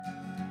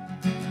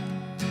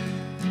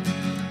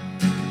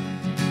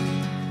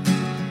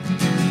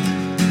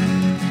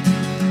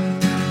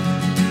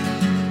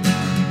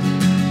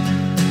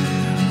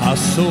I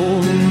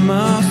sold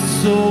my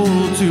soul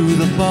to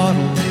the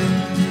bottle.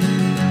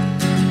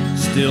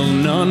 Still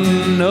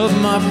none of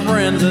my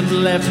friends have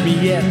left me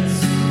yet.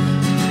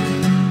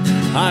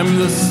 I'm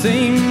the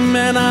same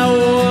man I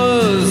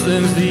was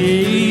since the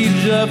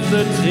age of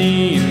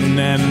 13,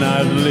 and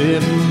I've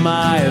lived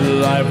my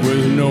life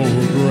with no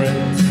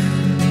regrets.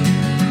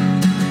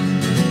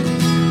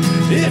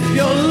 If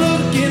you're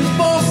looking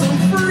for some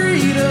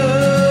freedom,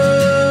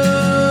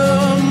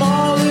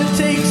 all it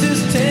takes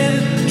is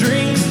 10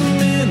 drinks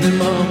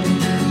minimum.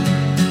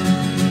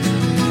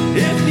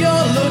 If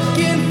you're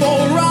looking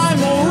for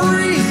rhyme or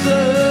reason,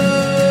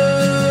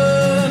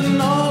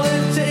 all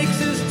it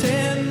takes is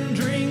 10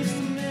 drinks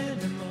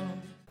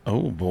minimum.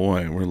 Oh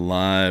boy, we're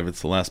live.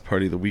 It's the last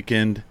party of the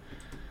weekend.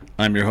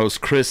 I'm your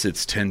host, Chris.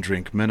 It's 10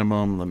 drink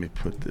minimum. Let me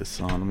put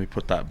this on. Let me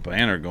put that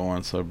banner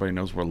going so everybody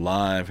knows we're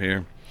live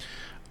here.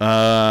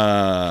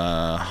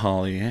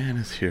 Holly Ann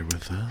is here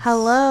with us.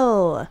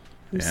 Hello.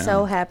 I'm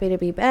so happy to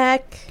be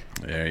back.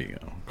 There you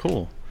go.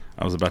 Cool.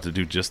 I was about to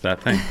do just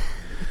that thing.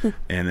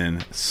 And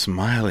then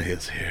Smiley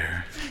is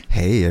here.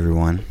 Hey,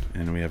 everyone.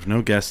 And we have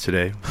no guest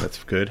today.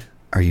 That's good.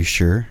 Are you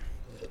sure?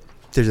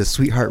 There's a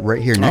sweetheart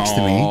right here next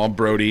to me. Oh,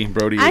 Brody.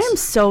 Brody is... I am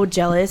so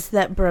jealous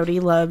that Brody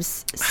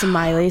loves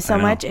Smiley so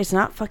much. It's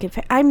not fucking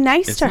fair. I'm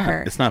nice to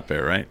her. It's not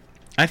fair, right?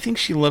 I think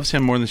she loves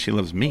him more than she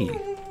loves me.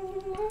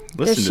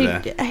 Listen to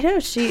that. I know.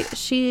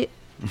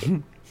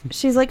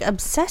 She's like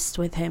obsessed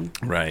with him.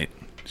 Right.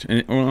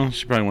 Well,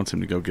 she probably wants him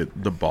to go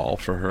get the ball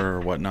for her or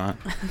whatnot.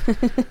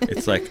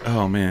 It's like,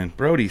 oh man,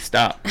 Brody,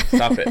 stop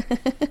it.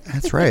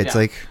 That's right. It's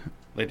like,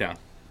 lay down.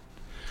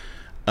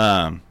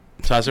 So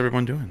how's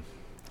everyone doing?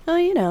 Oh,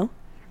 you know,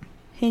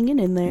 hanging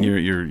in there.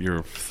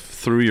 You're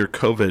through your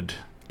COVID.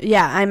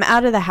 Yeah, I'm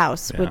out of the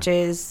house, which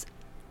is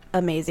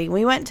amazing.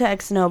 We went to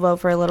Ex Novo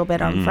for a little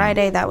bit on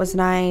Friday. That was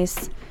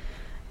nice.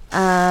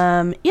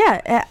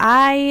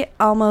 I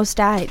almost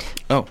died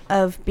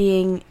of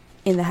being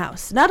in the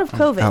house. Not of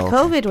COVID. Oh, okay.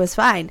 COVID was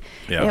fine.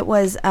 Yep. It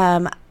was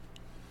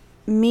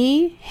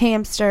me,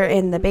 hamster,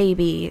 and the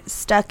baby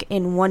stuck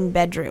in one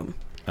bedroom.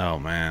 Oh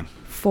man,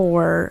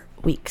 for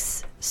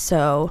weeks.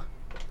 So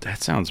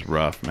that sounds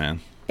rough,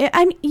 man.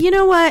 You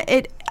know what?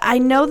 I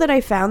know that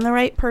I found the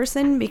right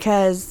person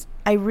because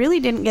I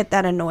really didn't get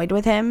that annoyed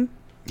with him.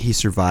 he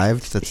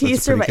survived. That's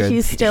pretty good.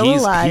 He's still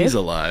alive. He's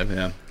alive,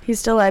 yeah. He's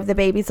still alive. The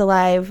baby's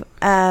alive.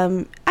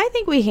 I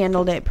think we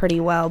handled it pretty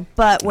well,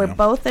 but we're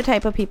both the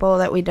type of people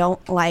that we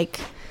don't like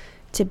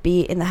to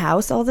be in the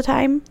house all the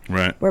time.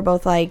 Right. We're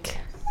both like,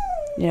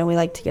 we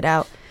like to get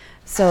out.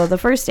 So the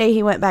first day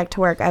he went back to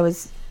work, I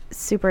was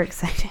super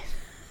excited.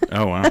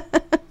 Oh, wow.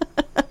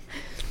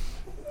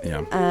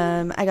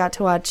 Yeah. I got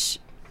to watch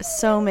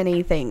so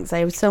many things. I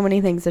have so many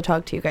things to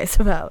talk to you guys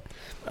about.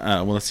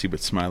 Well, let's see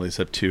what Smiley's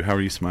up to. How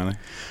are you, Smiley?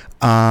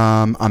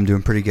 I'm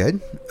doing pretty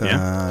good.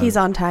 Yeah. He's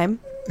on time.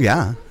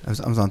 Yeah, I was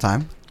on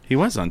time. He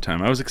was on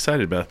time. I was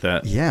excited about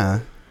that. Yeah.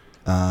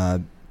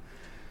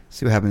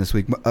 See what happened this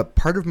week.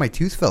 Part of my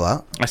tooth fell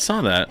out. I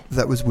saw that.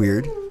 That was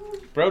weird.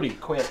 Brody,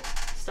 quit.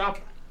 Stop.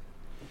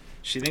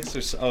 She thinks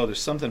there's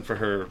something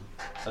for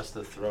us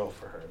to throw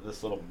for her.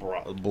 This little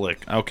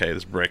brick. Okay,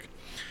 this brick.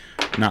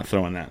 Not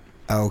throwing that.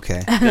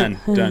 Okay.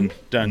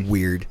 Done.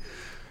 Weird.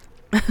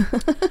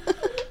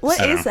 What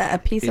is that? A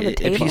piece of a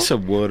table? A piece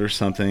of wood or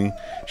something.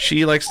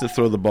 She likes to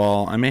throw the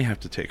ball. I may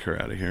have to take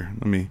her out of here.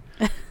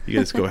 You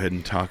guys go ahead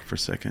and talk for a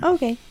second.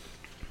 Okay.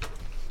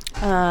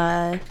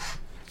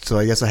 So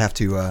I guess I have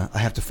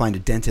to find a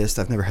dentist.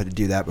 I've never had to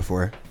do that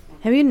before.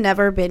 Have you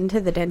never been to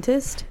the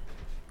dentist?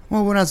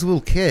 Well, when I was a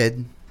little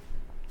kid,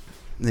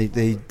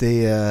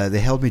 they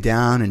held me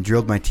down and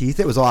drilled my teeth.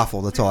 It was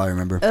awful. That's all I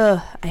remember.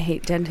 Ugh, I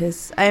hate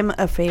dentists. I'm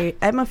afraid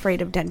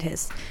of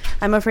dentists.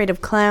 I'm afraid of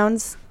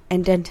clowns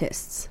and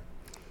dentists.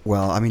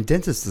 Well, I mean,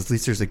 dentists, at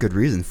least there's a good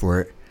reason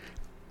for it.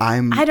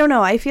 I don't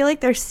know. I feel like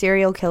they're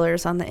serial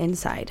killers on the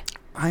inside.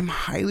 I'm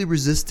highly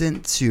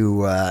resistant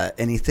to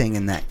anything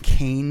in that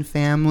Kane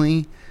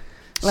family.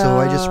 So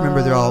I just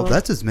remember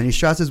that's as many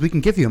shots as we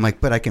can give you. I'm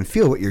like, but I can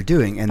feel what you're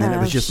doing. And then it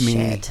was just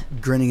me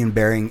grinning and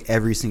bearing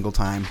every single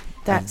time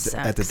at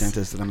the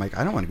dentist. And I'm like,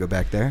 I don't want to go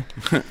back there.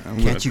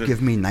 Can't you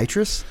give me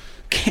nitrous?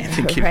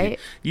 Can't give you.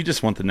 You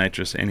just want the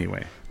nitrous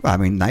anyway. Well, I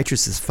mean,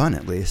 nitrous is fun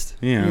at least.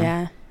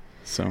 Yeah.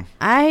 So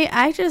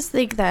I just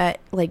think that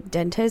like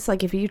dentists,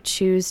 like if you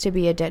choose to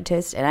be a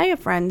dentist, and I have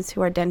friends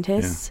who are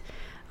dentists. Yeah.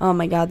 Oh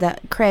my God,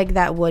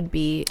 that would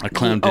be a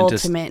clown the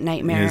dentist ultimate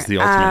nightmare. Is the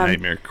ultimate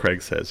nightmare,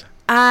 Craig says.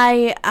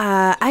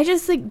 I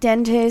just think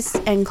dentists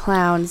and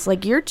clowns,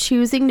 like you're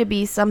choosing to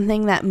be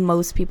something that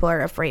most people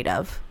are afraid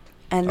of,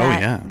 and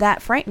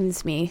that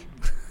frightens me.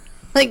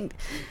 Like,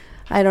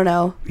 I don't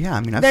know. Yeah,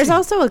 I mean, there's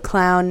also a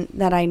clown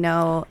that I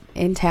know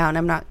in town.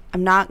 I'm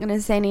not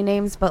gonna say any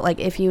names, but like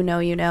if you know,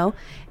 you know.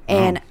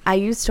 And I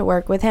used to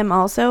work with him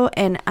also,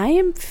 and I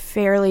am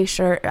fairly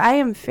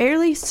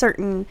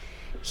certain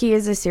he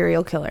is a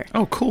serial killer.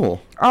 Oh,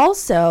 cool.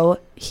 Also,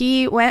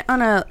 he went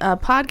on a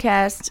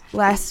podcast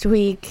last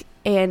week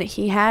and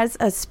he has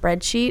a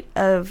spreadsheet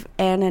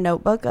and a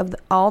notebook of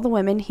all the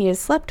women he has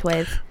slept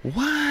with.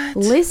 What?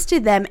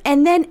 Listed them,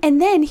 and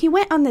then he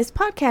went on this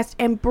podcast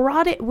and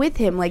brought it with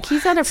him. Like,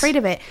 he's not afraid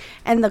of it.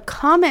 And the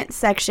comment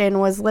section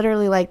was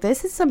literally like,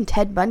 "This is some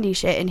Ted Bundy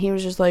shit," and he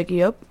was just like,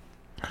 "Yep."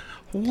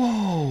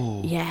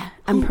 Whoa. Yeah,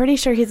 I'm pretty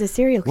sure he's a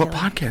serial killer. What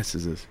podcast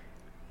is this?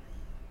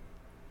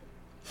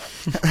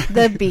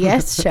 The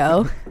BS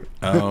show.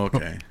 Oh,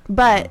 okay.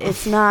 But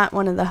it's not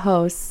one of the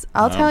hosts.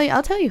 I'll tell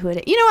you who it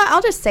is. You know what?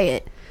 I'll just say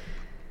it.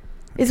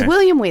 It's Okay.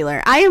 William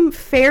Wheeler. I am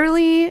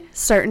fairly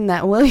certain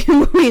that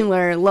William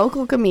Wheeler,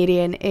 local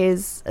comedian,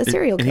 is a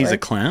serial killer. And he's a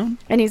clown?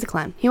 And he's a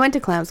clown. He went to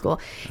clown school.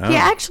 Oh. He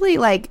actually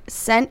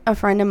sent a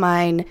friend of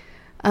mine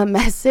a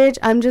message.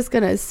 I'm just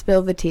gonna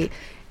spill the tea.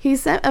 He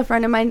sent a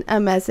friend of mine a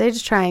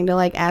message trying to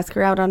ask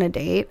her out on a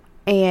date.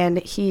 And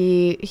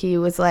he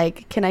was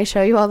like, "Can I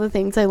show you all the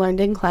things I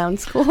learned in clown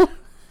school?"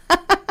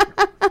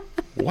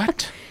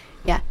 What?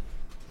 Yeah.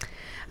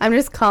 I'm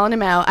just calling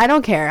him out. I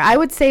don't care. I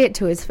would say it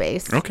to his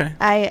face. Okay.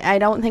 I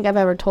don't think I've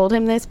ever told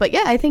him this, but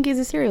yeah, I think he's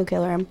a serial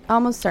killer. I'm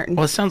almost certain.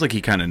 Well, it sounds like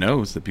he kind of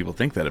knows that people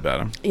think that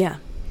about him. Yeah.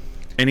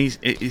 And he's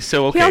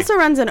so okay. He also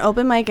runs an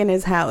open mic in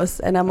his house,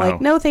 and I'm like, Oh.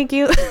 "No, thank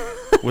you."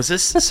 Was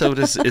this so?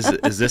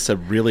 Is this a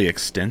really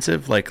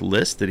extensive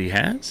list that he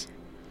has?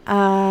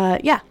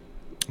 Yeah.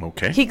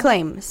 Okay. He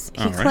claims.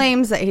 He All right.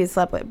 claims that he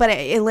slept with, but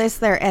it lists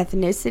their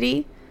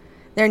ethnicity,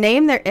 their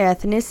name, their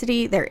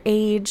ethnicity, their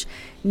age,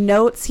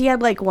 notes. He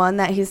had one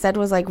that he said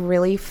was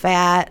really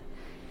fat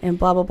and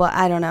blah, blah, blah.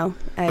 I don't know.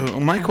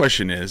 My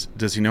question is,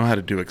 does he know how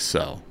to do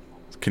Excel?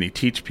 Can he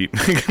teach people?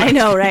 I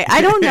know, right? I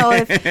don't know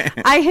if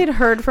I had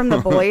heard from the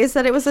boys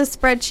that it was a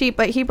spreadsheet,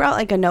 but he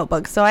brought a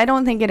notebook, so I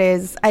don't think it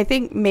is. I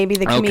think maybe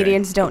the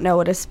comedians don't know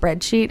what a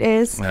spreadsheet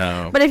is.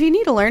 Oh. But if you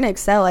need to learn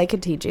Excel, I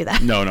could teach you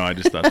that. No, I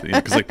just thought that,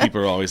 because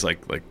people are always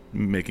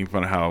making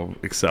fun of how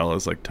Excel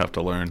is tough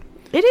to learn.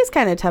 It is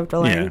kind of tough to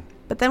learn, Yeah.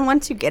 but then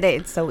once you get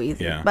it, it's so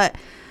easy. Yeah. But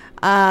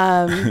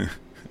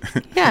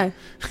yeah,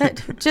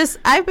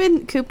 I've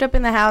been cooped up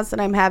in the house,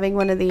 and I'm having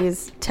one of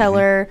these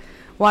Teller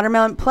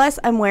watermelon. Plus,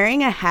 I'm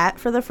wearing a hat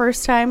for the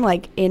first time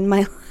in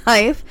my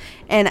life,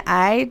 and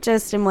I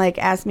just am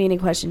ask me any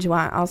questions you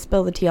want. I'll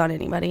spill the tea on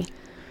anybody.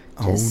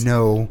 Oh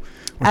no!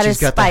 When out she's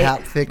of got the spite.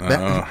 hat thick.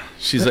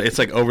 It's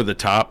over the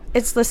top.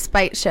 It's the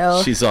spite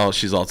show. She's all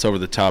it's over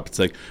the top. It's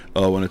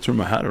when I turn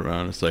my hat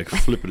around, it's like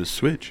flipping a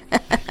switch.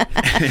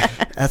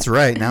 That's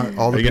right. Now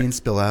all the Are you beans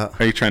spill out.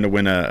 Are you trying to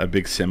win a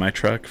big semi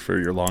truck for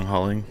your long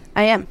hauling?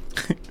 I am.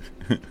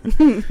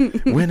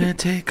 Winner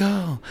take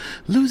all,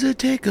 loser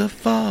take a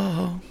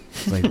fall.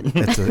 Why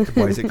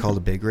is it called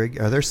a big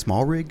rig? Are there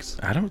small rigs?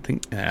 I don't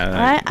think.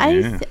 I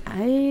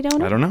don't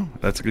know. I don't know.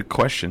 That's a good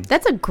question.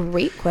 That's a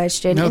great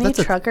question. No, Any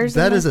that truckers?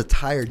 is a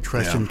tired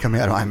question coming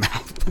out of my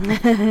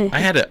mouth.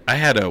 I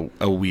had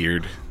a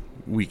weird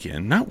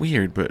weekend. Not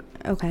weird, but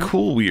Okay.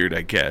 cool weird,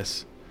 I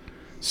guess.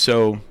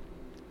 So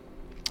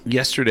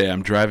yesterday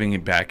I'm driving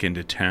back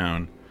into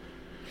town,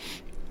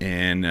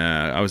 and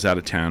I was out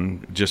of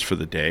town just for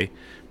the day,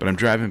 but I'm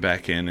driving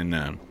back in, and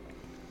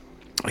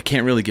I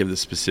can't really give the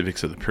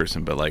specifics of the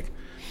person, but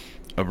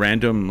a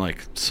random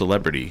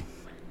celebrity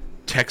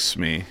texts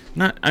me.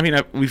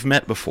 We've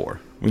met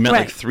before. We met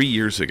Right. 3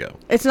 years ago.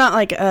 It's not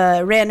like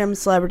a random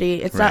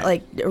celebrity. It's not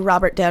Right. like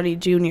Robert Downey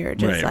Jr.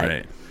 Just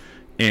Right.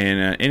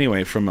 And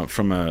anyway, from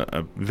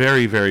a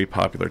very, very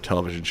popular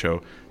television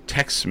show,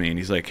 texts me, and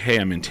he's like, "Hey,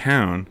 I'm in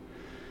town.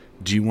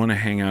 Do you want to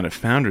hang out at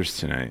Founders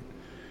tonight?"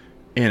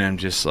 And I'm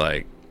just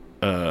like,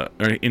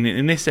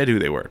 and they said who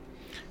they were.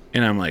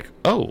 And I'm like,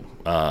 "Oh,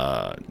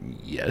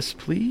 yes,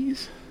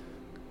 please."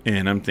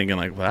 And I'm thinking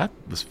well, that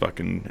was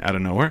fucking out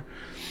of nowhere.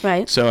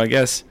 Right. So I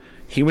guess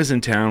he was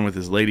in town with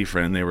his lady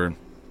friend. They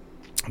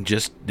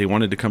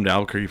wanted to come to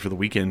Albuquerque for the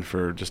weekend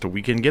for just a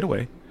weekend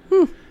getaway.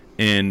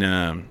 And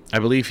I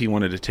believe he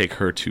wanted to take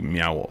her to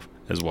Meow Wolf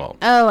as well.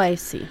 Oh, I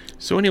see.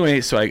 So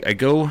anyway, I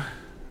go,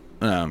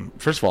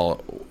 first of all,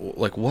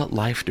 what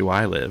life do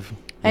I live?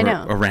 I Where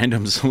know. A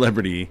random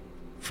celebrity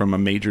from a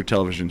major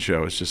television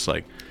show is just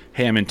like,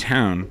 "Hey, I'm in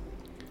town.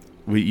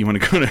 You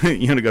want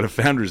to go to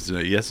Founders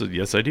tonight?" Yes,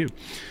 I do.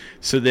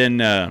 So then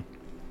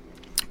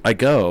I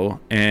go,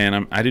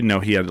 and I didn't know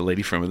he had a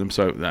lady friend with him,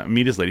 so I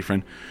meet his lady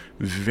friend,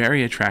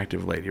 very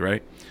attractive lady,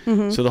 right?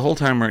 Mm-hmm. So the whole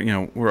time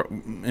we're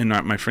and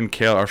my friend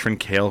Kale, our friend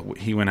Kale,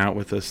 he went out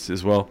with us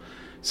as well.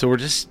 So we're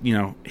just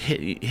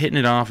hitting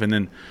it off, and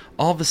then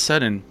all of a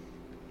sudden,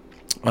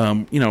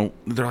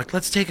 they're like,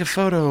 "Let's take a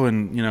photo,"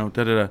 and da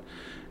da da,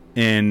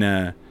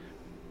 and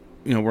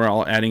we're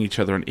all adding each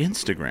other on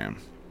Instagram.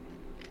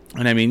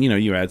 And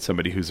you add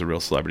somebody who's a real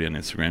celebrity on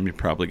Instagram, you're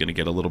probably going to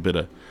get a little bit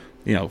of,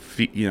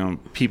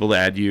 people to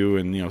add you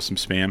and, some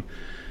spam.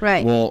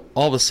 Right. Well,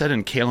 all of a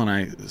sudden, Kale and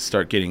I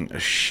start getting a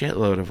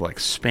shitload of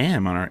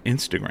spam on our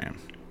Instagram.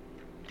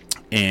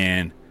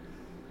 And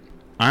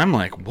I'm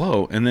like,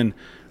 whoa. And then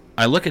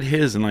I look at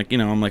his and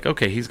I'm like,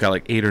 okay, he's got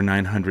 800,000 or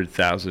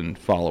 900,000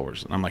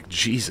 followers. And I'm like,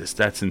 Jesus,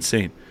 that's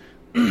insane.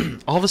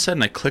 All of a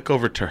sudden, I click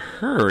over to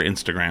her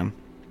Instagram.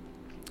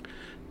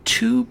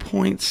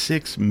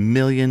 2.6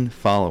 million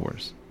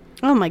followers.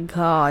 Oh my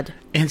God.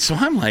 And so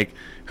I'm like,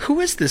 who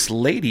is this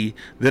lady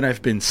that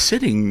I've been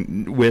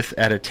sitting with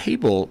at a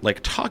table,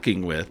 like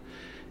talking with?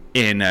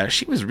 And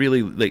she was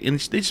really like, and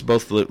they just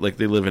both live, like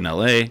they live in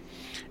LA,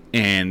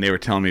 and they were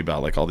telling me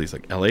about like all these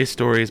like LA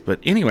stories. But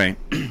anyway,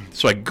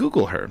 so I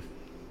Google her.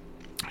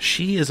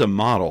 She is a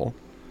model,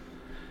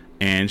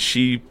 and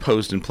she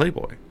posed in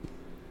Playboy.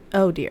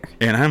 Oh dear.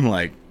 And I'm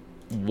like,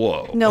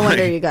 whoa. No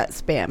wonder you got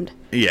spammed.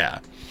 Yeah.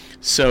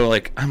 So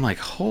like, I'm like,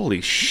 holy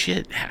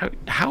shit.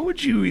 How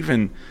would you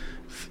even,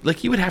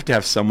 like, you would have to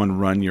have someone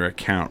run your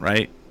account,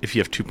 right? If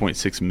you have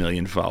 2.6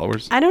 million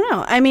followers. I don't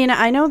know. I mean,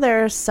 I know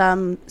there are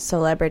some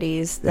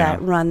celebrities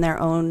that run their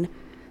own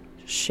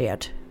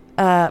shit.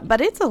 But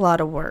it's a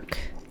lot of work.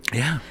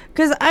 Yeah.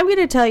 Because I'm going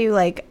to tell you,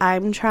 like,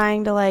 I'm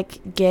trying to,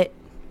 like, get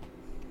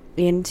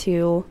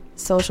into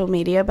social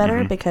media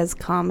better because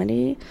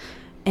comedy,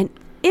 and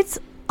it's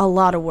a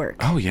lot of work.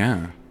 Oh,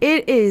 yeah.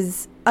 It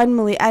is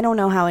unbelievable. I don't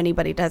know how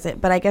anybody does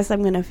it, but I guess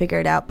I'm going to figure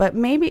it out. But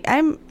maybe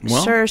I'm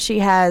sure she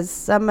has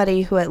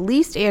somebody who at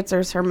least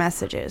answers her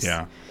messages.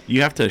 Yeah.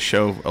 You have to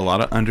show a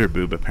lot of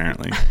underboob,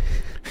 apparently.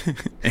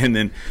 And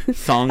then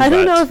thong butt. I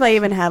don't know if I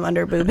even have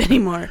underboob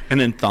anymore. And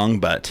then thong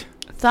butt.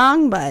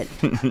 Thong butt.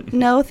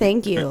 No,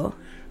 thank you.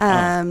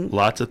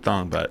 Lots of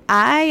thong butt.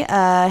 I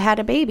had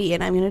a baby,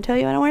 and I'm going to tell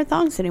you I don't wear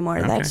thongs anymore.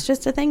 Okay. That's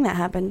just a thing that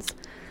happens.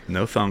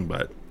 No thong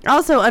butt.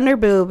 Also,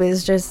 underboob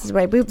is just,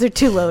 my boobs are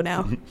too low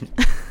now.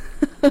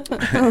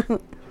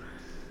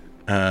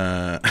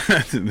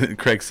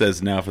 Craig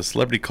says, now if a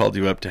celebrity called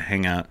you up to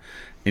hang out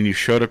and you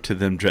showed up to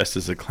them dressed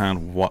as a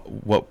clown, what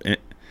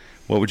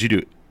would you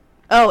do?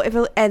 Oh,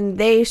 and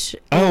they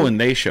and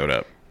they showed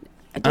up.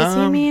 Does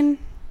he mean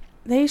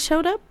they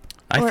showed up?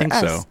 I think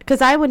so.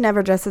 Because I would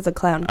never dress as a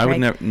clown. Craig. I would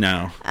never.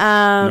 No.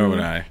 Nor would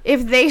I.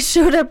 If they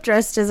showed up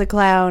dressed as a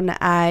clown,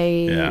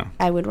 I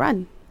would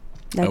run.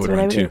 That's what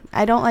I would do.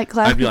 I don't like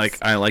clowns. I'd be like,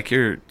 I like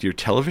your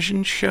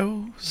television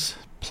shows,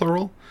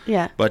 plural.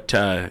 Yeah. But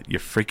you're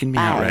freaking me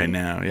out right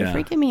now. Yeah.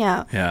 You're freaking me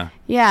out. Yeah.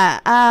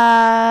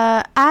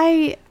 Yeah.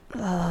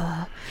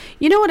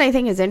 You know what I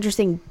think is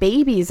interesting?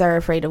 Babies are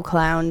afraid of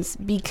clowns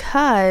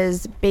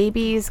because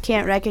babies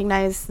can't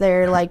recognize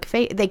their, like,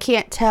 they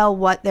can't tell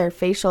what their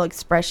facial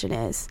expression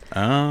is.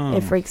 Oh.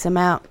 It freaks them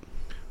out.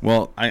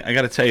 Well, I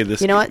got to tell you this.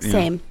 You know what?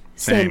 Same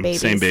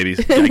babies. Same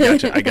babies.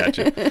 I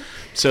gotcha.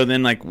 So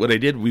then, like, what I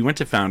did, we went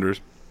to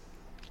Founders,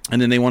 and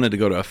then they wanted to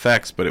go to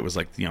Effects, but it was,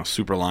 like,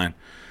 super line.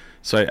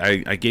 So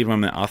I gave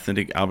them the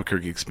authentic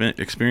Albuquerque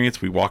experience.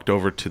 We walked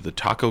over to the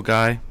taco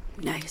guy.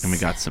 Nice. And we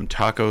got some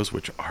tacos,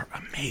 which are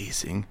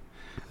amazing.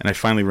 And I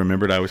finally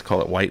remembered I always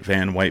call it White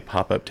Van, White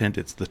Pop-Up Tent.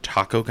 It's the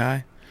taco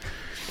guy.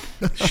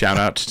 Shout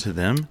out to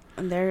them.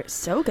 They're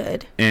so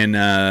good. And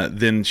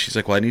then she's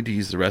like, well, I need to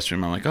use the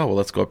restroom. I'm like, oh, well,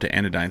 let's go up to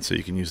Anodyne so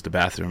you can use the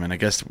bathroom. And I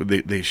guess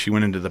she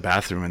went into the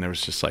bathroom, and there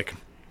was just, like,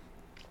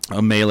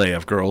 a melee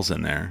of girls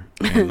in there.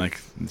 And, like,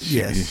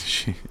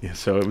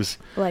 so it was,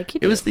 like,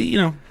 it was the,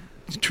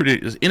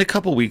 in a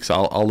couple weeks,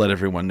 I'll let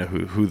everyone know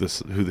who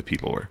the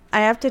people were. I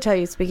have to tell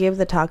you, speaking of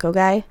the taco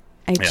guy,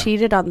 I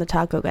cheated on the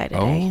taco guy today.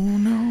 Oh,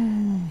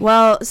 no.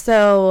 Well,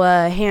 so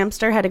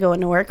Hamster had to go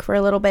into work for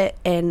a little bit,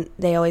 and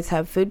they always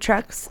have food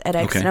trucks at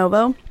Ex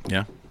Novo.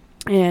 Yeah.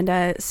 And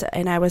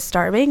and I was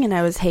starving, and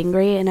I was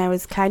hangry, and I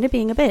was kind of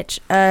being a bitch.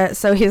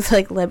 So he's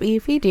like, let me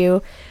feed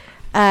you.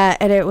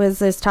 And it was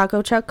this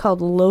taco truck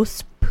called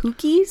Los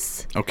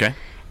Pookies. Okay.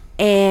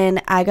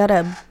 And I got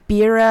a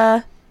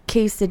birria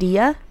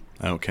quesadilla.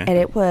 Okay. And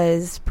it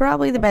was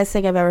probably the best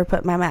thing I've ever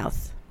put in my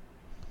mouth.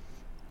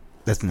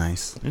 That's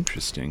nice.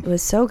 Interesting. It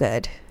was so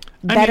good.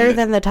 Better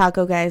than the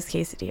taco guy's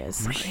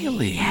quesadillas.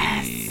 Really?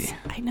 Yes.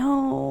 I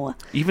know.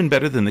 Even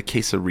better than the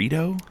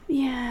quesarito?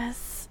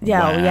 Yes.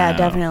 Yeah, wow. Yeah,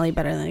 definitely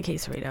better than a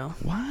quesarito.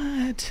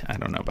 What? I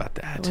don't know about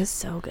that. It was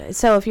so good.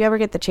 So if you ever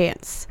get the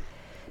chance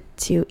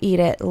to eat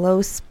at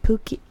Los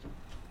Pookies.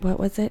 What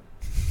was it?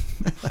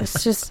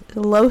 It's just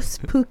Los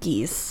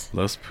Pookies.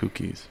 Los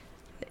Pookies.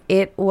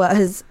 It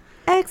was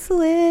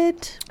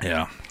excellent.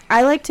 Yeah.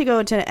 I like to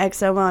go to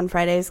XOMA on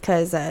Fridays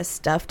because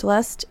Stuffed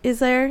Lust is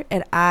there,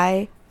 and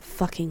I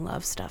fucking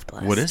love Stuffed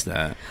Lust. What is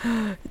that?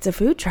 It's a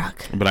food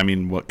truck. But I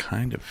mean, what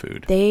kind of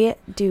food? They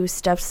do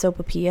stuffed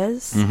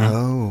sopapillas. Mm-hmm.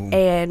 Oh.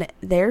 And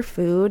their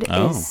food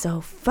is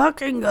so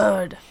fucking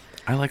good.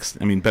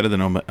 Better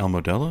than El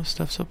Modelo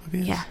stuffed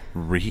sopapillas? Yeah.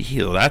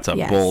 Real. That's a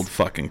bold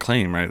fucking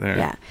claim right there.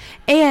 Yeah.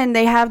 And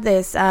they have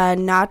this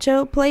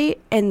nacho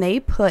plate, and they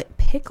put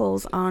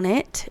pickles on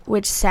it,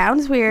 which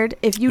sounds weird.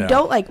 If you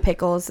don't like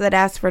pickles, then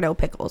ask for no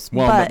pickles.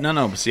 Well, but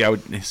no. But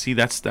see,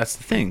 that's the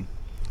thing.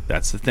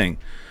 That's the thing.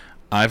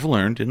 I've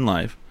learned in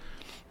life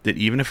that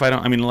even if I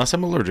don't, unless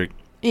I'm allergic.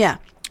 Yeah.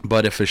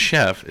 But if a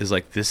chef is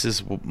like, this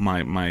is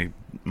my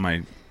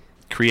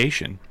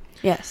creation.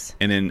 Yes.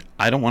 And then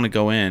I don't want to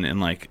go in and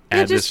like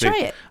add just this. Try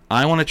it.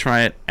 I want to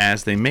try it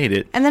as they made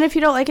it. And then if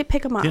you don't like it,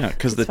 pick them off. Yeah,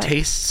 because the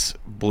tastes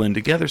blend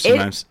together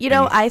sometimes.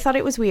 I thought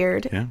it was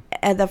weird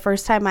the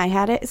first time I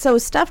had it. So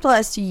Stuffed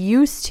Lust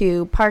used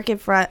to park in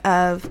front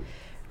of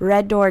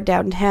Red Door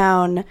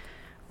downtown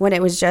when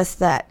it was just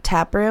that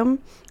tap room,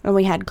 and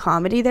we had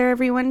comedy there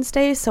every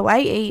Wednesday. So I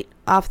ate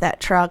off that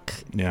truck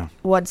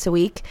once a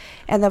week.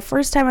 And the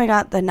first time I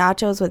got the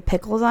nachos with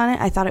pickles on it,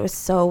 I thought it was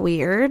so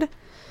weird.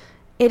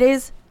 It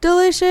is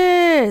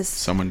delicious.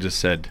 Someone just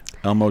said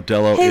El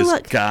Modelo is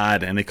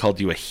God, and they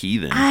called you a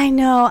heathen. I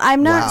know.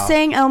 I'm not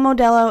saying El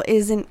Modelo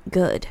isn't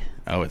good.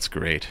 Oh, it's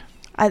great.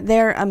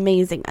 They're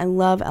amazing. I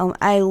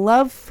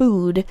love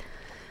food.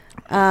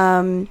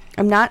 I'm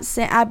not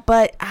saying,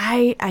 but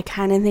I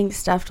kind of think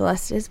stuffed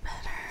Lust is better.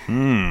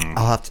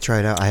 I'll have to try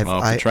it out.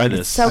 I'll have to try this.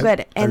 It's so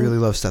good. I really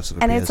love stuffed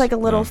sopapillas. And it's like a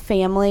little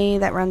family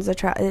that runs the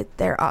truck.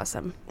 They're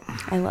awesome.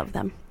 I love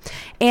them.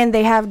 And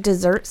they have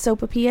dessert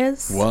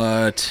sopapillas.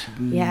 What?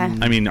 Yeah.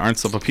 I mean, aren't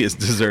sopapillas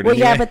dessert Well,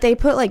 anyway? yeah, but they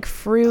put like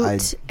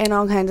fruit and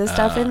all kinds of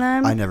stuff in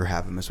them. I never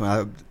have them as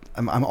well.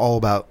 I'm all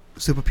about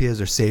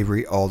sopapillas are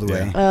savory all the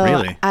way. Oh,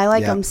 Really? I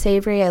like them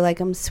savory. I like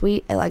them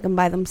sweet. I like them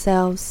by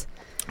themselves.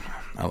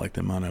 I like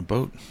them on a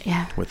boat.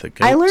 Yeah. With a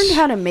goat. I learned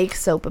how to make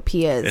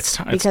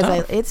sopapillas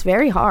because it's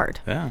very hard.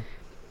 Yeah.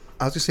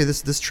 I was gonna say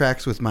this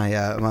tracks with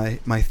my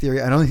my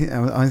theory. I don't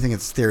think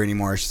it's theory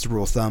anymore. It's just a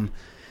rule of thumb.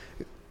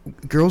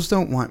 Girls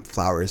don't want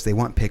flowers; they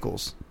want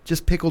pickles.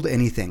 Just pickled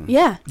anything.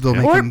 Yeah. They'll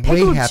make or them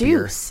pickled way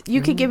happier. juice.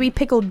 You could give me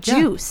pickled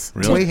juice.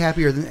 Really? Way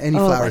happier than any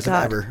flowers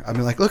I've ever. I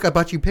mean, like, look, I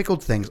bought you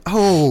pickled things.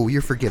 Oh,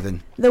 you're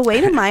forgiven. The way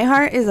to my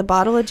heart is a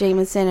bottle of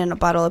Jameson and a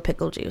bottle of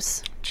pickle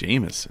juice.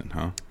 Jameson,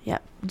 huh?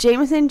 Yep.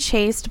 Jameson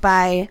chased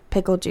by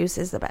pickle juice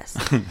is the best.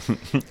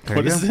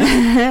 What is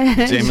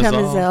it?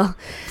 Jameson.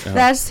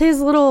 That's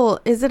his little,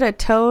 is it a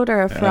toad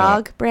or a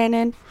frog,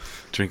 Brandon?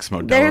 Drinks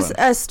Modelo. There's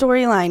a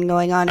storyline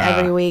going on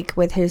every week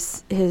with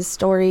his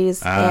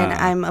stories, and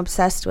I'm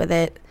obsessed with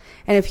it.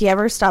 And if he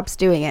ever stops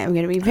doing it, I'm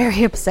going to be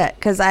very upset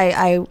because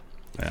I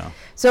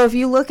So if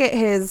you look at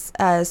his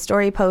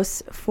story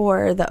posts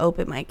for the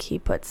open mic, he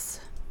puts...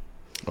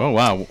 Oh,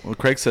 wow. Well,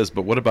 Craig says,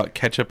 but what about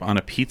ketchup on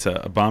a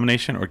pizza?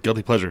 Abomination or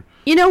guilty pleasure?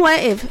 You know what?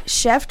 If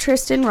Chef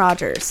Tristan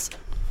Rogers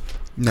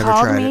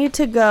called me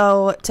to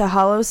go to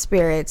Hollow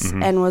Spirits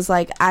and was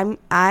like,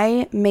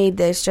 I made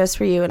this just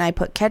for you and I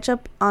put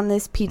ketchup on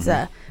this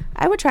pizza,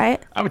 I would try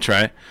it. I would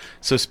try it.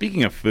 So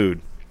speaking of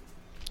food,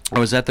 I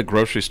was at the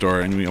grocery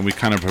store and we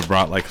kind of have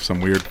brought like some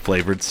weird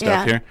flavored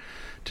stuff here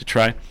to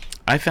try.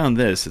 I found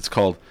this. It's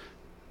called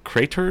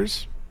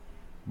Craters,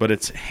 but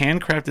it's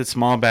handcrafted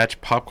small batch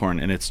popcorn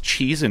and it's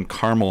cheese and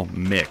caramel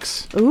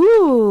mix.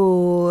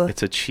 Ooh.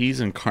 It's a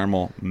cheese and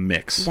caramel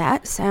mix.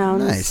 That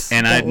sounds nice.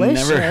 And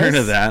delicious. I'd never heard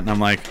of that. And I'm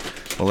like,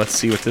 well, let's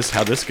see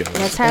how this goes.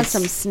 Let's have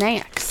some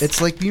snacks. It's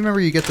like, you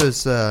remember you get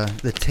those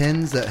the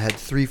tins that had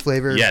 3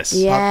 flavors? Yes.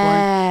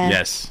 Yeah. Popcorn?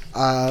 Yes.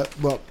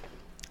 Well,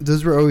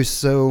 those were always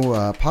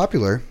so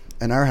popular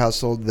in our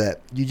household that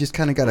you just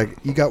kind of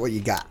you got what you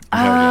got.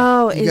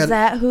 Oh, is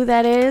that who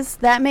that is?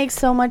 That makes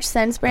so much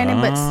sense, Brandon.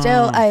 But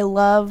still, I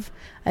love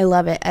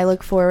it. I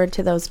look forward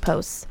to those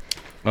posts.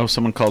 Oh,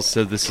 someone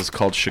said this is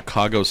called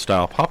Chicago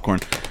style popcorn,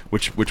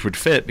 which would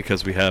fit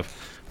because we've got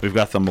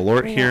the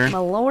Malort here.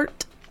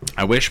 Malort.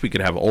 I wish we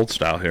could have old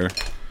style here.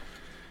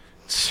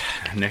 It's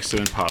next to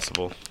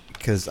impossible.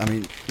 Because I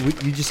mean,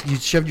 you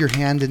shoved your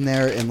hand in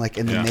there and like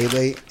in the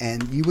melee,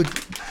 and you would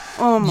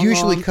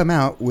usually come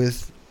out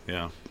with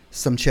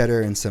some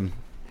cheddar and some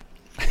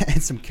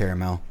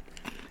caramel.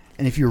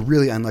 And if you're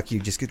really unlucky,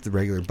 you just get the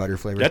regular butter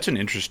flavor. That's an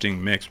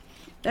interesting mix.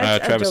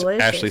 That's Travis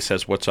delicious. Ashley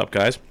says, "What's up,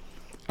 guys?"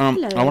 I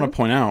want to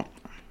point out,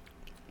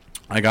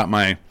 I got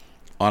my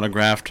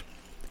autographed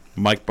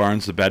Mike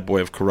Barnes, the bad boy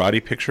of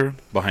karate picture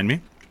behind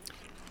me.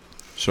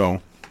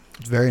 So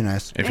it's very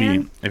nice. If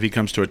he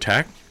comes to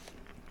attack,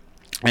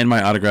 and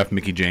my autographed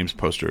Mickey James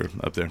poster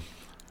up there.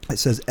 It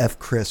says F.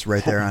 Chris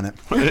right there on it.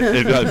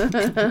 It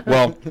does.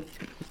 Well,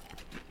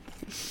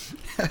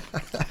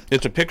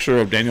 it's a picture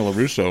of Daniel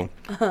LaRusso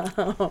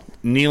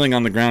kneeling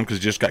on the ground because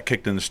he just got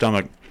kicked in the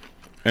stomach,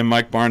 and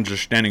Mike Barnes is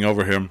standing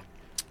over him,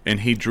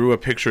 and he drew a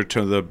picture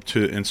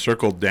to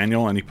encircle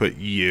Daniel, and he put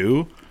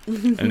you,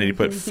 and then he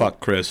put fuck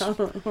Chris.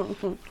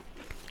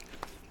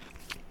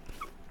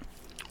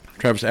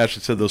 Travis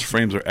Ashley said those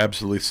frames are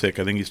absolutely sick.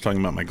 I think he's talking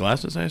about my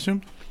glasses, I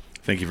assume.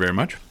 Thank you very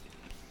much.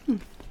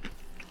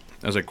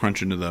 As I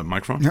crunch into the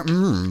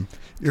microphone.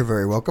 You're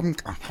very welcome.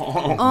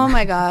 Oh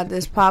my God,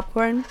 this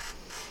popcorn.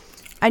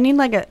 I need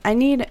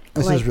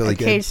a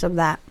case of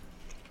that.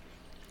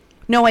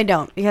 No, I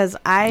don't, because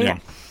I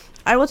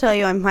will tell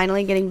you, I'm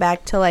finally getting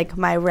back to like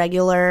my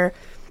regular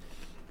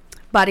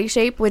body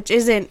shape, which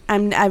isn't.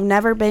 I've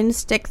never been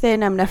stick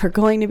thin. I'm never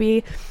going to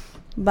be.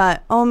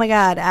 But oh my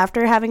God,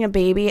 after having a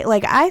baby,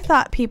 like I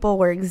thought people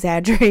were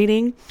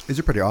exaggerating. These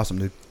are pretty awesome,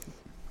 dude.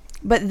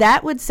 But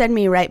that would send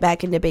me right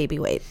back into baby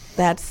weight.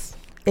 That's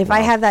if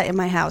I have that in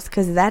my house,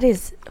 because that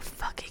is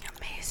fucking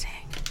amazing.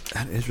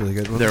 That is really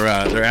good.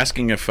 They're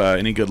asking if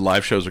any good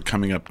live shows are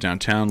coming up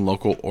downtown,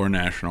 local or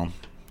national.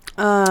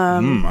 I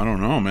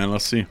don't know, man.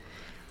 Let's see.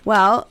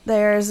 Well,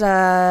 there's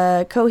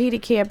Coheed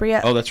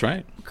Cambria. Oh, that's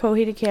right.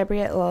 Coheed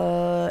Cambria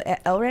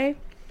at El Rey.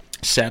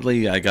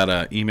 Sadly, I got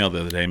an email the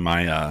other day.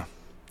 My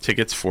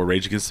tickets for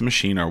Rage Against the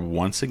Machine are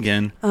once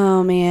again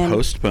Oh man.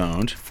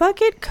 postponed.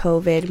 Fuck it,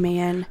 COVID,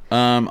 man.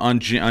 On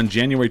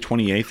January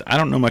 28th, I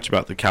don't know much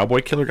about the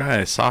Cowboy Killer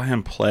guy. I saw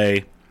him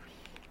play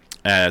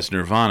as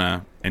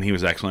Nirvana, and he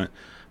was excellent.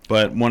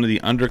 But one of the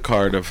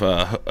undercard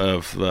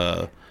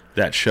of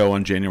that show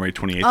on January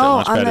 28th. Oh,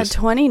 at on the is,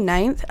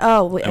 29th?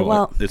 Oh,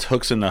 well. It's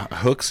Hooks and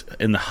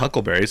the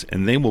Huckleberries,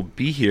 and they will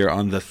be here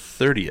on the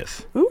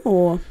 30th.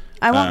 Ooh.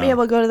 I won't be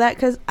able to go to that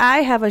because I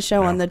have a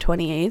show Yeah. on the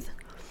 28th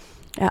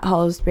at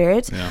Hollow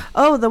Spirits. Yeah.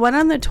 Oh, the one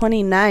on the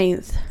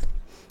 29th,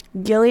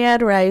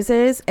 Gilead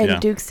Rises and Yeah.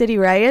 Duke City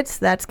Riots.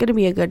 That's going to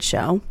be a good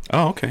show.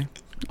 Oh, okay.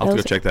 I'll have to go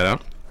Those- check that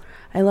out.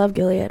 I love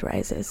Gilead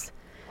Rises.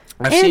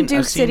 I've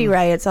Duke City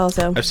Riots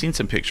also. I've seen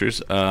some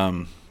pictures.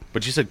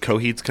 But you said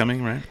Coheed's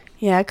coming, right?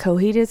 Yeah,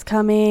 Coheed is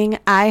coming.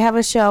 I have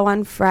a show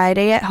on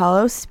Friday at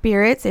Hollow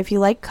Spirits. If you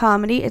like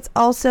comedy, it's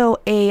also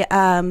a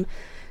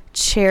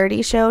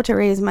charity show to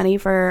raise money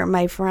for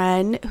my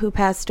friend who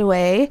passed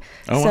away.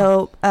 Oh,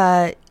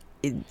 So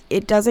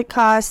it doesn't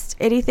cost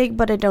anything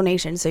but a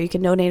donation. So you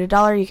can donate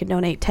 $1, you can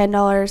donate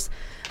 $10,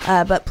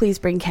 but please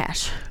bring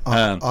cash.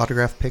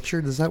 Autograph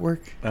picture, does that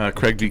work?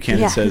 Craig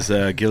Buchanan Yeah. says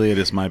Gilead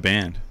is my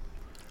band.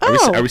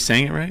 Oh. Are we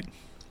saying it right?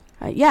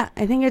 Yeah,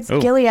 I think it's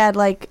Oh. Gilead,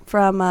 like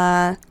from.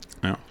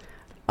 No.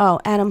 Oh,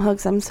 Adam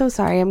Hooks. I'm so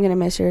sorry. I'm gonna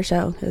miss your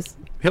show.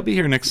 He'll be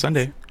here next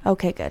Sunday.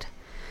 Okay, good.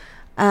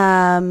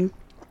 I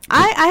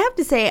have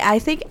to say, I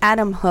think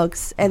Adam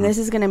Hooks, and this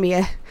is gonna be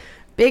a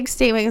big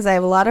statement because I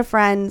have a lot of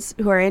friends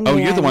who are in. Oh,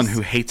 you're the bands. one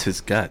who hates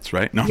his guts,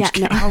 right? No, I'm Yeah, just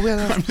kidding. no. Oh, yeah,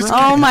 that's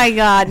Oh my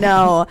God,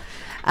 no.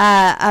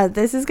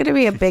 This is going to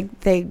be a big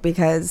thing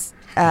because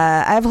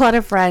I have a lot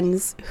of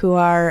friends who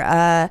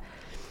are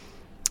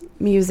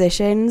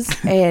musicians,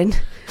 and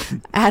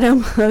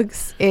Adam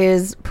Hooks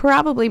is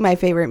probably my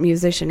favorite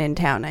musician in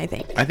town, I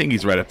think. I think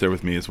he's right up there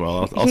with me as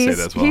well. I'll say that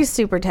as well. He's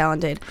super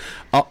talented.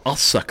 I'll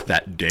suck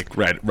that dick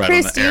right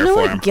Chris, on do the you air know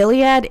for what him.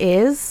 Gilead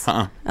is?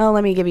 Uh-uh. Oh,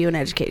 let me give you an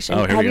education. Oh,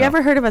 here Have we you go.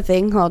 ever heard of a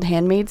thing called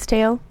Handmaid's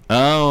Tale?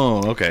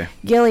 Oh, okay.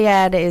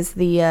 Gilead is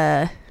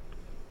the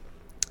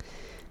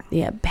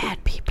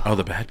bad people. Oh,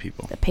 the bad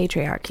people. The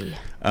patriarchy.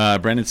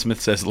 Brandon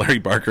Smith says Larry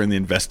Barker and the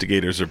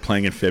Investigators are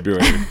playing in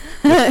February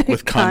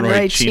with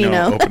Conroy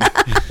Chino opening.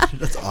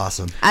 That's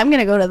awesome. I'm going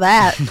to go to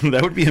that.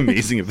 That would be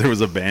amazing if there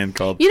was a band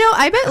called. You know,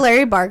 I bet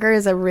Larry Barker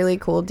is a really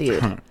cool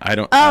dude. I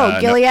don't. Oh,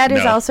 Gilead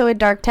is no. also in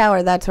Dark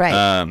Tower. That's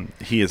right.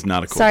 He is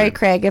not a cool. Sorry, dude.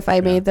 Craig, if I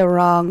made the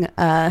wrong.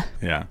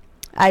 Yeah.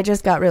 I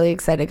just got really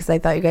excited because I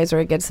thought you guys were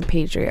against the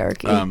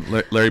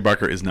patriarchy. Larry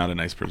Barker is not a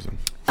nice person.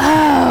 Oh.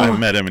 I've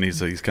met him and he's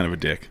kind of a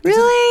dick.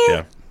 Really?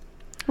 Yeah.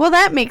 Well,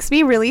 that makes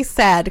me really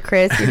sad,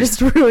 Chris. You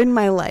just ruined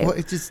my life. Well,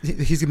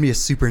 he's gonna be a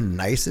super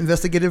nice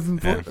investigative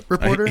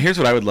reporter. Here's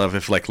what I would love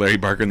if like Larry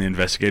Barker and the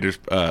Investigators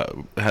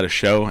had a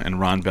show and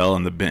Ron Bell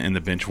and the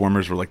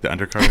Benchwarmers were like the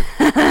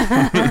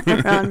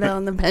undercard. Ron Bell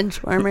and the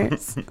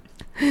Benchwarmers.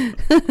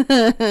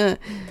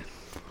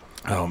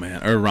 Oh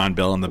man, or Ron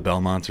Bell and the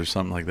Belmonts or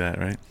something like that,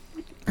 right?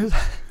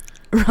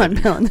 Ron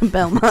Bell and the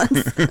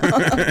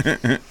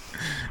Belmonts.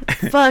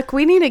 Fuck,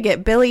 we need to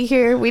get Billy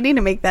here. We need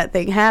to make that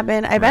thing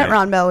happen. I bet Right.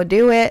 Ron Bell would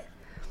do it.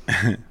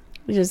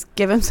 We just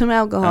give him some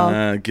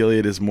alcohol.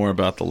 Gilead is more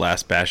about the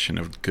last bastion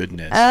of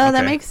goodness. Oh, that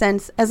Okay. makes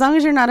sense. As long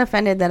as you're not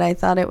offended that I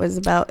thought it was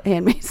about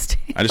Handmaid's Tale.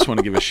 I just want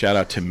to give a shout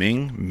out to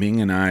Ming. Ming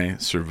and I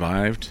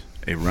survived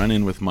a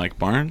run-in with Mike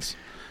Barnes.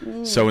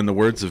 So in the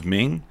words of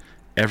Ming,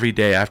 every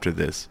day after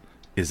this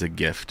is a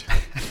gift.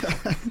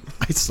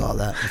 I saw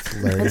that. That's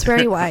hilarious. That's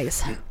very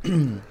wise.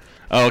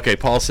 Oh, okay.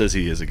 Paul says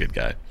he is a good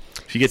guy.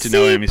 If you get to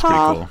know See, him, he's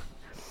Paul. pretty cool.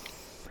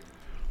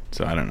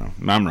 So I don't know.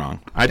 I'm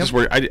wrong. I just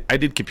work. I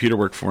did computer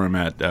work for him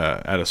at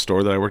a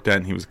store that I worked at,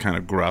 and he was kind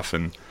of gruff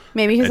and.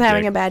 Maybe he was a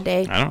having dick. a bad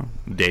day. I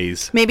don't know.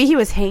 Days. Maybe he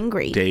was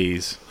hangry.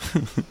 Days.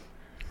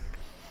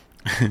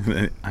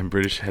 I'm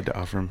British. Had to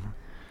offer him.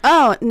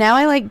 Oh, now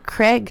I like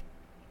Craig.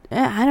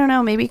 I don't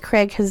know. Maybe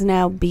Craig has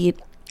now beat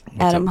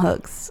Adam up?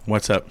 Hooks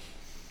What's up?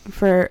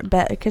 for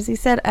bet because he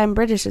said I'm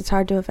British. It's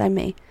hard to offend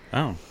me.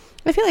 Oh,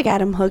 I feel like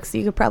Adam Hooks.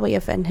 You could probably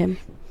offend him.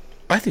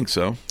 I think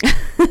so.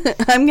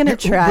 I'm gonna Yeah,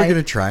 try. We're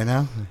gonna try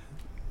now.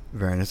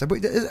 Very nice.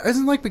 Wait,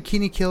 isn't like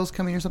Bikini Kills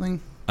coming or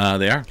something?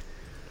 They are.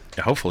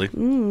 Yeah, hopefully.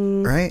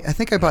 Right? I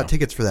think I bought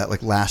tickets for that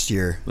like last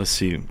year. Let's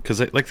see, because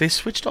like they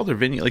switched all their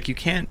venue. Like you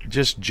can't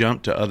just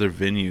jump to other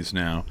venues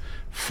now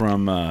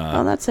from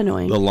Oh, that's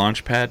annoying. the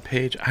Launchpad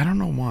page. I don't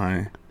know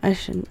why. I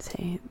shouldn't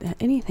say that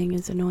anything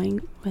is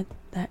annoying with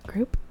that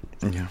group.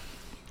 Yeah.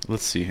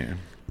 Let's see here.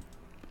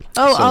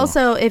 Oh, So-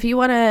 also, if you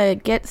want to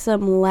get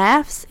some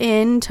laughs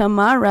in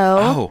tomorrow,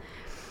 Oh,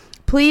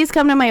 please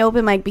come to my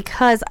open mic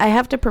because I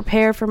have to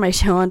prepare for my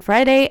show on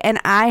Friday and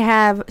I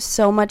have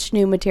so much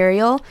new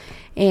material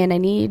and I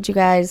need you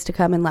guys to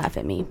come and laugh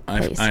at me,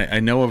 please. I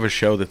know of a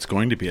show that's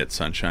going to be at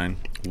Sunshine.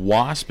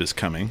 Wasp is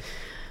coming.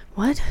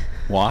 What?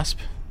 Wasp,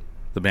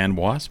 the band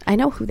Wasp. I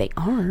know who they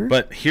are.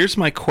 But here's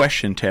my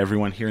question to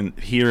everyone here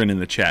and in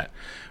the chat: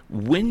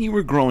 when you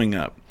were growing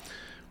up,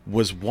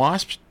 was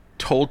Wasp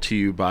told to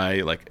you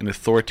by like an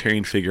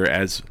authoritarian figure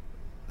as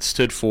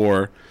stood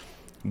for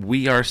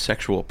 "we are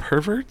sexual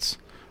perverts,"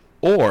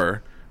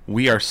 or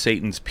We Are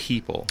Satan's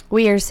People.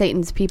 We Are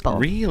Satan's People.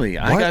 Really?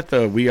 I What? got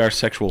the We Are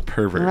Sexual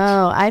Perverts.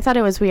 Oh, I thought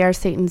it was We Are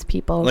Satan's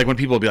People. Like when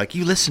people be like,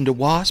 "You listen to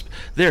WASP?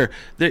 Their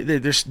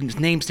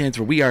name stands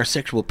for We Are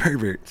Sexual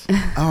Perverts."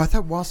 Oh, I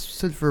thought WASP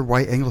stood for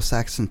White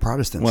Anglo-Saxon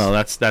Protestants. Well,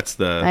 that's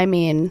the. I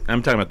mean,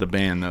 I'm talking about the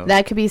band though.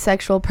 that could be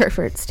sexual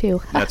perverts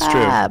too. That's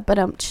true.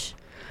 But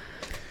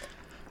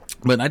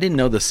But I didn't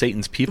know the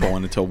Satan's People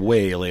one until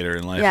way later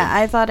in life. yeah,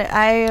 I thought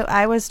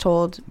I was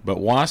told But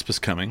WASP is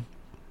coming.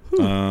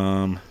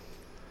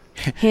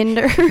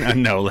 Hinder.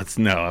 No,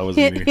 I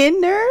wasn't.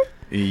 Hinder.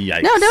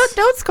 Yikes. No,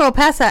 don't scroll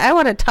past that. I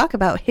want to talk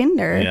about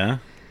Hinder. Yeah.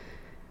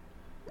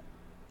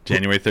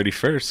 January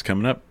 31st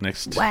coming up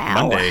next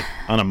Wow. Monday.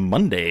 On a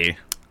Monday.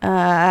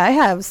 I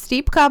have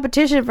steep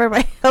competition for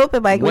my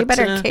open mic. We What,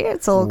 better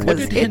cancel What because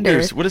did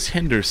Hinder. What does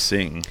Hinder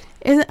sing?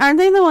 Aren't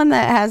they the one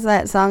that has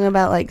that song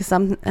about like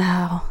some?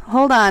 Oh,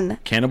 hold on.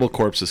 Cannibal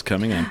Corpse is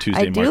coming on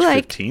Tuesday, do March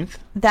like- 15th.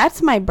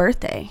 That's my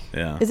birthday.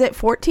 Yeah. Is it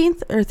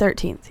 14th or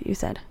 13th? You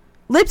said.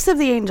 Lips of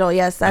the Angel.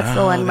 Yes, that's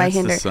the one. My that's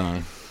Hinder. the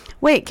song.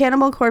 Wait,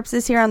 Cannibal Corpse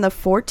is here on the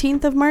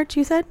 14th of March.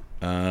 You said.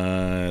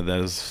 That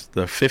is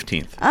the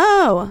 15th.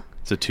 Oh,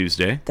 It's a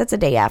Tuesday. that's a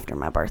day after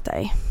my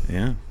birthday.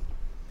 Yeah.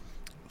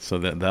 So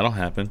that'll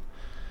happen.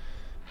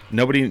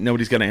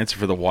 Nobody's got to answer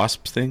for the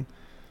Wasps thing.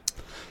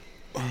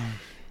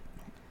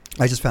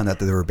 I just found out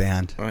that they were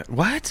banned.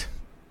 What?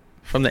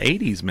 From the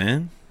 80s,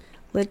 man.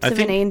 Lips I of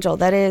think- an Angel.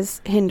 That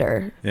is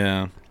Hinder.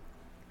 Yeah.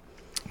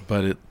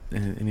 But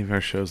any of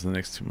our shows in the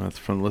next 2 months,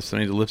 from the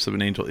Lips of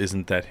an Angel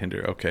isn't that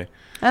Hinder. Okay.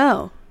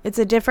 Oh, it's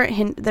a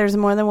different There's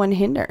more than one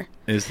Hinder.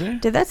 Is there?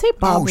 Did that say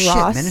Bob Oh shit!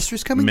 Ross?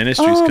 Ministry's coming.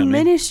 Ministry's Oh, coming.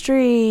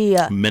 Ministry.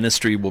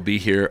 Ministry will be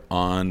here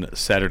on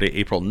Saturday,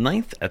 April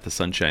 9th at the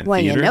Sunshine Well,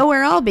 Theater. you know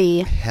where I'll be.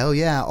 Hell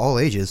yeah! All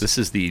ages. This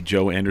is the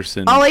Joe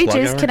Anderson All plug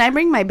ages. hour. Can I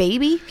bring my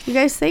baby? You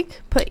guys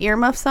think? Put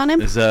earmuffs on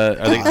him? Is are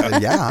they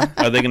yeah.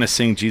 are they going to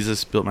sing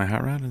Jesus Built My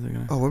Hot Rod? Are they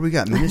gonna... Oh, what do we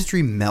got?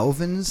 Ministry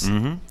Melvins.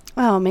 Mm-hmm.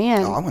 Oh,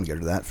 man. Oh, I want to go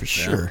to that for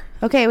sure.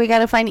 Okay, we got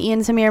to find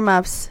Ian some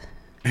earmuffs.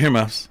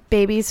 Earmuffs.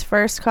 Baby's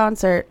first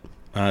concert.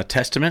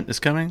 Testament is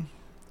coming.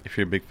 If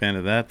you're a big fan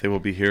of that, they will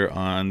be here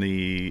on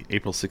the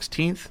April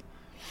 16th.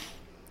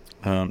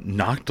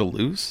 Knocked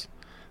Loose.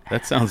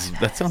 That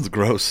sounds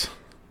gross.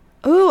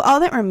 Ooh, All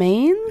That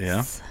Remains?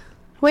 Yeah.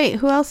 Wait,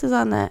 who else is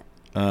on that?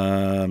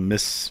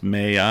 Miss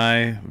May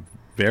I,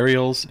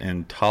 Burials,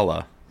 and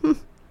Tala.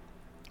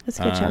 That's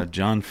a good show.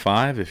 John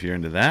 5, if you're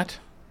into that.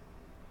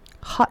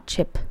 Hot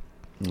Chip.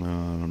 I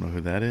don't know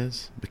who that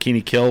is.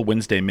 Bikini Kill,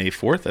 Wednesday, May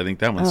 4th. I think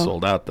that one's Oh.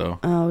 sold out, though.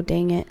 Oh,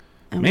 dang it.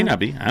 May not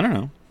be. I don't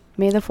know.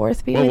 May the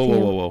 4th be Whoa, with whoa, you.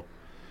 whoa, whoa.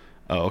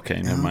 Oh,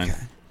 okay. Never mind. Okay.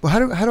 Well,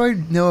 how do I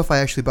know if I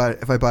actually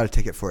if I bought a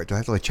ticket for it? Do I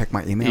have to like check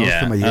my emails Yeah.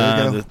 from a year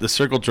ago? The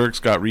Circle Jerks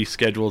got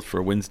rescheduled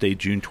for Wednesday,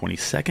 June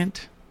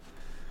 22nd.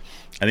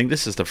 I think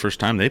this is the first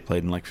time they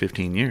played in like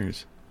 15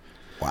 years.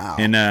 Wow.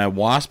 And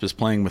Wasp is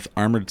playing with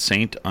Armored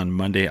Saint on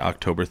Monday,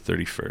 October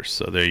 31st.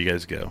 So there you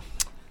guys go.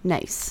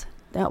 Nice.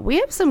 Now, we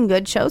have some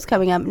good shows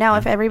coming up. Now,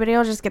 if everybody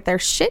will just get their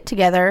shit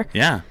together.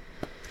 Yeah.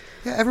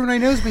 Yeah, everyone I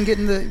know has been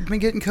getting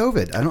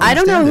COVID. I don't know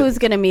understand it. who's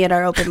going to be at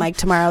our open mic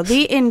tomorrow.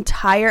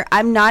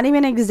 I'm not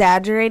even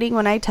exaggerating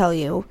when I tell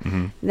you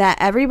that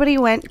everybody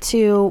went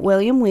to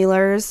William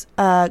Wheeler's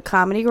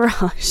Comedy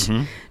Garage.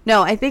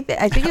 No, I think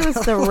it was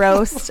the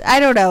roast. I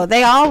don't know.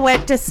 They all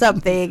went to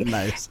something.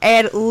 Nice.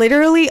 And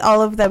literally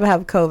all of them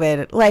have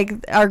COVID. Like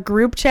our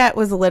group chat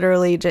was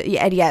literally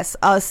and yes,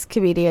 us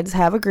comedians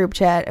have a group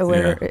chat and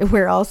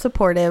we're all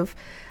supportive.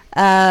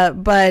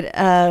 But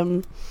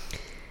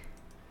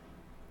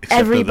Except for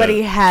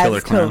everybody the has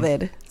killer clown.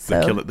 COVID.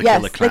 So the yes,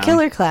 killer clown. the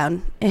killer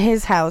clown in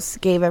his house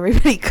gave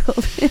everybody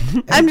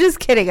COVID. I'm just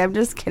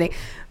kidding.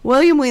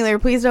 William Wheeler,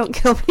 please don't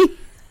kill me.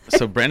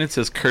 So Brandon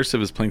says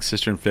Cursive is playing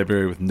Sister in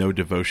February with No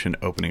Devotion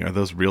opening. Are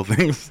those real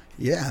things?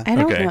 Yeah. I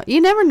don't Okay. know.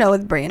 You never know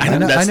with Brandon. I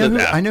know. That's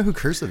I know who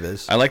Cursive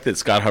is. I like that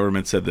Scott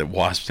Huberman said that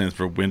WASP stands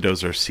for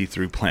Windows or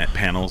See-Through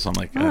Panels. I'm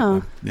like,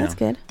 Oh, that's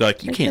good. They're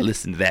like, you Very can't good.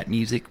 listen to that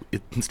music.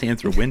 It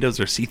stands for Windows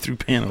or See-Through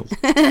Panels.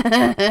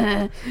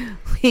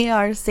 We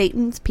are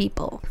Satan's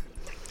people.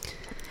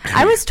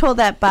 I was told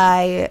that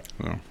by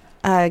Oh.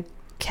 a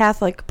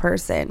Catholic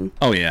person.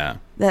 Oh, yeah.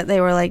 That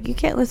they were like, you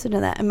can't listen to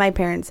that. And my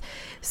parents.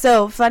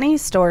 So, funny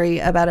story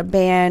about a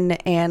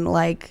band and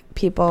like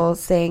people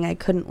saying I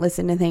couldn't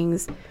listen to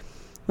things.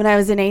 When I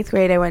was in 8th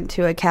grade, I went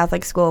to a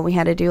Catholic school and we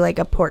had to do like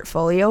a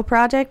portfolio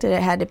project, and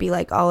it had to be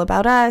like all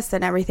about us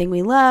and everything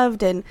we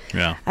loved. And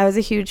Yeah. I was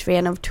a huge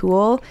fan of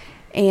Tool.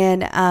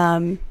 And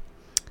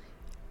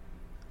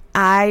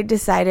I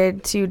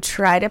decided to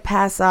try to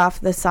pass off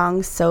the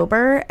song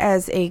Sober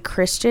as a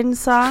Christian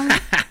song.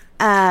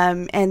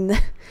 And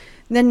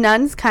the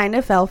nuns kind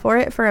of fell for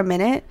it for a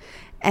minute,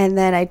 and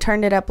then I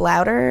turned it up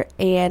louder,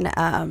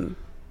 and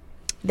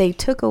they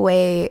took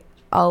away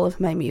all of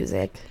my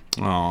music.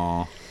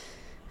 Aw.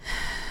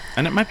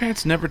 And my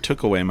parents never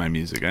took away my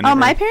music. Oh,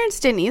 my parents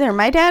didn't either.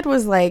 My dad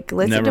was like,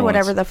 listen Never to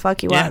whatever once. the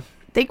fuck you Yeah. want.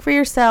 think for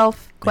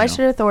yourself,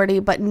 question authority,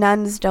 but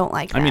nuns don't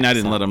like that. I mean, I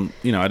didn't let them,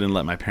 I didn't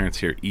let my parents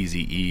hear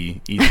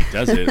Easy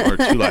Does It or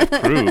Two Live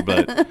Crew,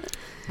 but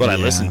I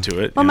listened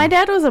to it. Well, my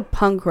dad was a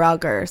punk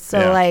rocker,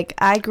 so like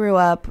I grew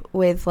up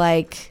with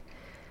like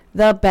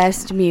the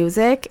best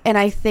music, and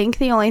I think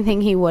the only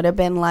thing he would have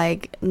been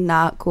like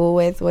not cool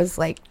with was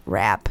like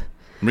rap.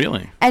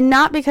 Really? And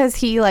not because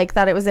he like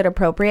thought it was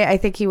inappropriate. I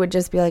think he would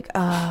just be like,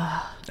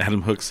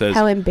 Adam Hook says,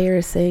 how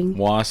embarrassing.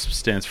 WASP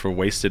stands for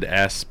Wasted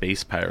Ass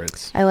Space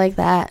Pirates. I like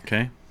that.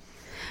 Okay.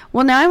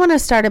 Well, now I want to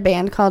start a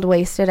band called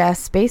Wasted Ass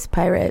Space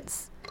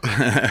Pirates.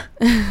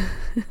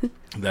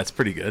 That's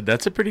pretty good.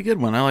 That's a pretty good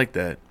one. I like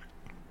that.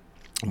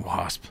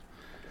 WASP.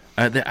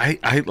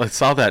 I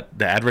saw the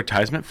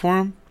advertisement for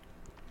them,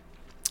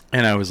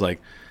 and I was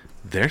like,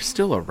 they're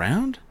still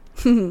around?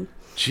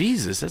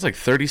 Jesus, that's like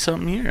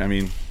 30-something year. I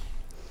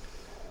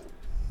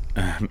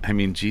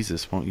mean,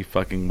 Jesus, won't you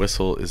fucking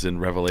whistle is in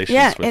Revelations.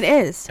 Yeah, it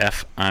is.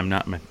 F, I'm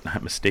not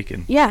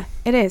mistaken. Yeah,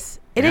 it is.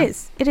 It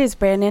is,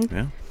 Brandon.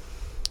 Yeah.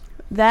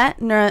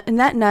 That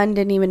nun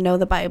didn't even know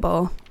the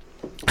Bible.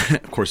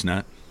 Of course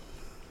not.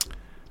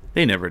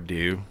 They never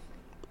do.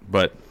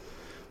 But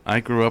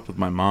I grew up with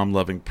my mom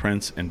loving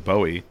Prince and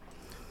Bowie,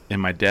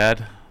 and my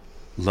dad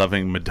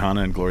loving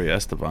Madonna and Gloria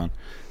Estefan.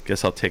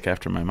 Guess I'll take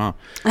after my mom.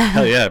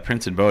 Hell yeah,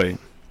 Prince and Bowie.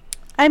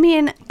 I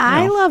mean,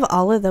 I love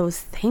all of those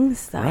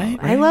things, though. Right?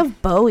 I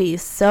love Bowie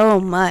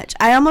so much.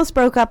 I almost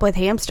broke up with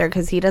Hamster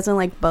because he doesn't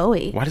like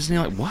Bowie. Why doesn't he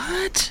like...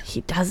 What?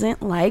 He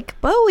doesn't like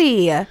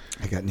Bowie. I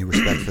got new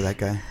respect for that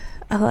guy.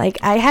 Like,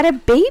 I had a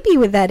baby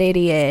with that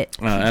idiot.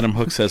 Adam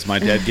Hook says, my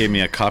dad gave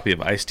me a copy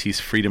of Ice-T's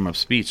Freedom of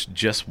Speech.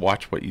 Just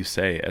watch what you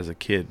say as a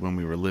kid when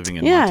we were living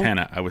in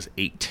Montana. I was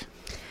 8.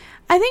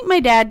 I think my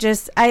dad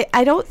just...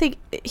 I don't think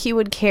he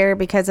would care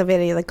because of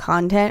any of the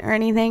content or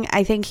anything.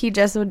 I think he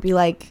just would be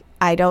like...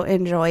 I don't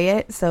enjoy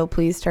it, so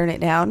please turn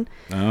it down.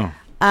 Oh.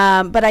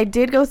 But I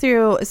did go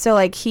through, so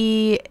like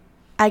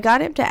I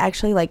got him to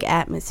actually like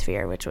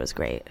Atmosphere, which was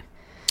great.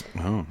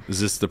 Oh. Is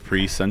this the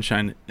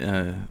pre-Sunshine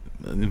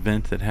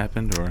event that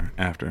happened or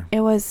after? It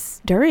was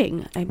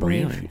during, I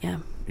believe. Really? Yeah.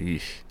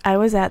 Eesh. I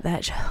was at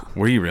that show.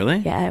 Were you really?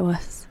 Yeah, I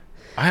was.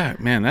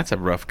 Man, that's a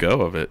rough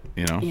go of it,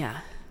 Yeah.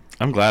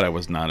 I'm glad I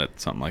was not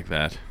at something like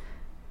that.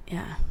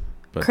 Yeah.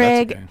 But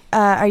Craig, that's okay.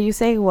 are you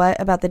saying what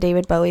about the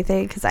David Bowie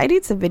thing? Because I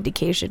need some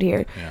vindication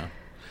here.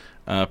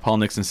 Yeah. Paul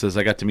Nixon says,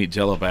 I got to meet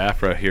Jello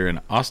Biafra here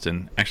in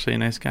Austin. Actually a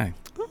nice guy.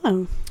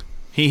 Oh.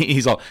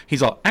 He's all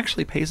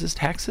actually pays his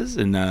taxes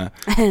and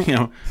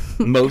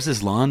mows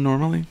his lawn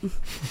normally.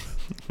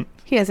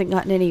 He hasn't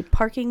gotten any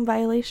parking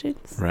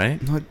violations. Right?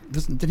 No,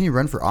 didn't he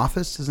run for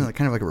office? Isn't that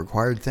kind of like a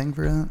required thing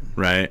for that?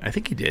 Right. I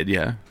think he did,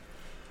 yeah.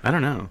 I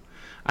don't know.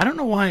 I don't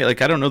know why, I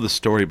don't know the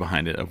story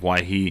behind it of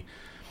why he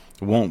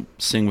won't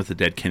sing with the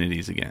Dead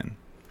Kennedys again.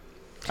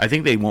 I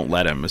think they won't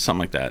let him or something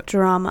like that.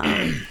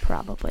 Drama,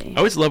 probably. I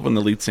always love when the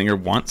lead singer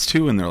wants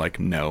to and they're like,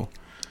 no.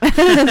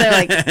 They're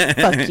like,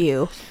 fuck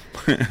you.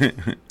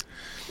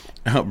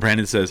 Oh,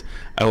 Brandon says,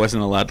 I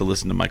wasn't allowed to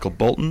listen to Michael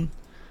Bolton.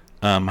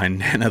 My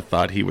Nana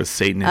thought he was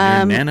Satan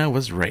and your Nana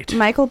was right.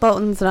 Michael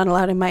Bolton's not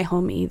allowed in my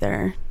home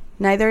either.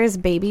 Neither is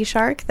Baby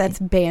Shark. That's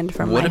banned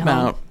from my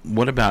home.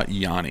 What about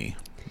Yanni?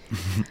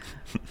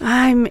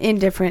 I'm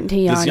indifferent to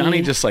Yanni. Does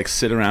Yanni just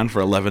sit around for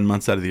 11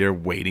 months out of the year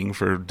waiting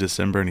for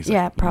December? And he's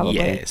like, probably.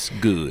 Yes,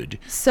 good.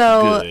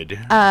 So, good.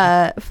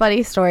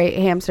 Funny story.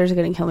 Hamster's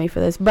going to kill me for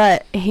this.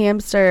 But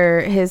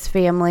Hamster, his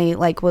family,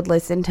 would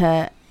listen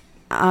to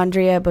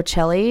Andrea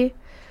Bocelli,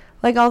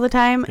 all the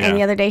time. Yeah. And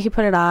the other day he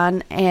put it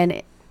on,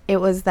 and it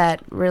was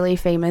that really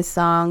famous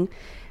song.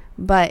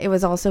 But it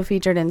was also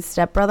featured in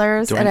Step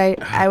Brothers.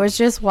 I was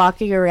just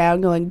walking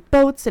around going,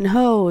 boats and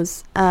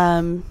hoes.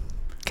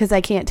 Because I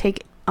can't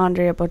take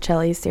Andrea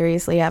Bocelli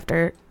seriously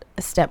after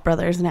Step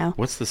Brothers now.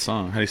 What's the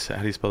song? How do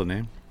you spell the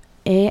name?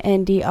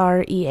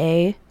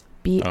 Andrea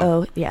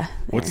Bo. Yeah.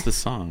 What's the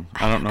song?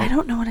 I don't know. I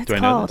don't know what it's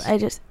called.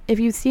 If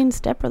you've seen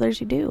Step Brothers,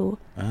 you do.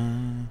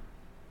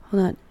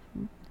 Hold on.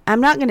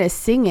 I'm not gonna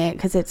sing it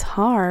because it's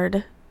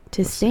hard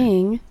to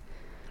sing.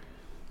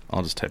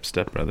 I'll just type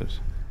Step Brothers.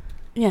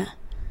 Yeah.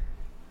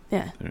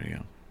 Yeah. There you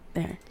go.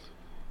 There.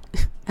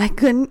 I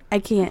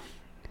can't.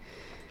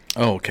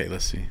 Oh, okay.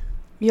 Let's see.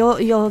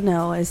 You'll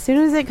know. As soon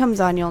as it comes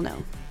on, you'll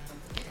know.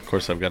 Of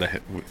course, I've got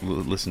to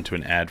listen to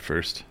an ad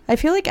first. I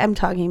feel like I'm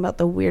talking about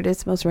the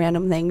weirdest, most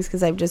random things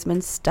because I've just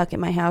been stuck in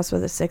my house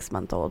with a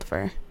 6-month-old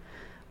for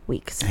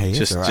weeks. Hey,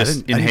 just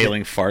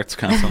inhaling farts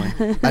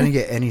constantly. I didn't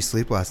get any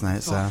sleep last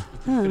night, so.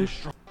 Right.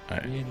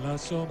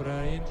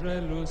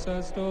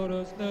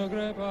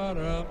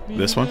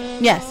 This one?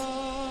 Yes.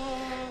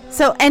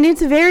 So, and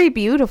it's very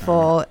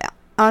beautiful.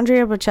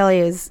 Andrea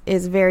Bocelli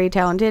is very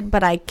talented,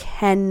 but I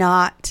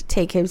cannot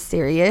take him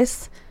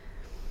serious.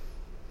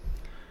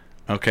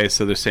 Okay,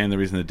 so they're saying the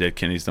reason the Dead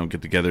Kennedys don't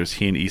get together is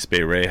he and East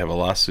Bay Ray have a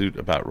lawsuit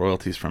about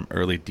royalties from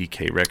early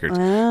DK Records.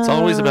 It's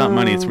always about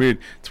money. It's weird.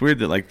 It's weird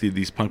that like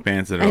these punk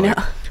bands that are like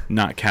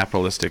not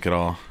capitalistic at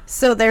all.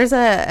 So there's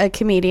a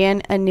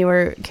comedian, a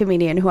newer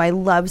comedian who I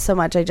love so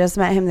much. I just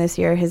met him this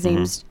year. His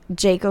name's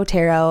Jake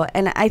Otero,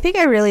 and I think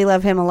I really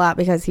love him a lot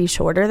because he's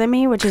shorter than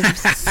me, which is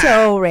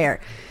so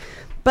rare.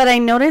 But I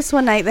noticed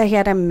one night that he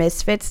had a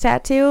Misfits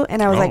tattoo,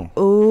 and I was like,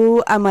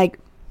 ooh, I'm like,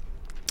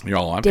 I've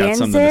got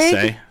something to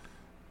say.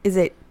 Is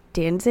it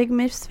Danzig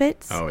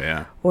Misfits? Oh,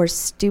 yeah. Or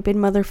Stupid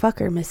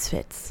Motherfucker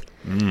Misfits?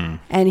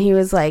 And he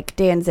was like,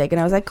 Danzig.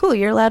 And I was like, cool,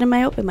 you're allowed in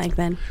my open mic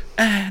then.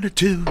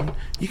 Attitude.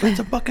 You got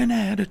some fucking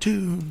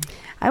attitude.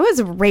 I was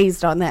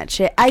raised on that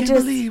shit. I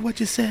can't believe what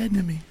you said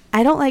to me.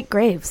 I don't like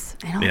Graves.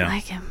 I don't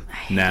like him.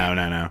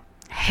 No.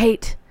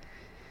 Hate.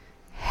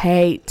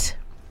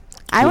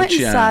 I went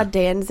and saw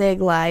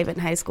Danzig live in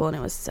high school, and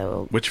it was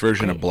so Which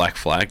version of Black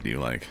Flag do you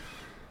like?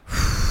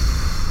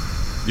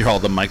 You're all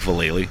the Mike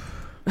Vallely.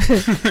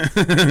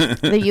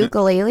 The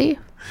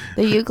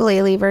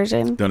ukulele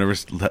version. Don't ever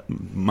let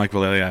Mike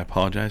Vallely. I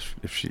apologize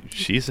if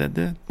she said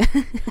that.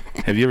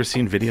 Have you ever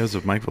seen videos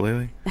of Mike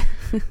Vallely?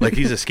 Like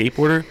he's a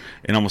skateboarder,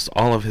 and almost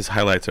all of his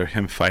highlights are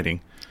him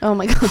fighting. Oh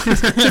my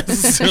god!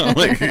 So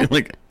like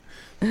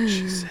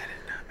she said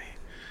it, not me.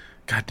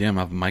 God damn,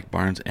 I have Mike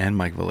Barnes and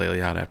Mike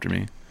Vallely out after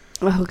me.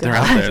 Oh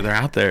god, they're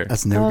out there.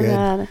 That's no good.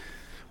 God.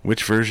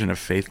 Which version of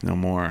Faith No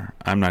More?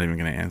 I'm not even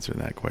going to answer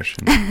that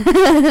question.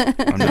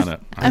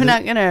 I'm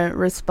not going to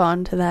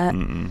respond to that.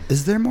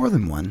 Is there more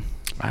than one?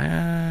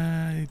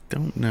 I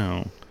don't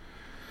know.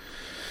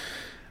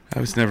 I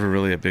was never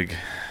really a big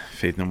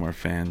Faith No More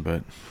fan,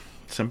 but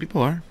some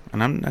people are,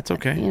 and that's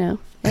okay. You know,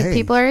 if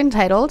people are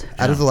entitled.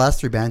 Out of the last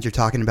three bands you're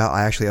talking about,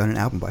 I actually own an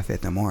album by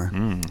Faith No More.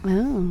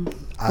 Oh,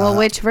 well,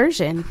 which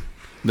version?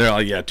 There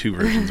are two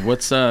versions.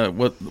 What are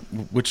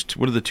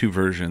the two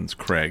versions,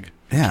 Craig?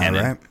 Yeah,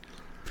 Canon? right.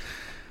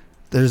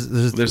 There's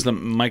the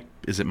Mike.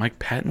 Is it Mike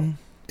Patton?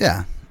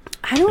 Yeah.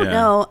 I don't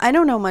know. I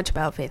don't know much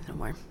about Faith No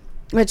More,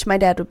 which my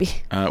dad would be.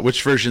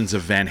 Which versions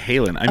of Van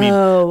Halen? I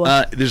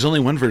mean, there's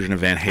only one version of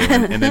Van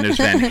Halen, and then there's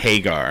Van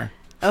Hagar.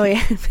 Oh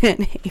yeah,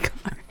 Van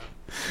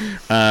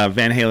Hagar.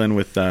 Van Halen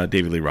with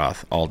David Lee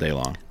Roth all day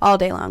long. All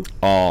day long.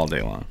 All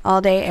day long. All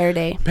day, air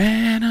day.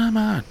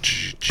 Panama.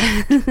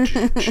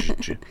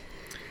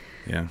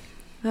 Yeah.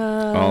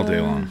 All day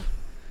long.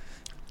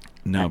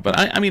 No, but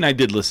I mean, I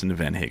did listen to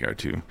Van Hagar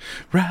too.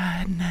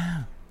 Right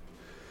now.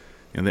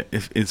 You know,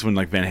 it's when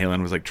like Van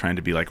Halen was like trying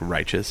to be like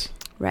righteous.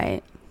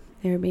 Right.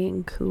 They were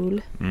being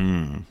cool.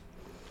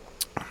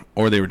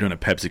 Or they were doing a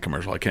Pepsi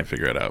commercial. I can't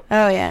figure it out.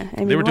 Oh yeah, I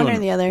mean, they were one doing or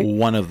the other.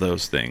 One of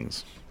those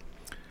things.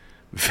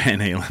 Van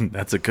Halen.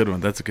 That's a good one.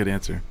 That's a good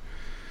answer.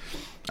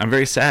 I'm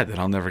very sad that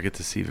I'll never get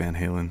to see Van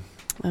Halen.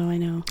 Oh, I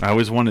know. I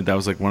always wanted. That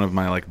was like one of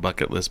my like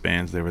bucket list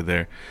bands. They were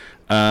there.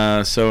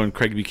 So, and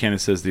Craig Buchanan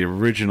says the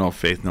original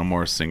Faith No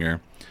More singer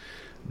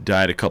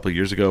died a couple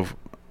years ago.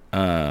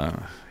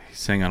 He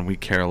sang on We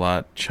Care a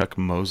Lot. Chuck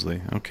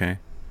Mosley. Okay.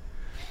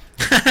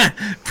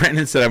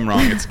 Brandon said I'm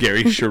wrong. It's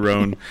Gary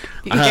Cherone.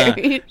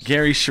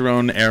 Gary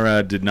Cherone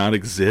era did not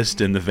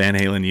exist in the Van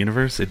Halen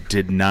universe. It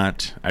did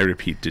not. I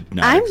repeat, did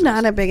not. I'm exist.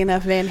 not a big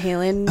enough Van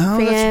Halen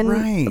That's fan,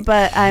 right.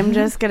 but I'm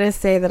just gonna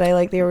say that I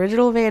like the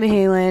original Van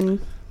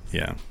Halen.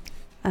 Yeah.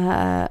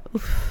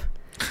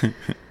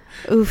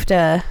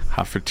 Oofda.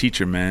 Hot for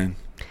teacher, man.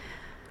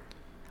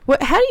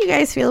 How do you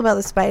guys feel about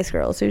the Spice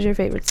Girls? Who's your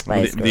favorite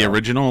Spice Girl? The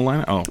original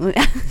lineup? Oh.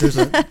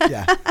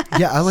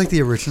 Yeah, I like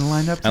the original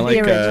lineup. I like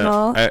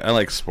original. I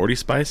like Sporty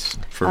Spice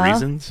for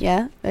reasons.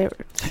 Yeah,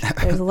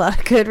 there's a lot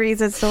of good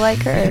reasons to like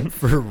her.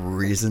 For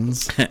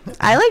reasons.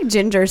 I like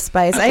Ginger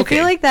Spice. I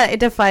feel like that it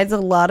defines a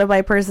lot of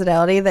my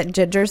personality. That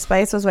Ginger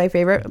Spice was my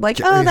favorite. Like,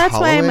 Jerry that's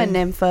why I'm a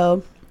Holloway?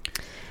 nympho.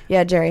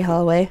 Yeah, Jerry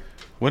Holloway.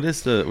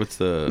 What's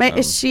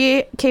the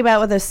she came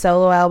out with a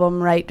solo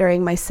album right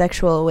during my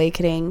sexual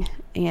awakening,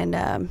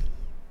 and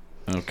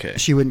okay.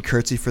 She wouldn't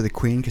curtsy for the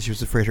queen because she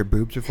was afraid her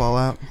boobs would fall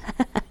out.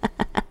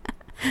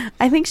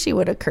 I think she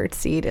would have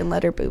curtsied and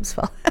let her boobs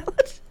fall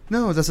out.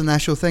 No, that's an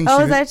actual thing.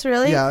 Oh, that's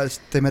really? Yeah,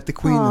 they met the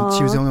queen, and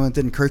she was the only one that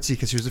didn't curtsy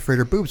because she was afraid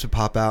her boobs would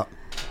pop out.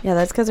 Yeah,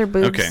 that's because her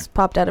boobs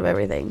popped out of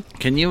everything.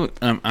 Can you?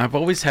 I've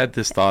always had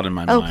this thought in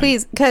my mind. Oh,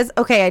 please, because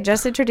I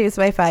just introduced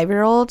my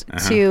 5-year-old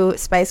to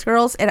Spice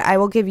Girls, and I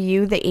will give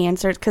you the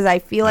answers because I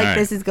feel like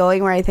this is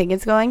going where I think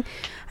it's going.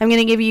 I'm going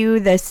to give you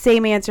the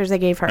same answers I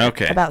gave her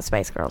about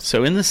Spice Girls.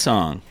 So in the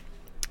song,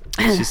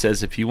 she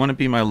says, "If you want to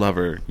be my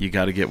lover, you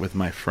got to get with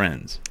my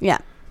friends." Yeah.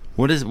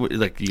 What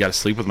like? You got to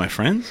sleep with my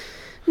friends?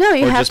 No,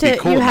 you Or have just be to.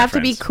 cool You with my have to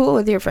be friends? cool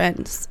with your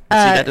friends.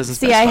 that doesn't I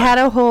specify. had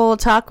a whole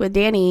talk with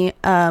Danny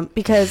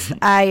because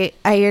I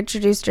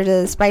introduced her to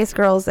the Spice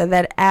Girls, and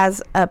then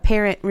as a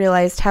parent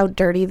realized how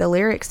dirty the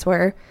lyrics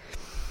were.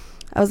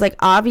 I was like,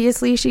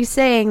 obviously she's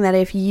saying that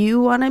if you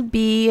want to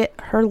be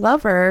her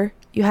lover,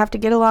 you have to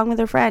get along with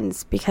her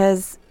friends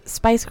because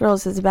Spice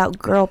Girls is about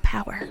girl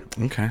power.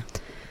 Okay.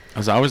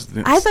 I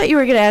thought you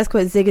were going to ask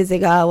what Zigga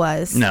Zigga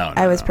was. No,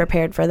 I was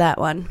prepared for that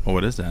one. Well,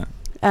 what is that?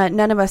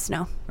 None of us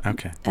know.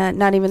 Okay.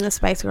 Not even the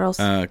Spice Girls.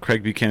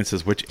 Craig Buchanan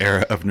says, which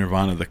era of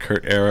Nirvana, the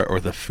Kurt era or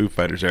the Foo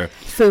Fighters era?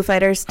 Foo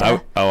Fighters.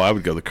 I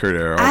would go the Kurt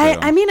era.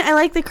 I mean, I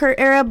like the Kurt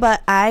era,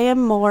 but I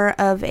am more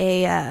of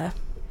a...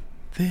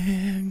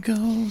 there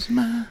goes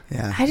my...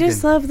 Yeah. I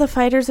just love the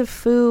Fighters of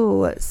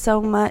Foo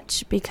so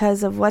much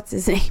because of what's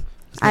his name.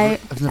 I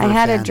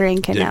had a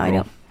drink and now I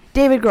don't.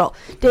 Dave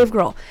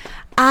Grohl.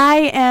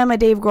 I am a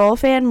Dave Grohl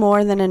fan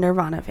more than a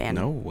Nirvana fan.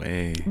 No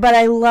way. But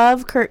I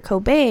love Kurt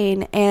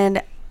Cobain.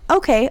 And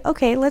okay,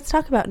 let's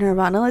talk about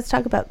Nirvana. Let's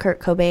talk about Kurt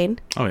Cobain.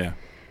 Oh, yeah.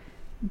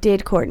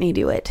 Did Courtney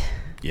do it?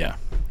 Yeah.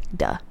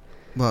 Duh.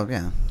 Well,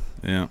 yeah.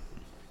 Yeah.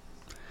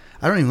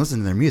 I don't even listen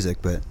to their music,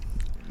 but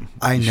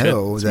I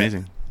know it's that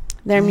amazing.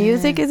 Their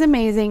music is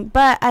amazing,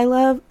 but I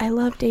love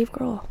Dave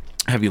Grohl.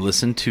 Have you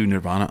listened to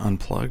Nirvana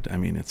Unplugged? I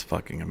mean, it's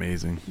fucking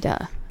amazing.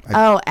 Duh.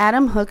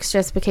 Adam Hooks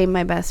just became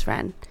my best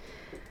friend.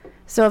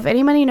 So if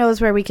anybody knows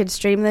where we could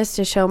stream this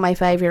to show my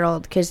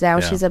 5-year-old, because now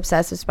she's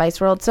obsessed with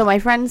Spice World. So my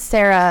friend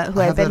Sarah,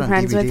 who I've been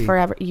friends with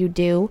forever, you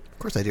do? Of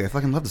course I do. I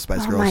fucking love the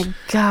Spice Girls. Oh my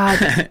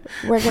God.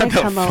 We're going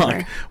to come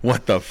over.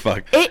 What the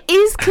fuck? It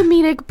is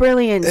comedic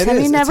brilliance.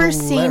 Have you never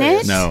seen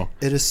it? No.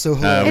 It is so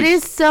hilarious. It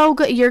is so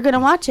good. You're going to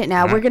watch it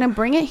now. We're going to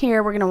bring it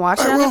here. We're going to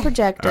watch it on a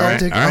projector. All right.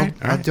 Do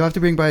I have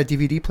to bring by a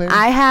DVD player?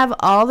 I have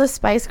all the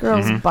Spice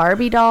Girls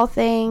Barbie doll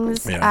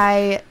things.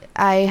 Yeah.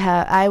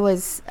 I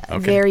was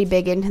very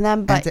big into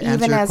them, but and to even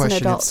answer as your question,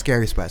 an adult,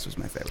 Scary Spice was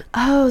my favorite.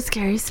 Oh,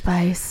 Scary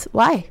Spice.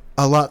 Why?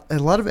 A lot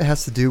of it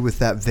has to do with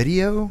that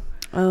video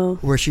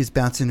where she's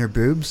bouncing her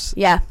boobs.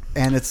 Yeah.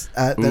 And it's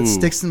that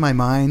sticks in my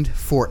mind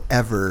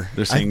forever.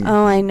 They're saying,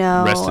 I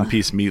know. Rest in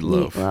peace,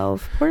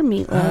 Meatloaf. Poor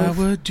Meatloaf. I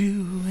would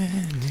do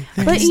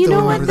anything. But you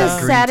know what?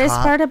 The saddest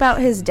part about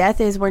his death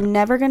is we're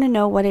never going to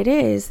know what it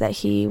is that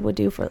he would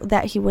do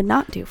that he would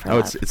not do for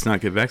love. It's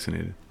not get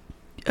vaccinated.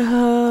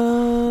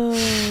 Oh,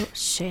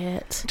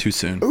 shit. Too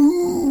soon.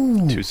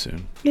 Ooh. Too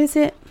soon. Is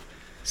it?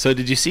 So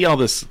did you see all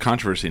this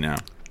controversy now?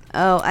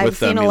 Oh, I've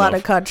seen a lot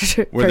of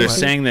controversy. Where they're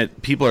saying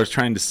that people are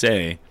trying to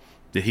say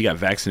that he got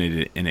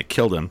vaccinated and it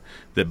killed him,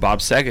 that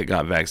Bob Saget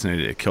got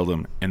vaccinated, it killed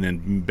him, and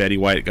then Betty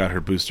White got her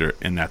booster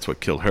and that's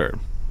what killed her.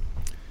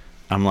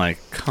 I'm like,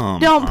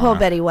 Don't pull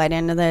Betty White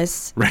into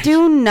this. Right.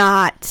 Do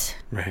not.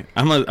 Right.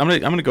 I'm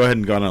gonna go ahead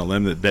and go on a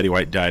limb that Betty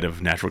White died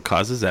of natural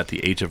causes at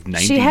the age of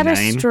 99. She had a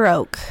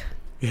stroke.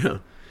 Yeah.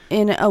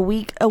 In a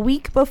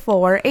week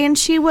before, and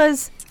she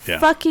was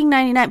fucking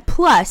 99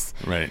 plus.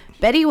 Right.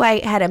 Betty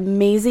White had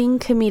amazing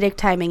comedic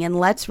timing, and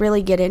let's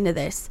really get into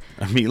this.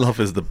 Meatloaf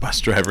is the bus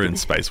driver in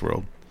Spice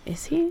World.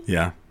 Is he?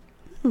 Yeah.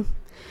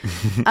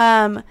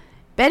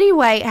 Betty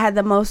White had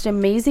the most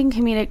amazing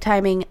comedic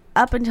timing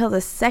up until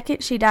the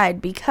second she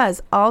died,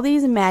 because all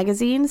these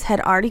magazines had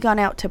already gone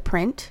out to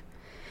print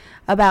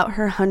about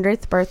her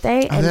 100th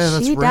birthday,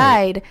 and she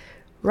died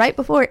right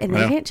before, and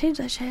they can't change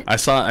that shit. I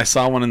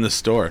saw one in the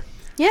store.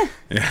 Yeah.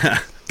 Yeah.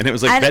 And it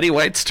was like Betty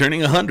White's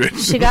turning 100.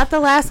 She got the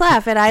last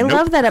laugh, and I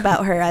love that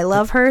about her. I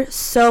love her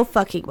so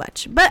fucking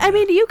much. But, I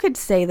mean, you could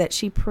say that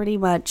she pretty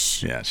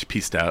much... Yeah, she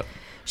pieced out.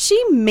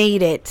 She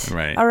made it.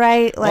 Right. All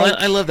right? Like, well,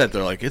 I love that.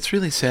 They're like, it's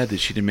really sad that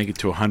she didn't make it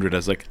to 100. I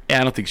was like, I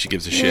don't think she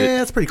gives a shit. Yeah,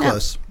 that's pretty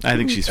close. I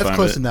think she's fine That's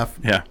close with it. enough.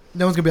 Yeah.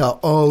 No one's going to be like,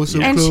 oh,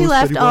 so and close, she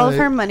left Betty all of White.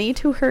 her money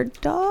to her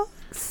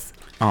dogs.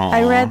 Aww.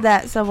 I read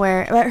that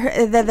somewhere.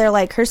 But they're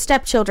like, her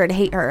stepchildren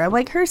hate her. I'm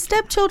like, her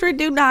stepchildren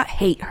do not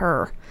hate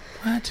her.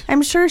 What?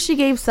 I'm sure she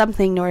gave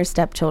something to her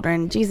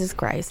stepchildren. Jesus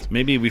Christ.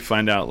 Maybe we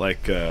find out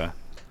like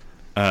down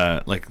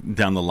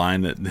the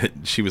line that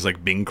she was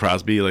like Bing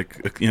Crosby.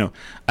 Like, you know,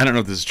 I don't know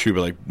if this is true, but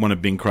like one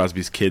of Bing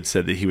Crosby's kids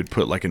said that he would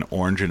put like an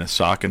orange in a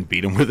sock and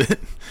beat him with it.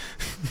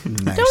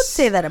 Nice. Don't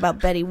say that about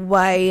Betty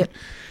White.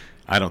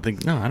 I don't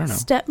know.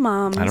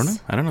 Stepmoms.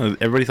 I don't know.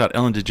 Everybody thought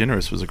Ellen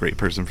DeGeneres was a great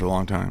person for a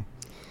long time.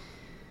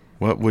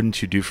 What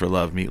wouldn't you do for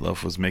love?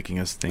 Meatloaf was making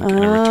us think in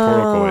a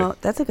rhetorical way.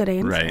 That's a good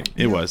answer. Right.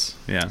 It was.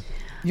 Yeah.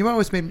 You know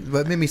what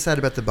made me sad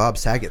about the Bob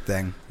Saget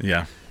thing?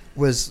 Yeah.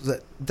 Was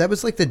that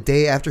was like the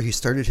day after he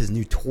started his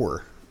new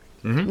tour.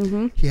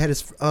 Mm-hmm. He had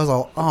his... I was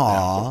all,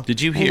 aw. Did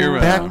you hear...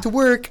 back to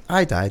work.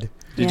 I died.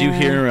 Did you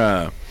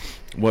hear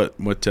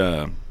what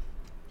John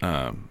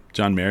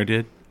Mayer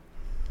did?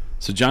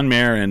 So John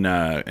Mayer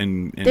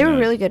and they were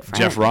really good friends.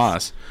 Jeff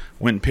Ross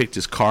went and picked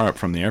his car up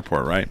from the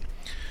airport, right?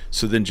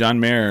 So then John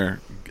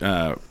Mayer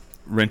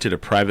rented a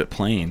private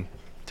plane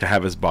to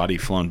have his body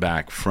flown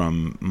back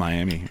from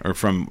Miami, or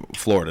from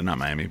Florida, not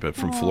Miami, but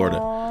from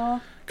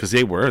Florida. Because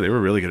they were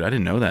really good. I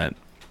didn't know that.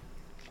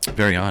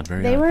 Very odd.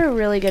 They were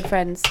really good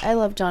friends. I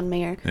love John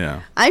Mayer.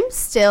 Yeah. I'm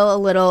still a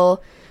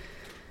little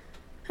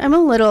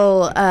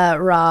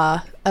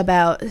raw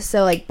about,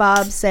 so like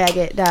Bob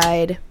Saget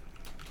died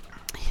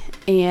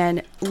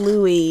and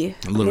Louis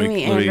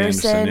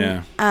Anderson.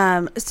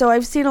 Yeah. So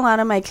I've seen a lot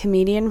of my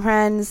comedian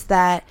friends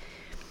that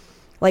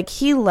like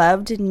he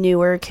loved he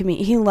loved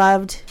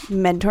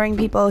mentoring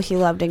people, he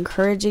loved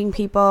encouraging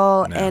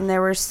people, and there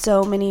were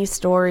so many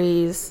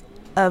stories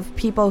of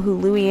people who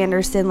Louis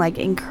Anderson like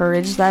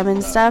encouraged them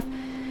and stuff.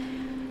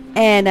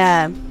 And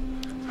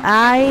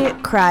I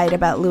cried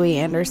about Louis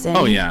Anderson.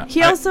 Oh, yeah.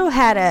 He also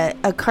had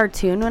a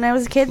cartoon when I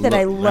was a kid that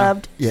I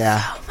loved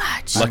Yeah. so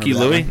much. Lucky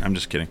Louie? I'm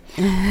just kidding.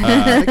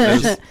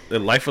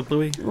 Life with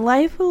Louie?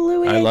 Life of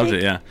Louis. I loved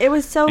think. it, yeah. It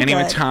was so good. And he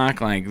would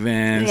talk like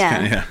this.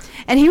 Yeah. Yeah.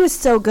 And he was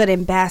so good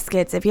in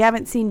Baskets. If you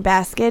haven't seen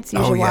Baskets,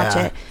 you should watch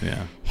it.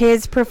 Yeah.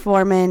 His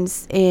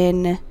performance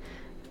in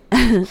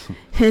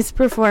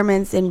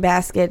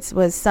Baskets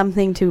was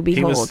something to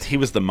behold. He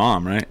was the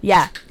mom, right?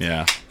 Yeah.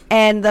 Yeah.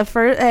 And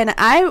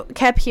I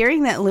kept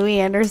hearing that Louis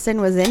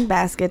Anderson was in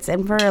Baskets,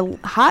 and for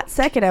a hot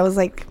second I was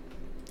like,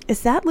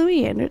 is that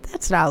Louis Anderson?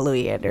 That's not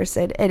Louis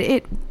Anderson. And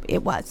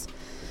it was.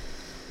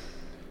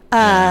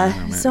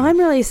 So I'm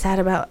really sad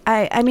about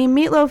I mean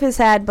Meatloaf is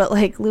sad, but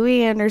like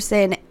Louis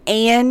Anderson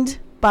and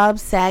Bob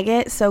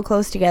Saget so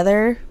close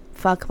together,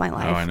 fuck my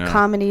life. I know.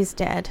 Comedy's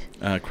dead.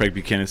 Craig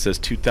Buchanan says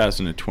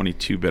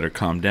 2022 better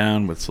calm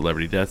down with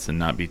celebrity deaths and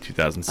not be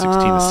 2016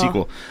 the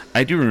sequel.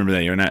 I do remember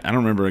that year, and I don't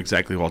remember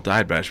exactly who all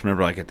died, but I just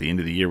remember like at the end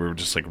of the year we were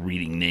just like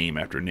reading name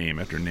after name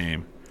after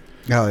name.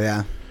 Oh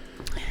yeah.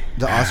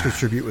 The Oscar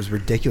tribute was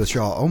ridiculous.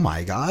 You're all, oh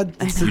my god!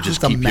 You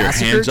just keep your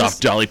hands off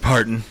Dolly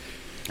Parton.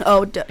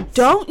 Oh,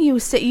 don't you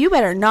say? You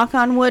better knock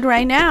on wood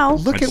right now.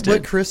 Look at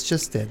what Chris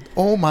just did.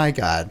 Oh my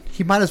god!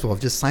 He might as well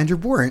have just signed your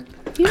warrant.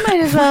 You might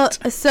as well.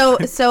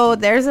 So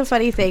there's a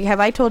funny thing. Have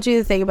I told you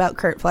the thing about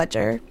Kurt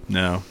Fletcher?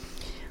 No.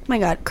 Oh my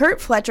god, Kurt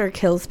Fletcher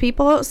kills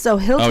people. So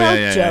he'll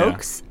tell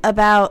jokes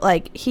about,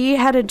 like, he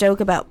had a joke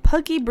about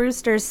Puggy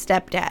Brewster's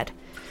stepdad.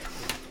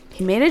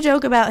 He made a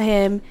joke about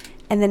him,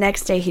 and the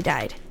next day he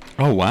died.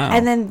 Oh wow!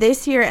 And then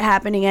this year it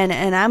happened again,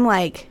 and I'm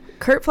like,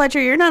 Kurt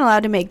Fletcher, you're not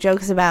allowed to make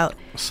jokes about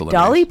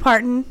Dolly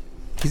Parton.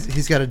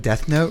 He's got a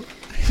death note.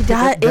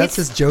 That's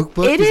his joke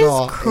book. It is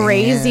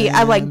crazy.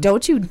 I'm like,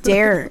 don't you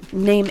dare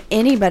name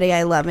anybody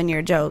I love in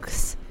your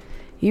jokes.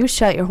 You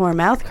shut your whore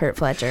mouth, Kurt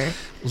Fletcher.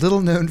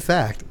 Little known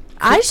fact.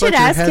 I should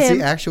ask him. Has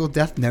the actual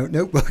death note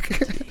notebook.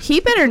 He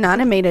better not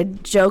have made a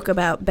joke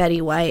about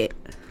Betty White.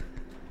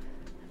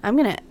 I'm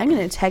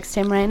gonna text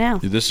him right now.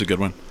 Dude, this is a good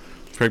one.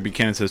 Craig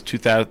Buchanan says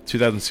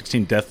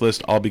 2016 death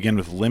list all begin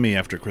with Lemmy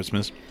after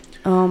Christmas.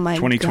 Oh my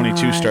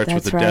 2022 God, starts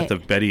with the right. death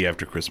of Betty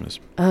after Christmas.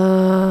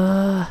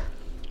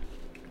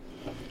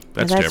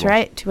 That's terrible.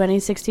 right.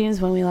 2016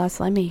 is when we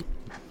lost Lemmy.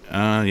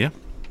 Yeah.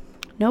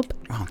 Nope.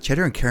 Wow,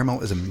 cheddar and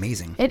caramel is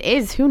amazing. It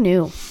is. Who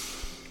knew?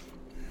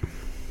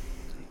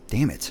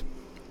 Damn it.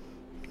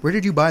 Where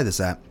did you buy this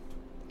at?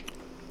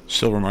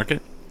 Silver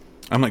Market.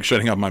 I'm like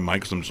shutting off my mic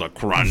because I'm just like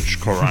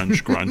crunch,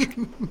 crunch, crunch.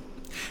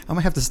 I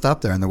might have to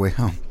stop there on the way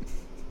home.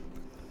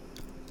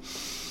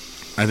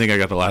 I think I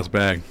got the last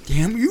bag.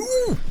 Damn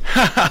you!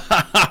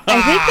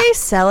 I think they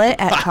sell it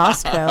at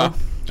Costco.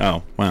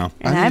 Oh, wow.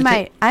 And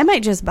I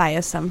might just buy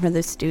us some for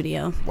the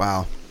studio.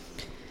 Wow.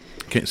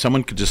 Okay,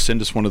 someone could just send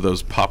us one of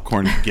those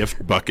popcorn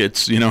gift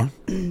buckets, you know?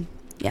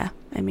 Yeah,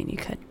 I mean, you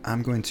could.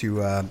 I'm going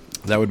to...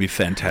 that would be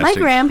fantastic. My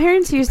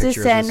grandparents used to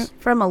Picture of send this.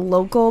 from a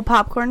local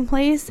popcorn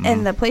place,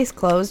 and the place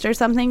closed or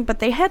something, but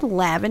they had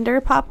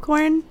lavender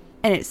popcorn,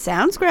 and it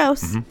sounds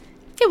gross.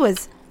 It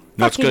was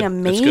No, it's fucking good.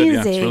 amazing. It's good,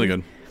 yeah. It's really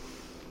good.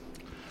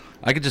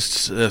 I could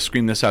just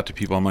scream this out to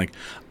people. I'm like,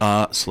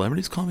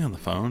 celebrities call me on the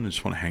phone and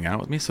just want to hang out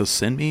with me, so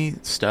send me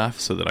stuff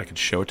so that I can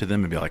show it to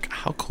them and be like,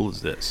 how cool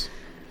is this?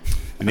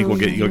 You think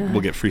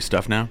we'll get free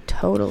stuff now?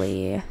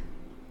 Totally.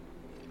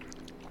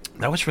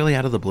 That was really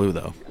out of the blue,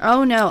 though.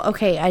 Oh, no.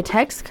 Okay, I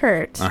text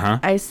Kurt.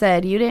 I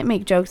said, you didn't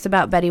make jokes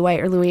about Betty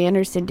White or Louis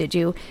Anderson, did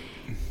you?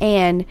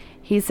 And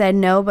he said,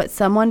 no, but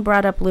someone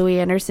brought up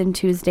Louis Anderson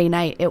Tuesday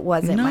night. It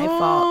wasn't my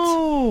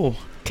fault.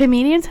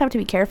 Comedians have to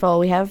be careful.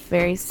 We have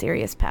very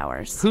serious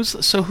powers.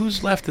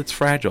 Who's left that's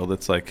fragile,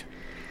 that's like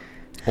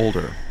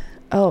older?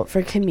 Oh,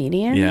 for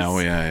comedians? Yeah,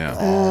 yeah.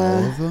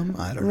 all of them?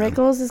 I don't know.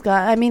 Rickles is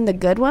gone. I mean, the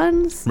good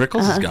ones.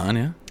 Rickles is gone,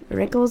 yeah.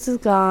 Rickles is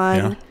gone.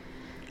 Yeah.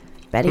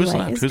 Betty Who's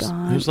White left? is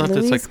gone. Who's left?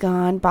 Louis It's is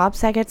gone. Bob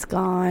Saget's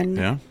gone.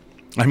 Yeah.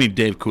 I mean,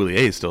 Dave Coulier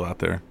is still out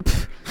there.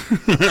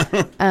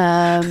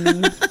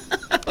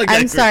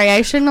 I'm sorry,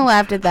 I shouldn't have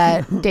laughed at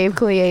that. Dave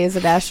Coulier is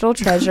a national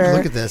treasure.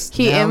 Look at this.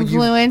 He Now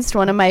influenced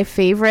one of my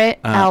favorite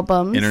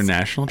albums.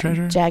 International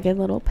treasure? Jagged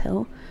Little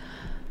Pill.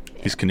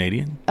 He's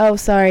Canadian? Oh,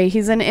 sorry.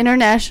 He's an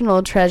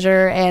international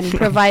treasure and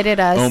provided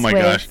us Oh my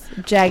with gosh.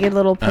 Jagged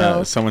Little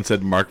Pill. Someone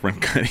said Mark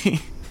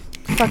Ronchetti.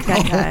 Fuck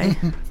that guy.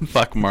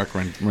 Fuck Mark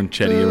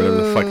Ronchetti or whatever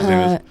the fuck his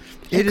name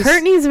is.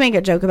 Kurt needs to make a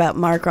joke about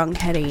Mark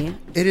Ronchetti.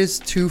 It is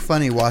too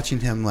funny watching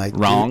him like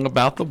Wrong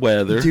about the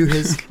weather. do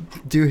his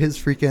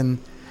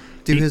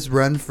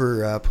run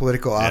for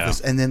political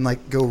office and then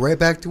like go right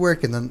back to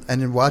work and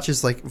then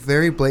watches like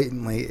very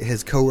blatantly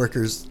his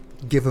coworkers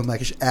give him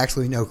like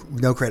absolutely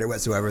no credit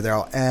whatsoever. They're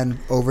all and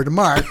over to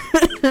Mark.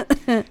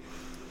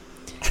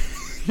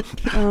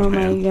 Oh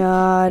my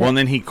god. Well, and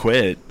then he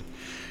quit.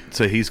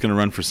 So he's going to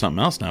run for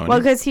something else now. Well,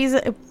 because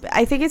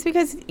I think it's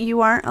because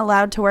you aren't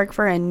allowed to work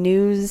for a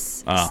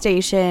news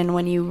station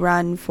when you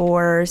run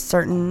for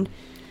certain.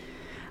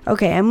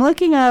 Okay, I'm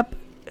looking up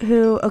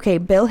who. Okay,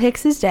 Bill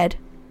Hicks is dead.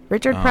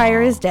 Richard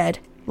Pryor is dead.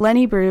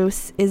 Lenny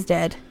Bruce is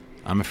dead.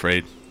 I'm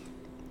afraid.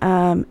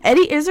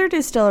 Eddie Izzard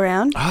is still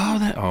around,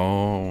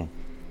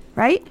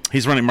 right?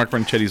 He's running. Mark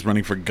Franchetti's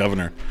running for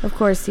governor. Of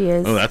course he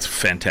is. Oh, that's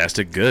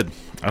fantastic. Good.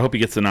 I hope he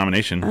gets the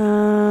nomination.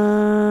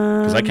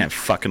 Because I can't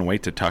fucking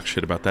wait to talk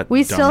shit about that.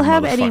 We dumb still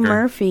have Eddie motherfucker.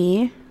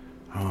 Murphy.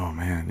 Oh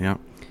man, yeah.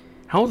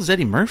 How old is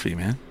Eddie Murphy,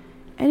 man?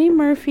 Eddie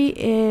Murphy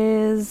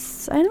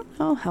is, I don't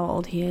know how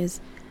old he is.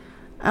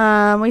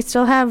 We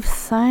still have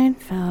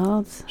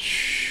Seinfeld.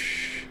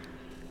 Shh.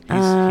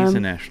 He's a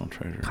national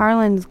treasure.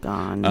 Carlin's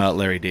gone.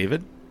 Larry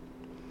David.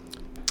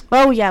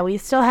 Oh yeah, we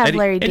still have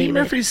Larry David. Eddie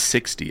Murphy's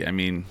 60. I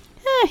mean,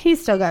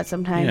 he's still got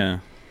some time. yeah.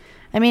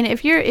 I mean,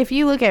 if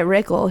you look at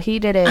Rickle, he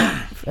did it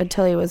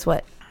until he was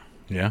what?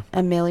 Yeah.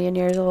 A million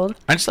years old.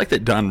 I just like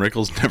that Don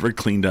Rickles never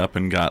cleaned up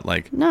and got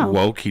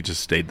woke. He just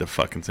stayed the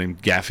fucking same.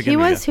 Gaffigan. He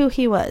was who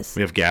he was.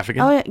 We have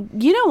Gaffigan. Oh, yeah.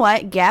 You know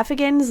what?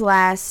 Gaffigan's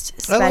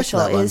last special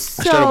is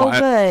so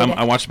good.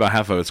 I watched about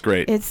half of it. It's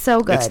great. It's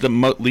so good. It's the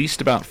least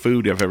about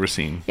food I've ever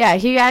seen. Yeah,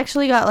 he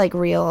actually got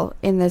real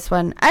in this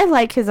one. I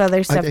like his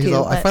other stuff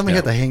too. I finally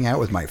got to hang out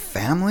with my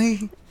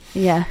family.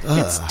 Yeah.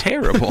 It's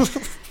terrible.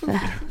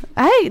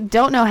 I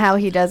don't know how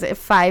he does it.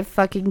 5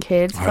 fucking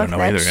kids. I Fuck don't know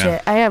that either, shit.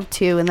 yeah. I have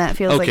 2, and that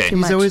feels like too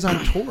much. He's always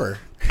on tour.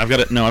 I've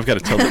got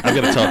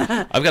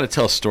to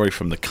tell a story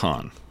from the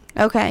con.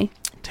 Okay.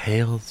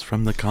 Tales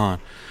from the con.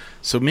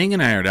 So Ming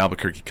and I are at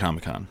Albuquerque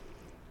Comic Con,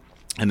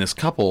 and this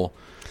couple,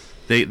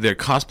 they're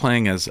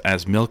cosplaying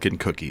as Milk and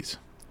Cookies.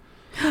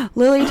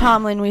 Lily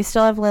Tomlin. We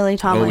still have Lily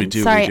Tomlin. we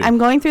do, Sorry, we do. I'm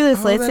going through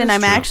this list, that and is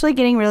I'm true. actually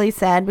getting really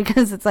sad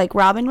because it's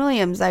Robin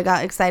Williams. I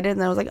got excited, and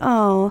then I was like,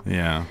 oh.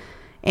 Yeah.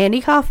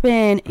 Andy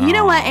Kaufman. You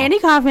know what? Andy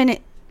Kaufman.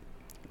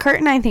 Kurt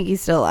and I think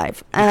he's still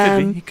alive.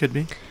 He could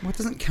be. What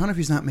doesn't count if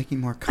he's not making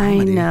more I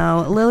comedy?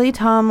 know. Lily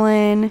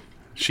Tomlin.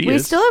 We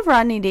is. still have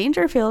Rodney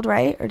Dangerfield,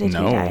 right? Or did he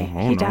die? Oh,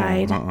 He no.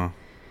 died.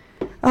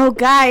 Oh,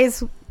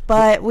 guys.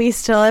 But we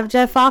still have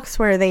Jeff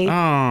Foxworthy.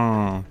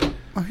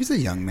 Oh, he's a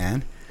young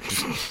man.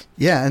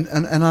 Yeah,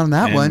 and on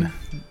that one,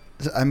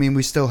 I mean,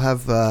 we still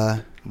have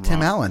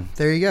Tim Allen.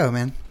 There you go,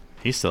 man.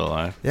 He's still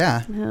alive.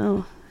 Yeah.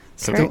 No.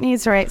 Kurt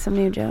needs to write some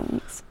new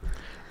jokes.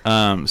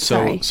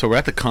 So we're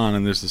at the con,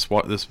 and there's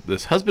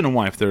this husband and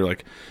wife. They're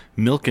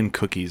Milk and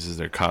Cookies is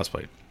their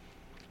cosplay,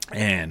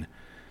 and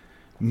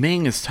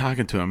Ming is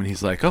talking to him, and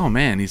he's like, "Oh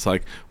man," he's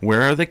like,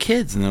 "Where are the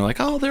kids?" And they're like,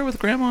 "Oh, they're with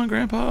Grandma and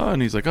Grandpa."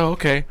 And he's like, "Oh,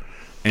 okay."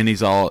 And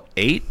he's all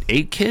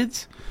eight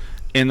kids,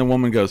 and the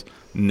woman goes,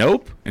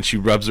 "Nope," and she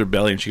rubs her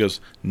belly, and she goes,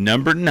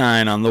 "Number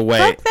 9 on the way."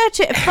 Fuck that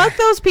shit. Fuck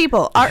those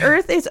people. Our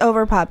Earth is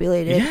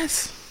overpopulated.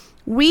 Yes.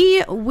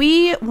 We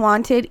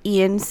wanted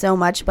Ian so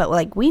much,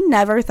 but we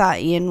never thought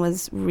Ian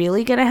was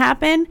really gonna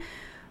happen.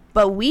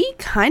 But we're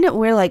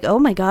oh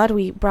my god,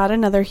 we brought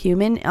another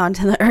human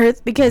onto the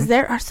Earth because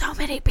there are so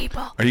many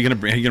people. Are you gonna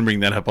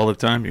bring that up all the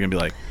time? You're gonna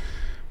be like,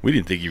 "We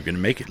didn't think you were gonna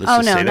make it." Let's Oh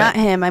just no, say not that.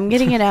 him. I'm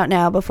getting it out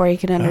now before he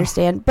can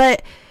understand.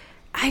 But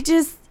I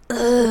just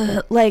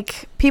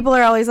people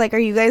are always like, "Are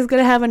you guys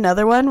gonna have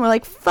another one?" We're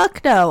like,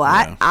 "Fuck no,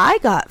 Yeah. I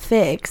got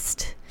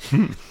fixed."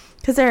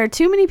 Because there are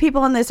too many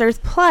people on this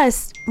earth,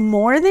 plus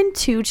more than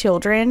 2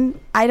 children.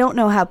 I don't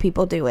know how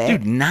people do it.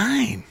 Dude,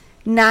 9.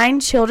 9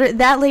 children.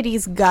 That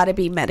lady's got to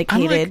be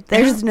medicated.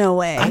 There's no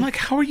way. I'm like,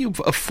 how are you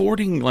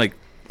affording My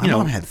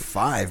mom had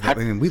 5, but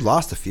I mean, we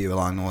lost a few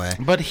along the way.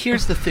 But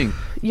here's the thing.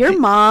 Your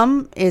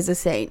mom is a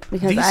saint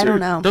because I don't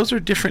know. Those are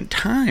different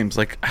times.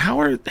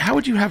 How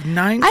would you have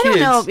 9 kids? I don't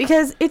know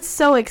because it's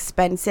so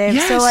expensive.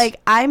 Yes. So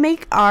I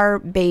make our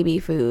baby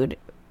food.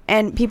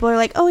 And people are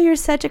like, "Oh, you're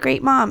such a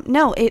great mom."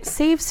 No, it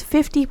saves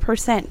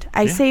 50%.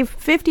 I save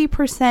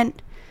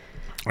 50%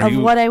 of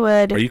what I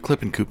would. Are you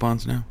clipping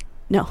coupons now?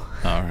 No.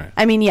 Oh, all right.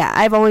 I mean, yeah,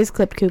 I've always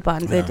clipped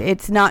coupons. Yeah.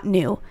 It's not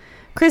new.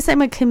 Chris,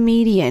 I'm a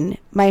comedian.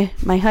 My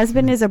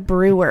husband is a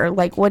brewer.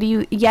 What do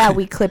you? Yeah,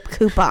 we clip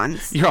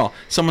coupons. You're all.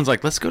 Someone's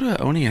like, "Let's go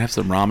to Oni and have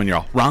some ramen." You're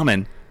all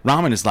ramen.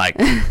 Ramen is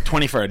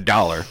 $20 for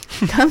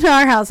 $1. Come to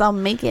our house. I'll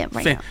make it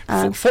right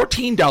now.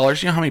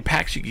 $14. You know how many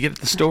packs you can get at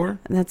the store?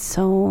 That's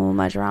so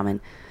much ramen.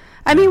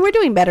 I mean, we're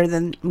doing better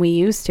than we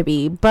used to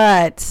be,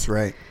 but... That's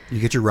right.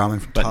 You get your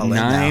ramen from But Thailand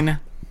 9 now.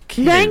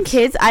 kids. 9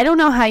 kids, I don't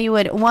know how you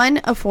would,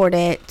 1, afford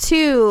it.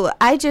 2,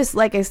 I just,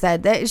 like I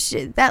said,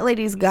 that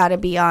lady's got to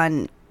be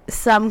on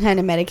some kind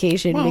of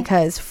medication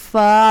because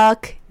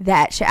fuck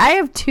that shit. I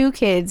have 2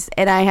 kids,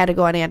 and I had to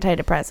go on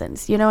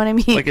antidepressants. You know what I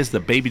mean? Is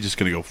the baby just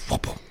going to go...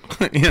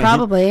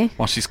 Probably.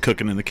 While she's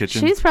cooking in the kitchen?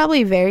 She's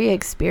probably very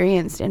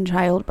experienced in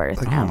childbirth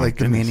now. Like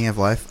the meaning of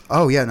life.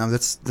 Oh yeah, no,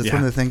 that's one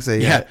of the things they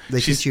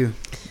teach you.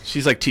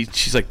 She's like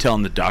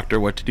telling the doctor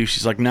what to do.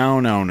 She's like,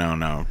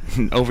 no,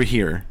 over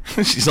here.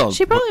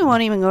 She probably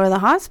won't even go to the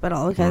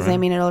hospital because I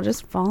mean it'll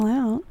just fall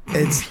out.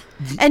 It's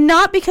And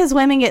not because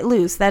women get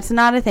loose. That's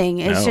not a thing.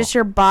 It's No. just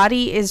your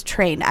body is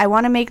trained. I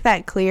want to make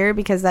that clear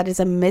because that is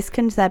a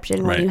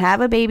misconception. Right. When you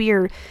have a baby,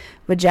 your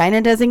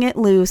vagina doesn't get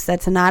loose.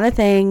 That's not a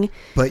thing.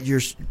 but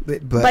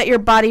But your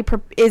body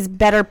is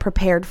better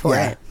prepared for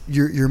yeah, it.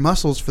 your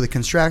muscles for the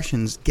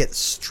contractions get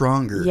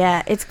stronger.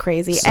 Yeah, it's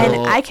crazy,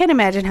 and I can't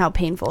imagine how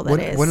painful that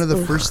is. One of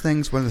the first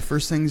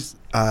things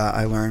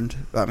I learned.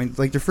 I mean,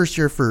 like the first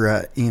year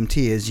for EMT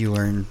is you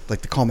learn,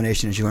 like the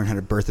culmination is you learn how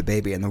to birth a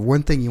baby, and the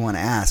one thing you want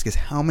to ask is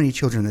how many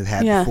children they've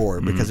had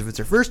before, because if it's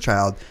their first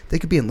child, they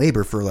could be in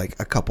labor for like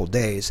a couple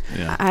days.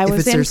 Yeah. I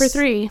was in for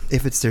 3.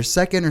 If it's their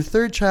second or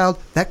third child,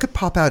 that could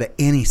pop out at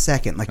any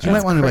second. Like you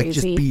might want to like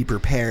just be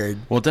prepared.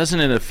 Well, doesn't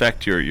it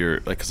affect your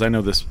like? Because I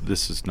know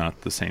this is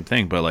not the same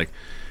thing, but like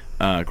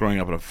growing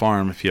up on a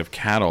farm, if you have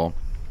cattle,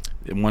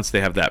 once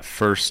they have that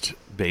first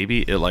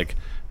baby, it like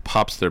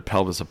pops their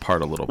pelvis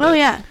apart a little bit. Oh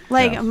yeah,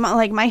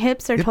 like my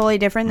hips are totally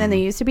different than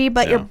they used to be,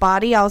 but your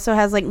body also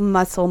has like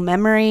muscle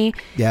memory.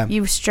 Yeah,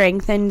 you've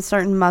strengthened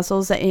certain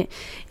muscles.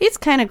 It's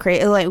kind of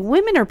crazy. Like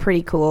women are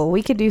pretty cool.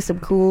 We could do some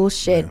cool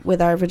shit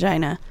with our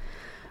vagina.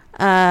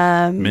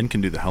 Men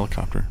can do the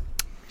helicopter.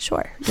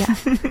 Sure. Yeah.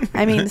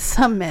 I mean,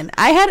 some men.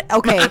 I had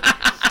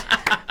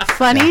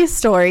funny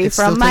story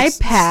from my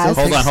past.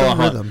 Hold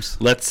on.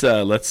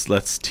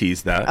 Let's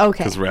tease that. Okay.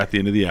 Because we're at the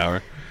end of the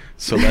hour.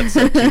 So let's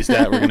tease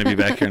that. We're going to be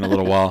back here in a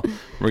little while.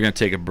 We're going to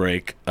take a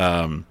break.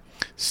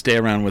 Stay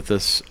around with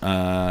us.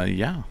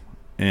 Yeah.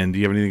 And do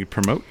you have anything to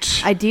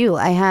promote? I do.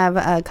 I have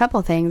a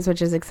couple things,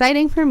 which is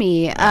exciting for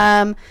me.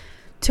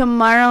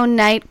 Tomorrow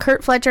night,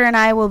 Kurt Fletcher and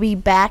I will be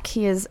back.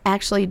 He is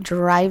actually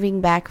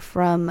driving back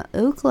from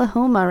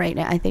Oklahoma right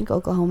now. I think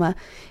Oklahoma.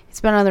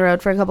 He's been on the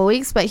road for a couple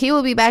weeks, but he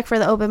will be back for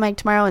the open mic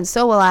tomorrow, and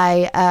so will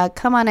I.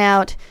 Come on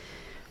out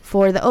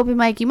for the open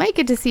mic. You might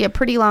get to see a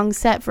pretty long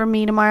set from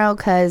me tomorrow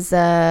because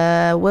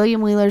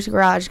William Wheeler's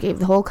Garage gave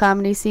the whole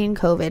comedy scene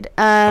COVID.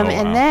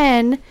 And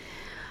then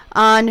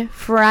on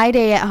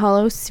Friday at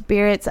Hollow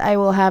Spirits, I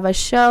will have a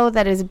show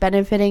that is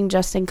benefiting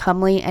Justin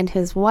Cumley and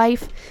his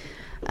wife.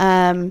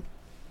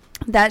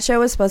 That show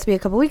was supposed to be a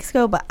couple weeks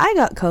ago, but I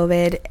got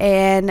COVID.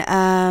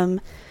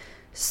 And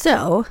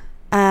so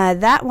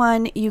that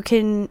one, you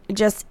can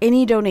just,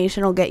 any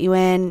donation will get you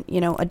in,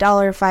 $1,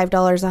 $5,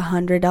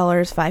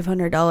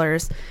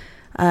 $100,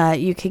 $500.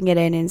 You can get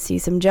in and see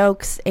some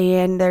jokes.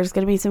 And there's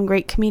going to be some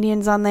great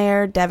comedians on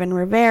there. Devin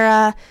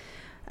Rivera,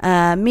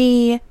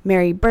 me,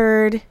 Mary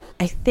Bird.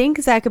 I think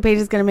Zacapage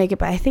is going to make it,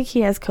 but I think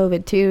he has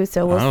COVID too.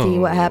 So we'll see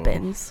what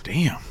happens.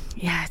 Damn.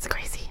 Yeah, it's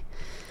crazy.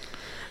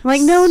 I'm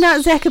like, no,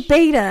 not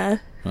Zacapeta.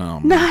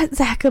 Oh, not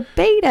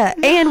Zacapeta.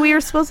 No. And we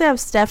were supposed to have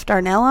Steph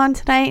Darnell on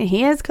tonight, and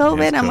he has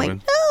COVID. I'm like,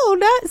 no,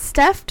 not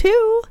Steph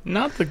too.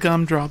 Not the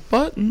gumdrop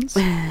buttons.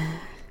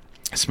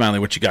 Smiley,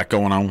 what you got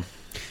going on?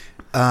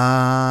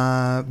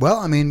 Well,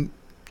 I mean,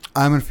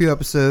 I'm in a few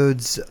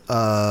episodes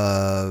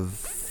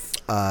of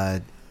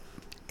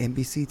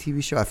NBC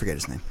TV show. I forget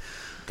his name.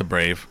 The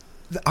Brave.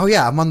 Oh,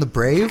 yeah, I'm on The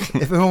Brave.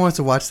 If anyone wants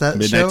to watch that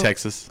Midnight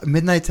Texas.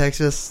 Midnight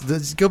Texas.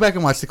 Just go back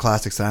and watch the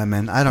classics that I'm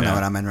in. I don't know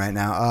what I'm in right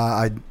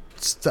now.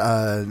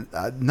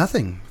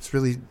 Nothing. It's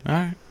really... All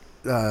right.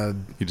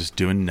 You're just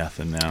doing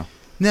nothing now.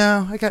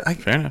 No,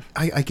 fair enough.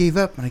 I gave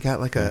up, and I got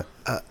like a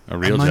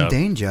real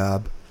mundane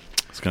job.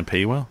 It's going to pay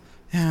you well.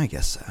 Yeah, I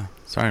guess so.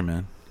 Sorry,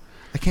 man.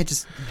 I can't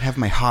just have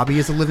my hobby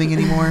as a living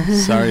anymore.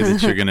 Sorry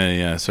that you're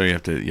gonna. Sorry, you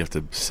have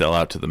to sell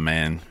out to the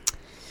man.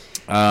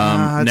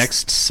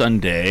 Next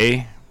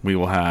Sunday we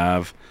will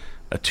have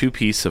a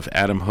 2-piece of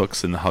Adam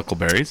Hooks and the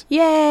Huckleberries.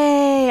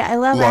 Yay! I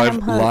love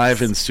Adam Hooks.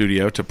 Live in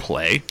studio to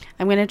play.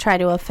 I'm gonna try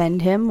to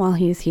offend him while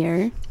he's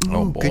here.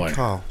 Oh boy! Good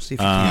call. See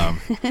if you can.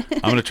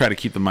 I'm gonna try to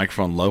keep the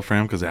microphone low for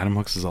him because Adam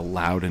Hooks is a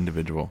loud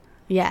individual.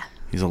 Yeah.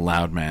 He's a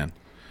loud man,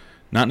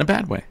 not in a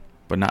bad way,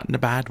 but not in a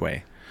bad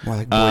way. More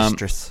like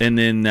boisterous. And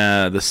then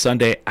the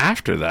Sunday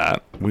after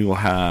that, we will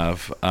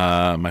have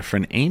my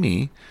friend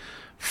Amy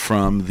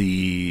from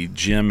the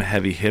Gym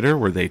Heavy Hitter,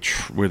 where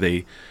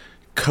they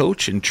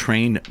coach and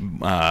train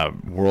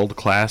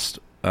world-class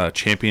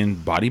champion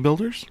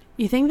bodybuilders.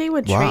 You think they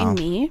would train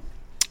me?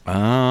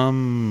 I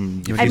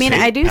mean,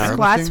 I do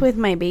squats with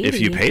my baby. If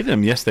you pay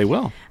them, yes, they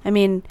will. I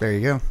mean, there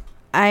you go.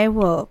 I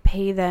will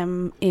pay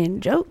them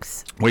in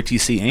jokes. Wait till you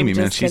see Amy,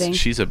 man.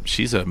 She's a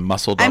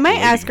muscled up I might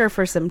lady. ask her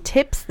for some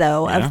tips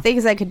though of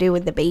things I could do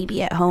with the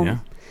baby at home. Yeah.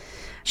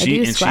 I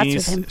do squats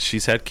with him.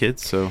 She's had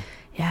kids, so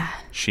yeah,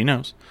 she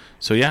knows.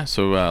 So yeah,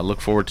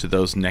 look forward to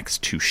those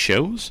next 2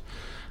 shows.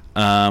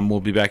 We'll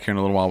be back here in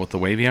a little while with the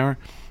Wavy Hour.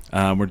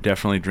 We're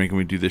definitely drinking.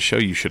 We do this show.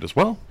 You should as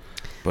well.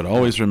 But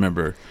always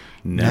remember,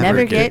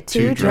 never get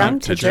too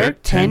drunk to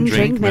jerk.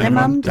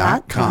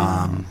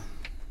 10drinkminimum.com.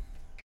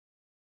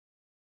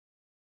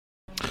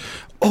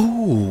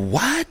 Oh,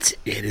 what?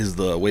 It is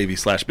the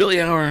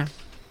Wavy/Billy Hour.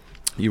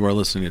 You are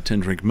listening to 10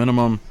 Drink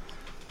Minimum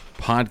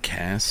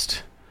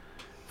podcast.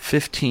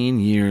 15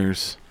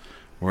 years.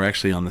 We're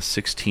actually on the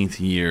 16th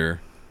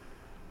year.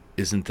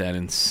 Isn't that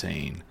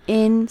insane?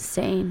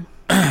 Insane.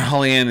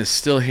 Holly Ann is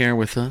still here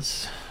with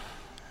us.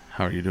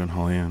 How are you doing,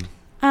 Holly Ann?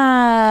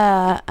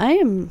 I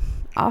am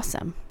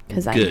awesome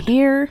because I'm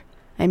here.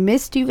 I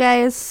missed you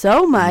guys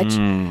so much.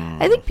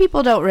 I think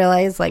people don't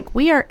realize, like,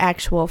 we are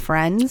actual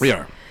friends. We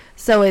are.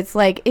 So it's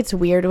like, it's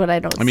weird when I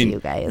don't see you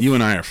guys. You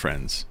and I are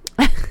friends.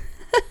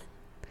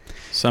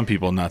 Some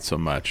people, not so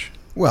much.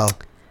 Well,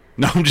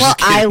 No, I'm just Well,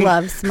 kidding. I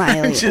love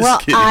Smiley. Just Well,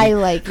 kidding. I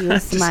like you,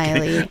 Just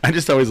Smiley. kidding. I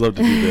just always love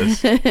to do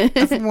this.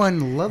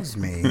 Everyone loves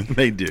me.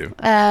 They do.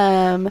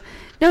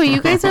 No,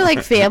 you guys are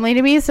like family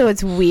to me, so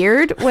it's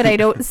weird when I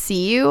don't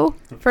see you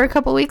for a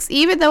couple weeks.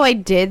 Even though I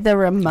did the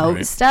remote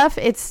Right. stuff,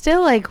 it's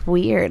still like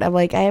weird. I'm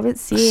like, I haven't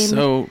seen.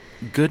 So,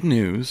 good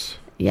news.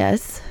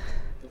 Yes.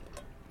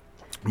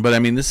 But I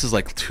mean, this is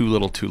like too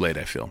little too late,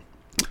 I feel.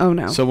 Oh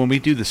no. So when we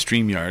do the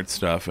StreamYard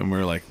stuff and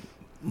we're like,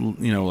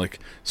 you know, like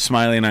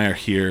Smiley and I are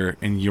here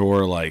and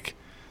you're like,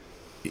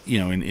 you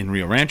know, in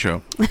Rio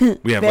Rancho,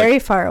 we have very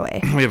like, far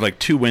away. we have like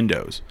 2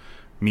 windows,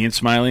 me and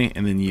Smiley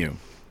and then you.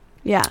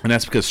 Yeah. And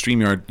that's because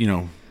StreamYard, you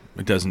know,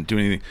 it doesn't do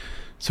anything.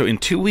 So in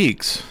 2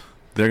 weeks,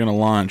 they're going to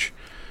launch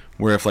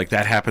where if like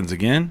that happens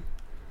again,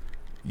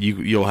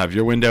 you'll have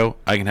your window,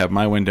 I can have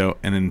my window,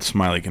 and then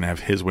Smiley can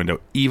have his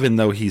window, even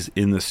though he's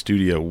in the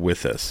studio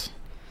with us.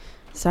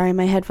 Sorry,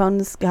 my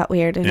headphones got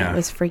weird and Yeah. it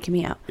was freaking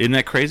me out. Isn't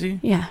that crazy?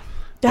 Yeah.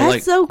 But, That's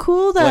like- so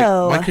cool Like,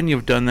 though. why couldn't you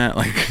have done that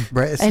like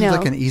Right? It I seems know.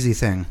 like an easy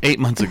thing. 8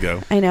 months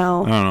ago? I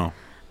know. I don't know.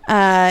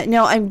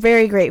 No, I'm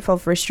very grateful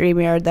for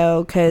StreamYard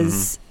though,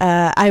 because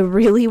Mm-hmm. I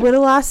really would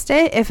have lost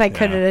it if I Yeah.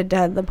 couldn't have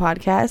done the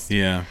podcast.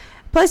 Yeah.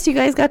 Plus, you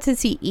guys got to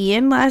see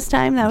Ian last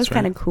time. That was That's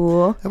kind right. of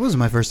cool. That wasn't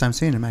my first time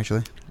seeing him,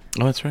 actually.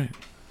 Oh, that's right.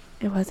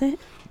 It wasn't.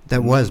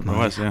 That was It mine.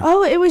 was, yeah.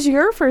 Oh, it was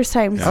your first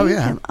time Yeah. seeing Oh,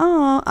 yeah. him.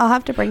 Oh, I'll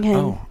have to bring him.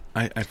 Oh,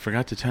 I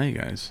forgot to tell you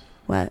guys.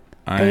 What?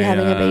 Are you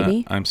having a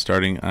baby? I'm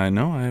starting. I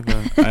know. I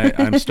have.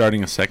 I'm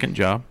starting a second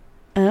job.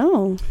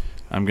 Oh,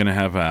 I'm gonna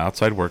have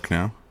outside work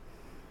now.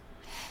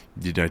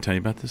 Did I tell you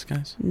about this,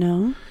 guys?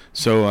 no.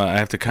 So I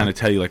have to kind of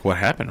tell you like what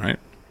happened, right?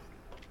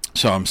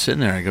 So I'm sitting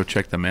there. I go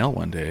check the mail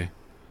one day,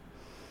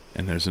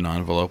 and there's an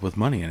envelope with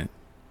money in it,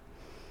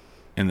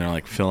 and they're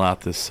like, fill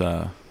out this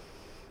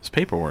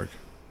paperwork,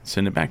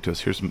 send it back to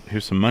us.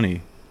 Here's some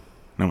money.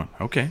 And I went,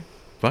 okay,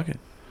 fuck it.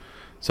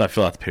 So I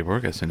fill out the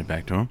paperwork. I send it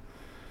back to them.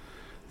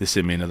 They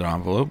send me another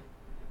envelope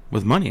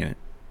with money in it,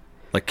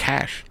 like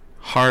cash,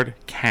 hard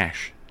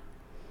cash,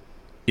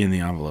 in the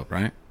envelope,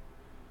 right?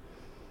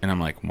 And I'm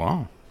like,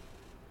 wow.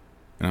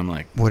 And I'm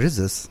like, What is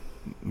this?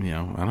 you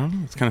know, I don't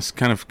know. It's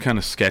kind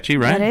of sketchy,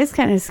 right? That is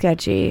kind of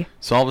sketchy.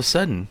 So all of a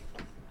sudden,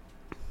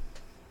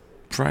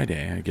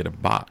 Friday, I get a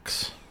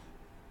box,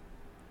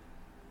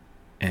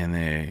 and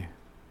they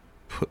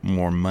put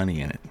more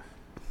money in it,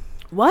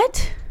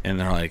 What? and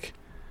they're like,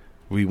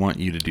 "We want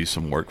you to do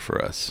some work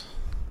for us."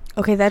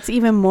 Okay, that's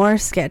even more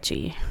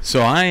sketchy. So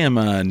I am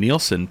a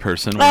Nielsen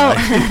person. Where, Oh.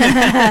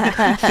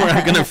 where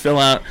I'm going to fill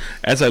out,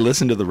 as I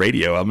listen to the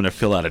radio, I'm going to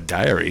fill out a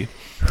diary.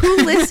 Who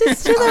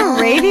listens to the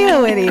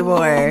radio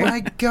anymore? Oh my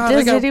God!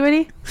 Does I got,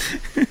 anybody?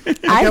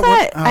 got I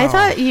one-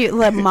 thought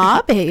the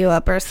mob hit you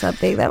up or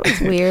something. That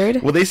was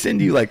weird. Well, they send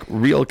you like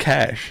real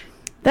cash.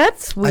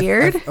 That's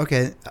weird.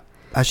 okay,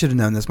 I should have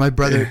known this. My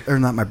brother, or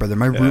not my brother,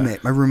 my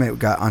roommate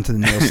got onto the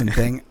Nielsen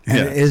thing, and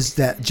Yeah. it is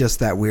that just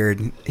that weird.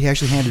 He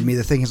actually handed me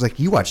the thing. He's like,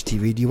 "You watch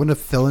TV? Do you want to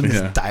fill in Yeah.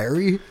 this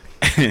diary?"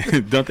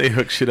 Don't they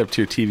hook shit up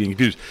to your TV and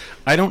computers?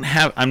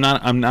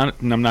 I'm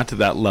not to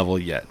that level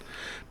yet.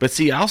 But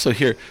see, I also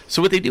hear,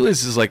 so what they do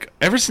is like,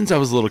 ever since I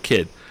was a little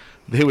kid,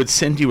 they would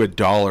send you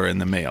 $1 in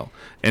the mail,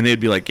 and they'd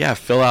be like, yeah,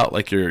 fill out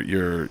like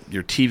your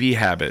TV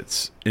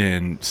habits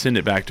and send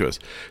it back to us.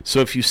 So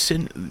if you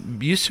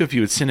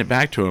would send it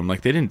back to them,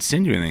 like they didn't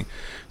send you anything.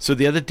 So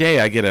the other day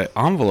I get an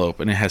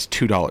envelope and it has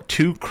two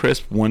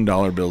crisp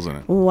 $1 bills in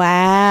it. Wow.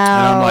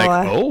 And I'm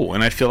like, oh,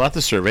 and I fill out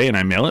the survey and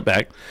I mail it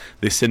back.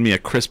 They send me a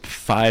crisp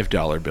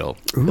 $5 bill.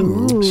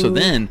 Ooh.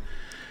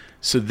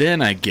 So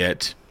then I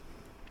get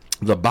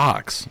the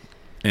box,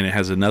 and it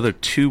has another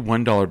two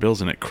 $1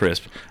 bills in it,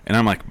 crisp. And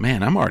I'm like,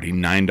 man, I'm already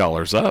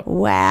 $9 up,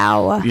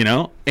 Wow. you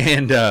know?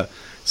 And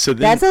so then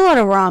That's a lot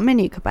of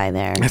ramen you could buy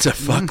there. that's a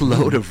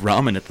fuckload of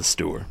ramen at the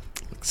store.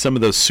 Some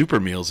of those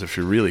super meals if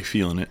you're really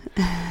feeling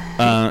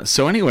it.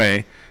 So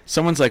anyway,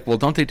 someone's like, well,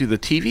 don't they do the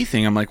TV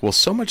thing? I'm like, well,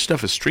 so much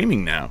stuff is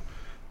streaming now.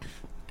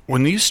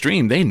 When you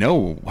stream, they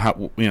know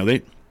how, you know,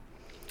 they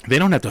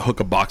don't have to hook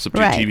a box up to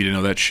Right. your TV to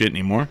know that shit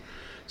anymore.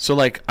 So,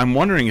 like, I'm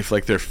wondering if,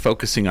 like, they're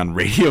focusing on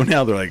radio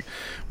now. They're like,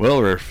 well,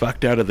 we're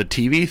fucked out of the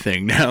TV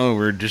thing. Now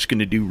we're just going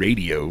to do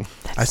radio.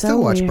 I so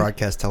still watch weird.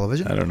 broadcast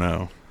television. I don't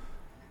know.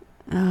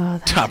 Oh,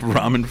 that's Top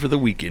ramen for the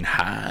weekend.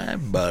 High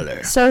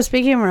butter. So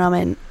speaking of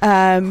ramen,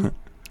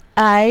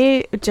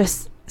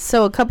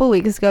 so a couple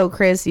weeks ago,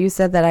 Chris, you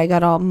said that I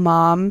got all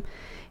mom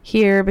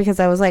here because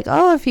I was like,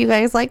 oh, if you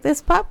guys like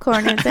this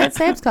popcorn, it's at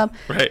Sam's Club.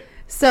 Right.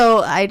 So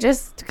I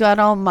just got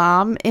all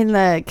mom in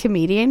the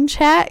comedian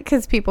chat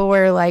because people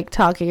were like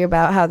talking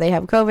about how they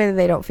have COVID and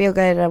they don't feel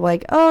good. And I'm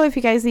like, oh, if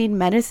you guys need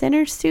medicine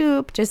or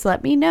soup, just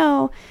let me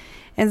know.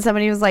 And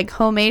somebody was like,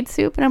 homemade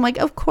soup. And I'm like,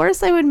 of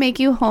course I would make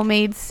you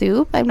homemade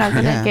soup. I'm not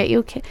going to Yeah. get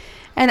you.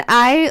 And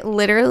I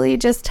literally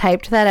just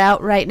typed that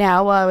out right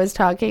now while I was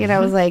talking. And I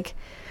was like,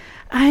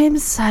 I am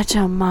such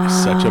a mom.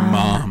 Such a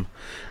mom.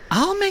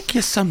 I'll make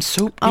you some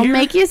soup, I'll dear.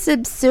 make you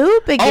some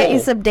soup and get you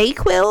Oh. some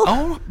Dayquil.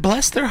 Oh,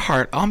 bless their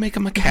heart. I'll make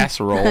them a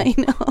casserole. I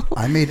know.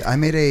 I made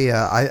a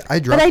I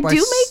But dropped I by do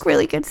make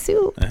really good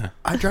soup.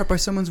 I dropped by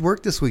someone's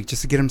work this week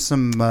just to get him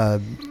some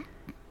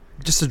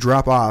just to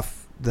drop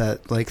off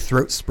that like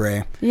throat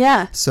spray.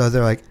 Yeah. So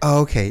they're like,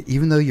 oh, okay,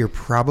 even though you're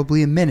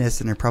probably a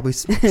menace and they're probably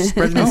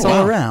spreading this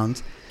all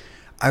around,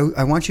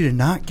 I want you to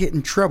not get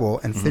in trouble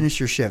and finish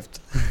your shift.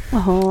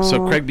 Oh.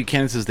 So Craig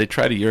Buchanan says they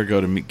tried a year ago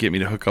to get me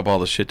to hook up all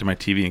the shit to my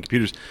TV and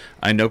computers.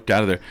 I noped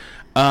out of there.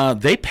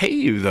 They pay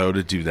you, though,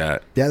 to do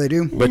that. Yeah, they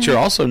do. But you're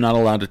also not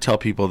allowed to tell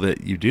people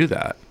that you do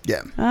that.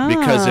 Yeah. Oh.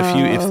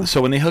 Because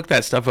so when they hook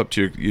that stuff up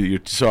to your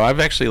so I've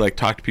actually like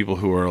talked to people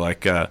who are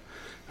like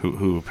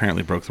who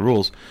apparently broke the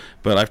rules,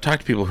 but I've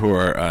talked to people who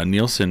are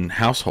Nielsen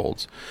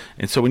households,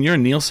 and so when you're a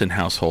Nielsen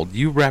household,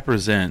 you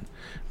represent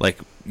like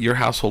your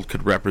household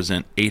could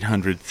represent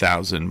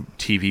 800,000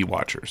 TV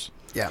watchers.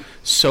 Yeah.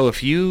 So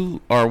if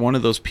you are one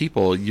of those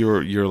people,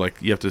 you're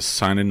like you have to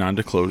sign a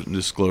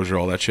non-disclosure,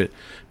 all that shit,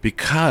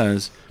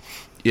 because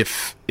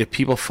if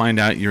people find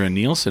out you're a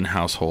Nielsen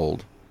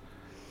household,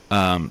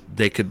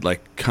 they could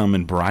like come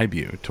and bribe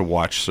you to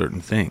watch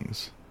certain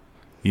things.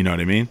 You know what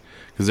I mean?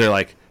 Because they're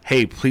like,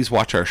 hey, please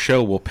watch our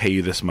show. We'll pay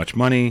you this much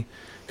money.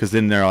 Because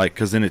then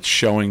then it's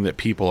showing that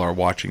people are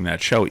watching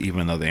that show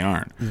even though they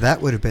aren't.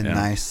 That would have been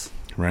nice.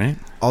 Right?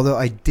 Although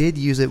I did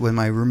use it when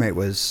my roommate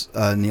was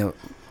Neil.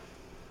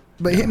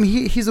 But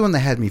he's the one that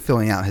had me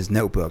filling out his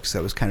notebook, so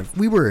it was kind of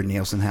we were a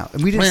Nielsen house,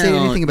 and we didn't say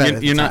anything about it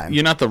at the time.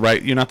 You're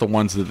not the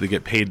ones that they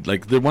get paid.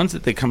 Like the ones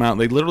that they come out,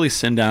 they literally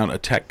send out a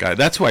tech guy.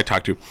 That's who I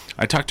talked to.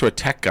 I talked to a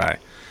tech guy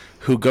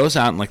who goes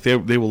out and like they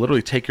will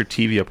literally take your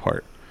TV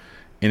apart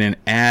and then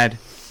add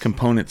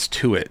components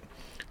to it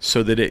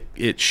so that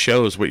it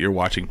shows what you're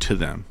watching to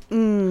them.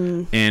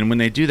 And when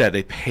they do that,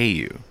 they pay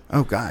you.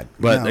 Oh God!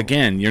 But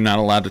again, you're not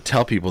allowed to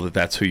tell people that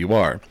that's who you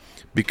are,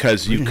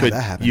 because you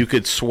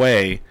could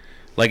sway.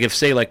 Like if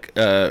say like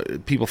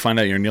people find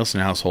out you're a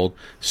Nielsen household,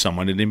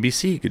 someone at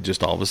NBC could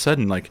just all of a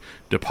sudden like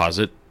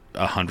deposit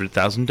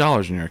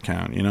 $100,000 in your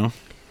account, you know,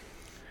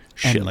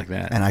 shit like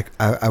that. And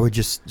I would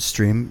just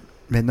stream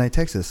Midnight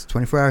Texas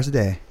 24 hours a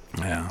day.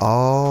 Yeah.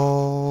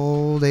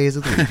 All days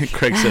of the week.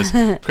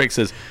 Craig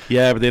says,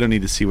 yeah, but they don't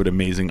need to see what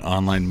amazing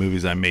online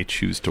movies I may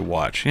choose to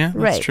watch. Yeah, that's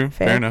right, true.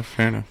 Fair enough.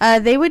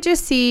 They would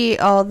just see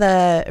all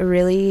the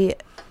really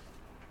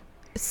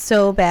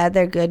so bad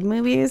they're good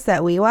movies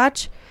that we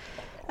watch.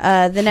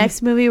 The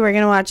next movie we're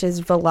going to watch is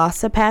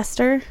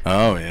Velocipaster.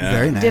 Oh, yeah.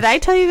 Very nice. Did I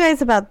tell you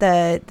guys about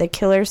the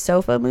Killer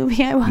Sofa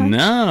movie I watched?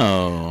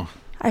 No.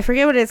 I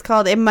forget what it's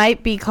called. It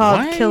might be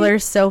called Killer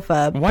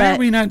Sofa. Why are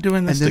we not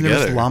doing this together? And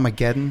then together?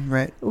 there's Lamageddon,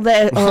 right?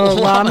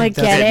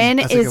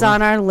 Lamageddon is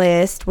on our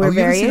list. We're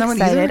very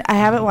excited. I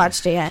haven't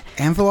watched it yet.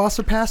 And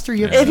Velocipaster?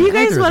 If you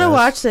guys want to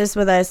watch this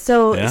with us,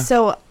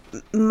 so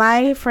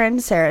my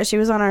friend Sarah, she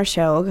was on our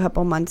show a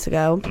couple months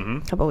ago,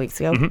 a couple weeks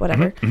ago,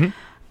 whatever.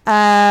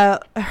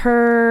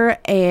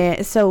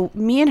 So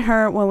me and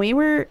her, when we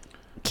were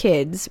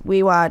kids,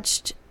 we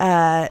watched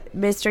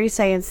Mystery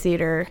Science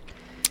Theater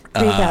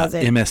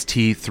 3000.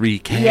 MST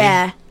 3K.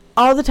 Yeah,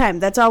 all the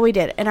time. That's all we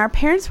did. And our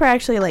parents were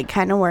actually like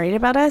kind of worried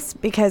about us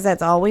because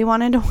that's all we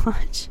wanted to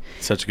watch.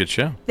 Such a good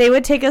show. They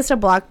would take us to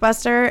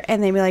Blockbuster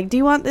and they'd be like, do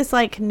you want this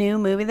like new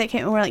movie that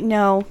came? And we're like,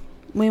 no,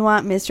 we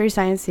want Mystery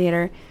Science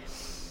Theater.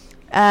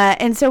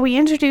 And so we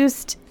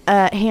introduced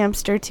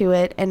Hamster to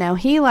it, and now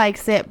he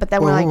likes it, but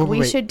then we're like,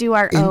 we should do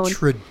our own.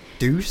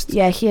 Introduced?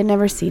 Yeah, he had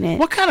never seen it.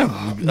 What kind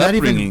of not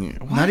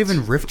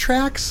even riff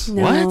tracks?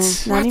 No,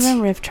 not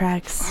even riff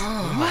tracks.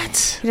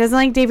 What? He doesn't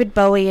like David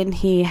Bowie, and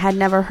he had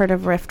never heard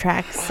of riff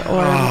tracks.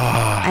 Or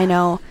I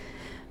know.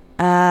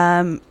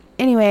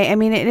 Anyway, I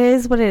mean, it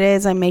is what it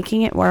is. I'm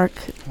making it work.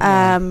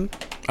 Are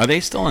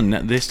they still on?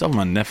 They still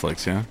on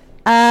Netflix? Yeah.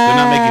 They're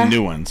not making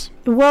new ones.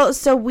 Well,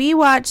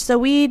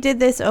 we did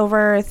this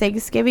over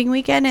Thanksgiving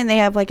weekend, and they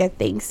have like a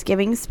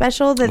Thanksgiving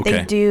special that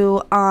they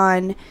do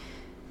on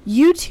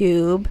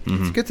YouTube.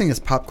 It's a good thing this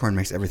popcorn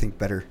makes everything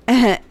better.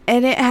 And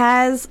it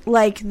has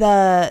like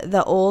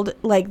the old,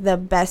 like the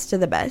best of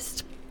the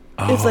best.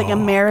 It's like a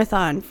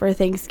marathon for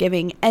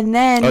Thanksgiving. And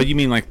then you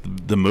mean like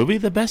the movie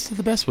The Best of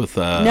the Best with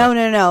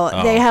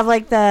No. They have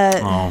like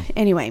the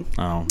anyway.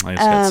 I just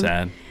got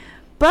sad.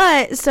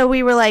 But so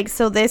we were like,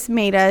 so this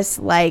made us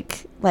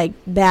like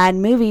bad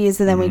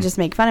movies, and then we just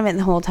make fun of it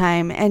the whole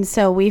time. And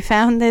so we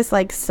found this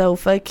like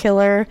sofa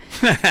killer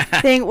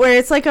thing where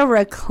it's like a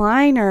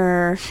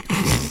recliner.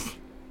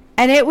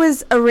 And it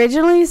was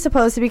originally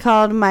supposed to be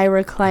called My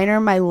Recliner,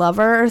 My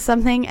Lover or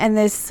something. And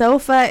this this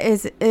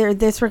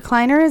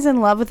recliner is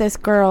in love with this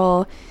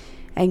girl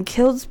and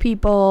kills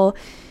people.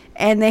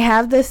 And they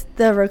have the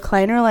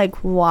recliner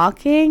like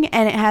walking,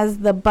 and it has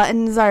the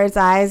buttons are its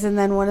eyes, and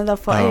then one of the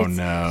Oh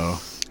no.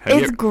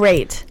 It's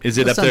great. Is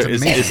it up there?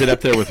 Is it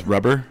up there with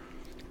Rubber?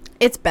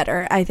 It's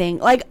better, I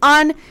think. Like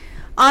on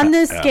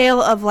the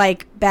scale of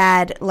like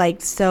bad, like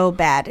so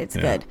bad, it's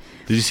good.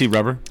 Did you see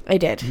Rubber? I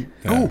did.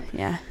 Oh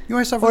yeah. You know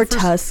what I saw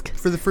Tusk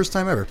for the first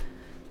time ever?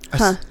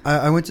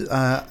 I went to.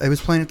 I was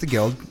playing at the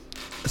Guild,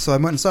 so I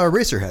went and saw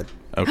Eraserhead.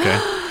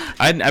 Okay.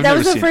 That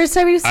was the first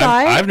time you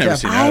saw it? I've never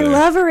seen it. I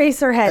love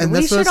Eraserhead.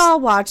 We should all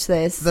watch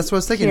this. That's what I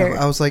was thinking of.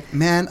 I was like,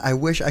 man, I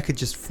wish I could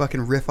just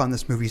fucking riff on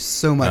this movie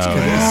so much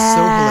because it's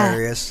so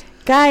hilarious.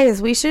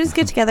 Guys, we should just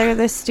get together in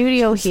the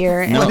studio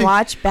here and No.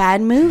 watch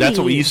bad movies. That's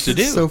what we used to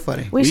do. It's so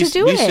funny. We should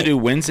do We used to it. do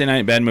Wednesday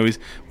night bad movies.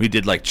 We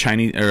did like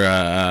Chinese or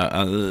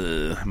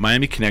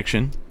Miami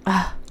Connection.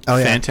 Oh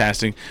yeah.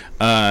 Fantastic.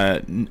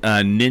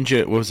 Ninja.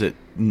 What was it?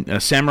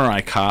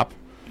 Samurai Cop.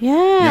 Yeah.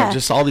 You know,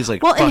 just all these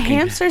like. Well, and fucking,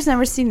 Hamster's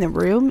never seen The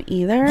Room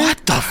either.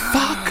 What the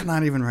fuck?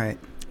 Not even right.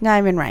 Not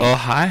even right. Oh,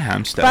 hi,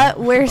 Hamster. But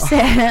we're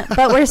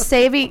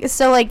saving.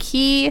 So like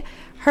he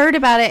heard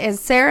about it, and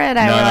Sarah and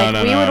I No, were no, like,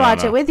 no, we no, would no,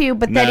 watch no. it with you.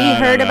 But then No, he no,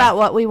 heard no. about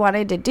what we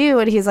wanted to do,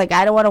 and he's like,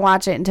 I don't want to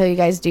watch it until you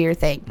guys do your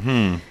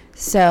thing.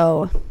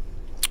 So,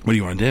 What do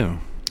you want to do?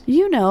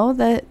 you know,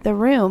 the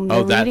Room.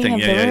 The That reading thing. of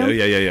Yeah, the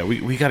yeah, room.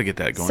 yeah. We got to get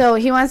that going. So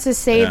he wants to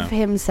save Yeah.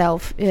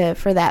 himself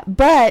for that.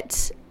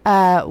 But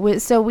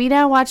so we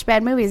now watch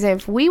bad movies.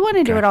 If we want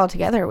to do Okay. it all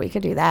together, we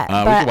could do that. We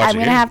could But watch I'm it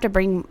gonna here. have to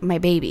bring my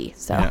baby.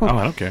 So Yeah. Oh,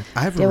 I don't care.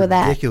 I have Deal a with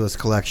that. ridiculous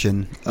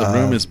collection. The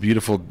Room is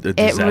beautiful. it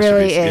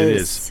really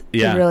is.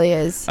 Yeah. It really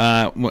is.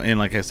 Well, and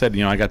like I said,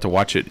 I got to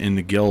watch it in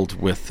the Guild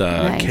with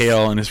Nice.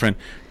 Kale and his friend.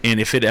 And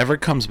if it ever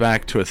comes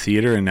back to a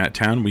theater in that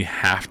town, we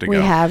have to go. We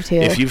have to.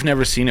 If you've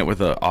never seen it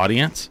with an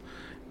audience,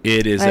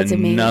 it is That's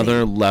another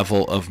amazing.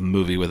 level of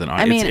movie with an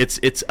audience. mean-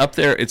 it's up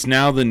there. It's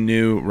now the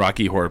new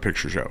Rocky Horror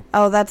Picture Show.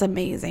 Oh, that's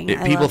amazing.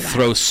 I People love that.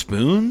 throw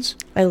spoons.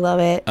 I love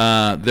it.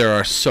 There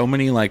are so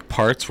many like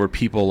parts where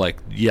people like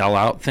yell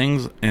out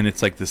things, and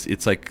it's like this.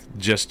 It's like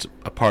just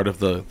a part of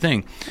the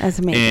thing. That's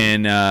amazing.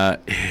 And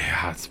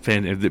yeah, it's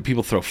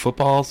people throw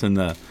footballs in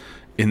the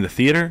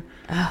theater.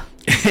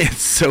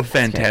 It's so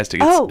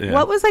fantastic. Oh, It's, yeah.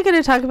 what was I going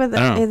to talk about I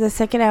don't know. in the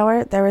second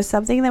hour? There was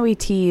something that we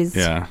teased.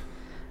 Yeah.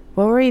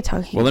 What were you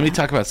talking Well, let me about?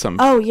 talk about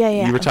something. Oh, yeah,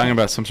 yeah. You were talking okay.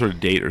 about some sort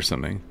of date or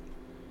something.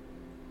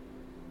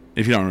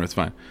 If you don't remember, it's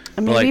fine.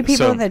 But, Maybe like,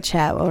 people so, in the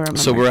chat will remember.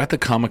 So we're at the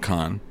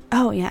Comic-Con,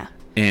 Oh, yeah.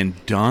 and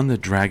Don the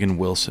Dragon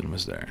Wilson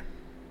was there.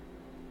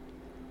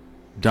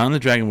 Don the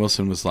Dragon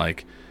Wilson was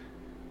like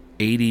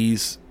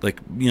 80s, like,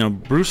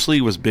 Bruce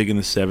Lee was big in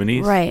the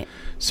 70s. Right.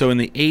 So in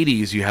the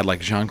 80s, you had like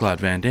Jean-Claude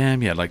Van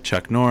Damme, you had like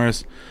Chuck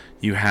Norris,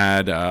 you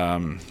had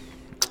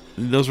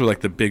those were like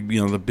the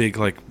big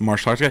like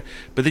martial arts guy.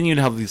 But then you'd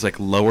have these like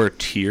lower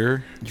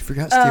tier You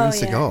forgot Oh,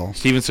 Steven yeah. Seagal.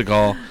 Steven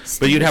Seagal,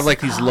 but you'd have like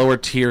these lower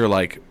tier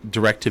like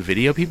direct to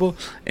video people,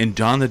 and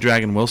Don the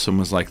Dragon Wilson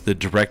was like the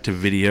direct to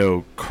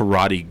video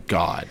karate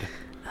god.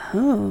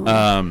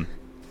 Oh.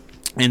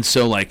 And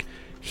so like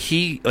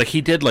he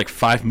did like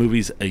 5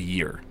 movies a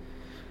year.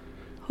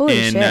 Holy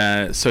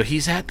And shit. so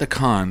he's at the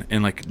con,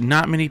 and like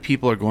not many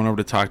people are going over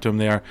to talk to him.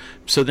 They are.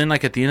 So then,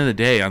 like at the end of the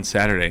day on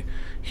Saturday,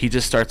 he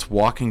just starts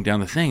walking down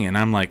the thing, and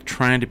I'm like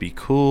trying to be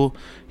cool.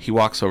 He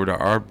walks over to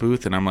our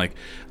booth, and I'm like,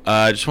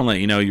 I just want to let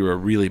you know you were a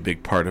really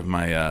big part of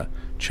my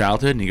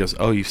childhood. And he goes,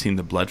 oh, you've seen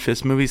the Blood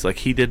Fist movies? Like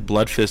he did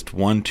Blood Fist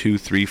 1, 2,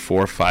 3,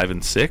 4, 5,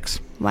 and 6.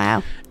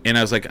 Wow. And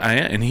I was like,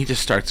 and he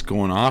just starts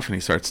going off, and he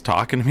starts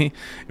talking to me,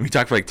 and we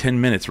talked for like 10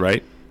 minutes,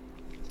 right?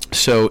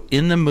 So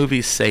in the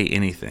movie Say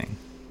Anything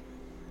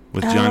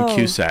with John Oh,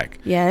 Cusack,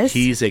 yes.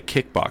 he's a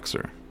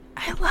kickboxer.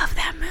 I love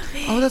that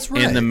movie. Oh, that's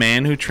right. And the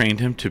man who trained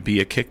him to be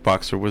a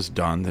kickboxer was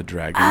Don the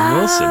Dragon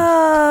Wilson.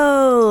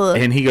 Oh.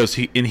 And he goes,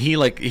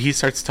 he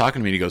starts talking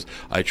to me, and he goes,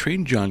 I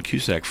trained John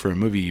Cusack for a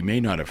movie you may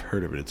not have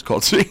heard of it. It's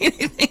called Say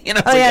Anything. And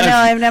I was Oh, yeah, like, no,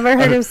 I've never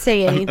heard of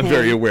Say I'm Anything.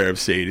 very aware of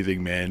Say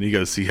Anything, man. And he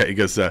goes,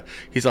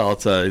 he's all,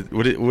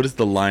 what is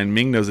the line?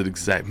 Ming knows it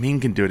exact. Ming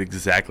can do it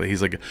exactly.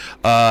 He's like,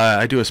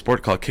 I do a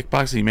sport called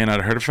kickboxing. You may not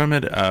have heard from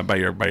it by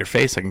your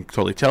face. I can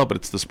totally tell, but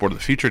it's the sport of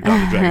the future.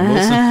 Don the Dragon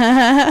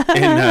Wilson.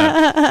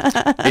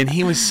 And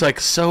he was like,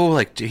 so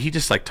like, he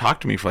just like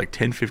talked to me for like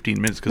 10,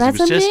 15 minutes because he That's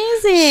was just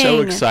amazing.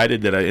 so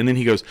excited that and then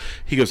he goes,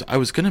 I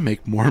was going to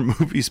make more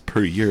movies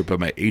per year, but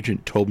my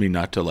agent told me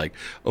not to like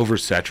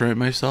oversaturate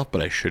myself,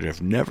 but I should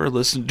have never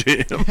listened to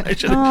him. I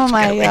should have Oh just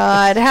my kinda, like,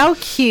 God. How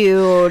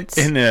cute.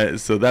 and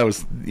so that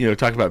was,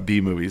 talk about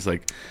B movies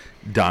like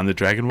Don the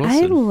Dragon I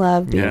Wilson.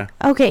 love it. Yeah.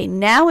 Okay,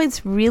 now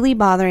it's really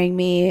bothering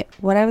me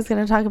what I was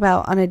going to talk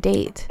about on a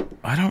date.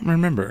 I don't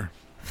remember.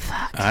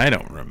 I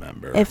don't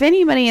remember. If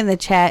anybody in the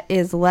chat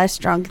is less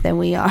drunk than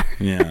we are,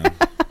 Yeah.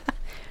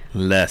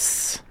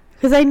 Less.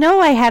 because I know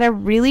I had a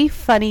really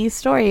funny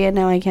story and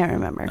now I can't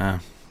remember. I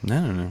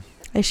don't know.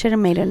 I should have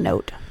made a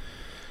note.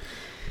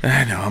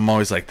 I know. I'm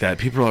always like that.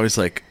 People are always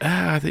like,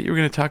 I thought you were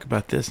going to talk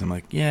about this. I'm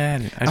like, yeah.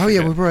 Oh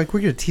yeah, we were like, we're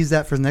gonna tease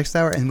that for the next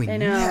hour, and we I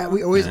know. yeah,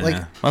 we always Yeah. like.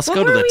 Let's What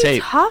go to were the we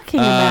tape. talking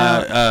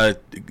about?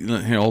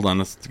 Here, hold on.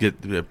 Let's get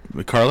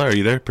Carla. Are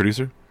you there,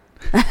 producer?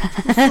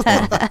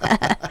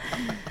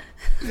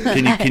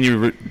 Can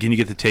you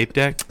get the tape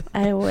deck?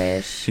 I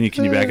wish. Can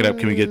you back it up?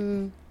 Can we get?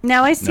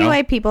 Now I see No?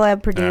 why people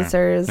have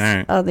producers All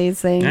right. on these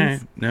things. All right.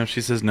 No,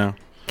 she says no.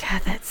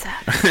 God, that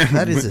sucks.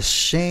 That is a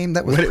shame.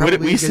 That was probably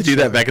We used a to good do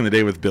that show. back in the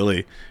day with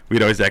Billy.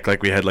 We'd always act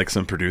like we had like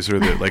some producer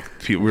that like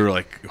we were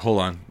like, hold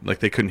on, like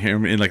they couldn't hear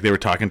me and like they were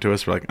talking to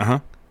us. We're like,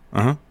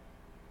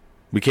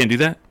 we can't do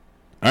that.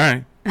 All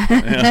right.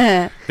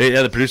 Yeah.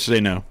 The producers say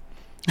no.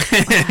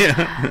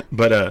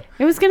 But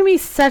It was going to be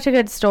such a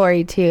good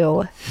story,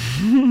 too.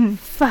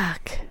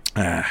 Fuck.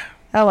 Oh,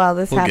 well,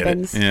 this we'll get it.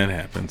 happens. Yeah, it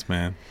happens,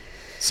 man.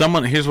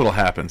 Here's what'll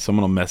happen.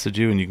 Someone will message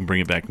you, and you can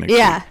bring it back next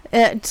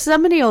week.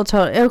 Somebody will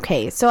tell.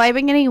 Okay, so I've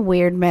been getting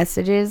weird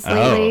messages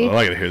lately. Oh,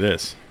 I gotta hear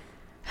this.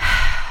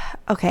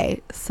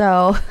 Okay,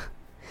 so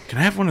can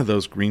I have one of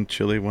those green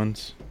chili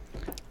ones?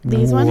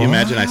 These ones? Can you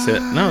imagine I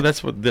said no?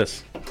 That's what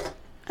this.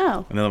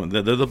 Oh, Another one.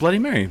 They're the Bloody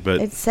Mary,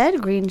 but it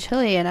said green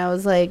chili, and I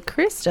was like,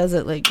 Chris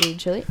doesn't like green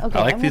chili. Okay,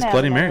 I like these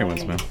Bloody Mary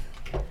ones, man.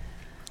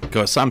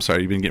 Go. So I'm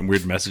sorry. You've been getting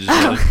weird messages.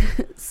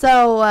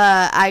 So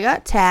I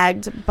got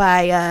tagged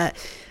by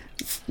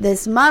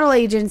this model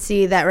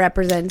agency that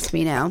represents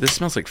me now. This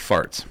smells like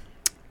farts.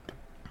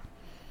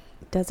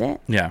 Does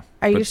it? Yeah.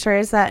 Are you sure?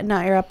 Is that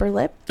not your upper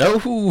lip?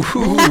 Oh.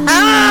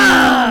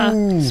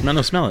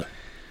 Smell it.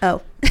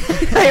 Oh.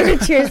 They were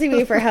cheersing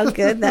me for how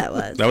good that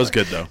was. That was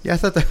good though. Yeah, I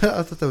thought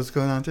that was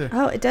going on too.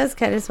 Oh, it does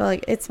kind of smell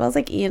like it smells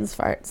like Ian's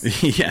farts.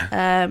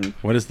 Yeah.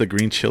 What is the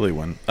green chili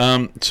one?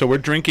 So we're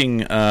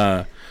drinking.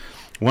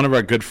 One of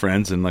our good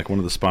friends and like one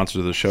of the sponsors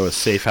of the show is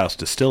Safe House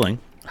Distilling.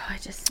 Oh,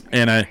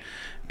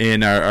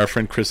 And our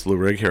friend Chris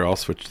Lurig here. I'll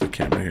switch the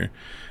camera here.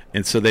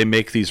 And so they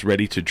make these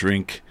ready to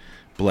drink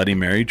Bloody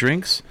Mary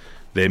drinks.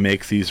 They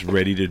make these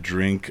ready to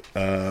drink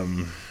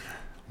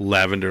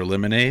lavender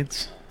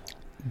lemonades.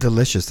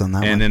 Delicious on that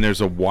one. And then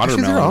there's a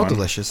watermelon. They're all one.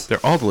 delicious.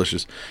 They're all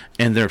delicious.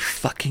 And they're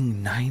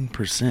fucking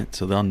 9%.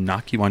 So they'll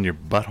knock you on your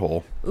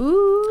butthole.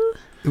 Ooh.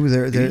 Ooh,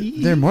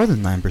 they're more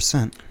than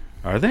 9%.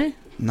 Are they?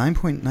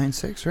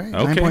 9.96, right?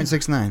 Okay.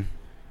 9.69.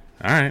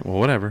 All right. Well,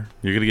 whatever.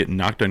 You're going to get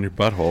knocked on your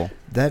butthole.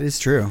 That is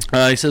true.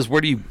 He says,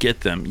 where do you get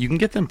them? You can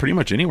get them pretty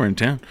much anywhere in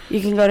town. You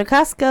can go to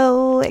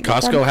Costco.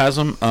 Costco has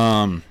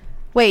them.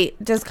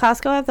 Wait, does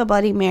Costco have the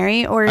Bloody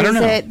Mary, or is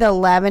it the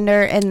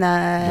lavender and the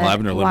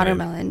lavender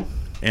watermelon?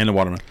 And the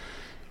watermelon.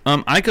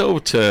 I go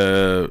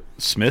to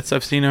Smith's.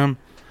 I've seen them.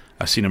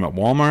 I've seen them at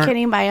Walmart. Can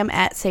you buy them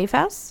at Safe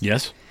House?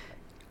 Yes.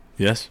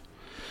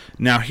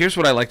 Now, here's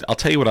what I like. I'll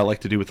tell you what I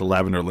like to do with the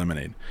lavender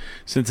lemonade.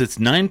 Since it's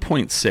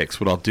 9.6,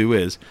 what I'll do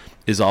is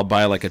I'll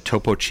buy like a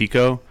Topo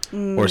Chico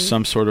or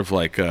some sort of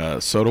like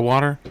soda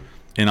water,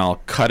 and I'll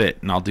cut it,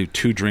 and I'll do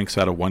 2 drinks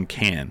out of 1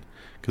 can,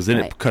 because then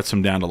it cuts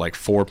them down to like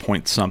 4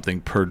 point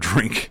something per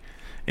drink.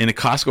 And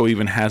Costco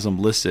even has them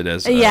listed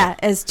as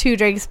as 2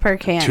 drinks per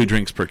can. 2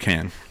 drinks per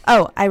can.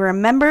 Oh, I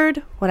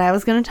remembered what I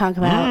was going to talk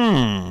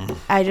about.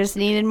 I just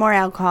needed more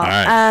alcohol.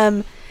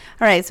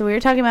 All right, so we were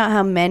talking about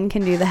how men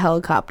can do the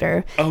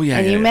helicopter. Oh, yeah.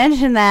 And you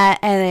mentioned that,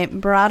 and it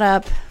brought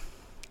up...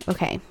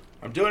 Okay.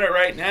 I'm doing it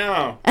right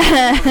now.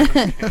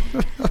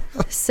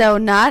 So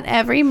not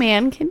every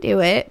man can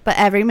do it, but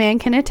every man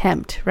can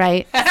attempt,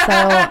 right? So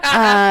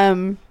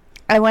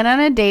I went on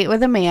a date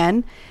with a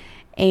man,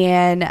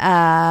 and,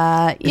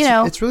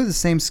 It's really the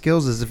same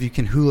skills as if you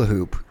can hula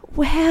hoop.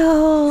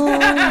 Well,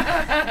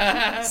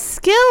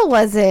 skill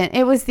wasn't.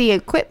 It was the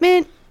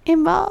equipment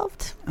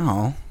involved.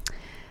 Oh.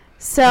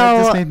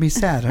 So this made me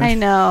sad. I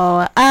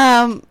know.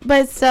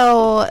 But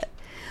so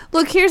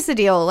look, here's the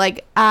deal.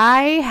 Like,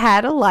 I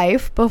had a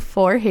life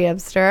before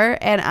Hamster,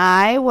 and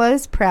I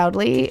was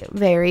proudly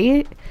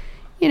very,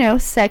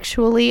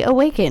 sexually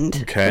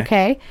awakened.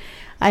 Okay.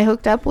 I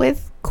hooked up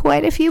with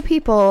quite a few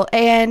people,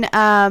 and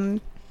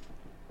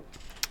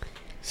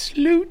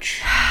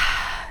Slooch.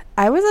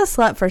 I was a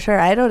slut for sure.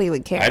 I don't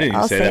even care. I didn't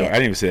even say that. I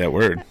didn't even say that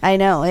word. I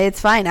know.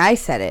 It's fine. I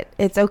said it.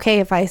 It's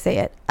okay if I say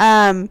it.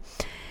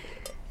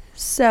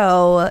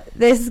 So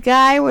this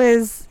guy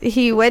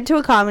he went to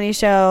a comedy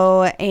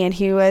show, and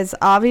he was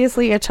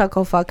obviously a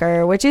chuckle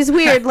fucker, which is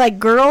weird. Like,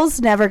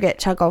 girls never get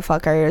chuckle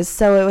fuckers.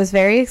 So it was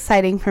very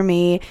exciting for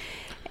me.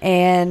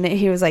 And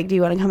he was like, do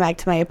you want to come back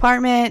to my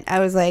apartment? I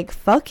was like,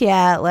 fuck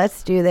yeah,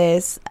 let's do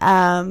this.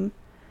 And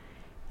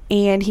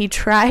he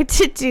tried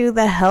to do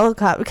the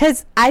helicopter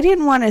because I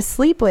didn't want to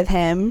sleep with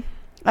him.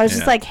 I was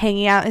just like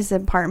hanging out in his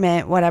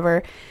apartment,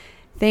 whatever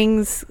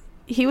things.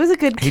 He was a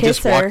good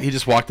kisser. He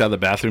just walked out of the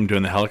bathroom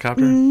doing the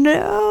helicopter?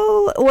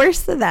 No,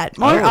 worse than that.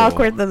 More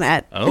awkward than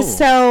that. Oh.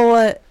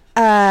 So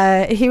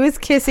he was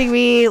kissing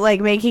me,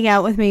 like making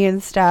out with me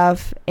and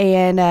stuff.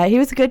 And he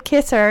was a good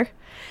kisser.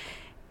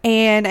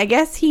 And I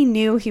guess he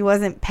knew he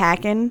wasn't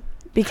packing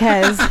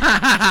because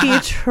he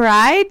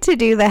tried to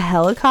do the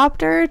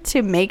helicopter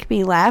to make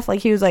me laugh. Like,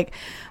 he was like,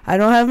 I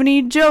don't have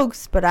any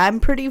jokes, but I'm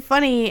pretty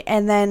funny.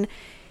 And then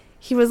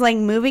he was like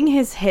moving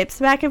his hips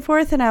back and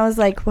forth. And I was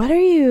like, what are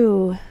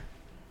you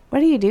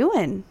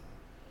doing?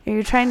 Are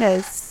you trying to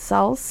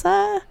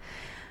salsa?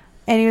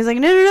 And he was like,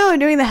 no, I'm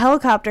doing the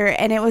helicopter.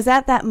 And it was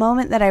at that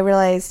moment that I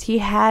realized he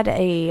had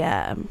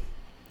a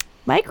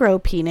micro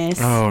penis.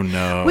 Oh,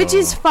 no. Which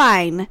is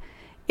fine.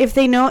 If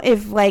they know,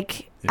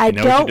 I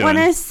don't want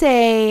to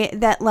say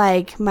that,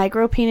 like,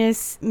 micro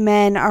penis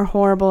men are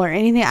horrible or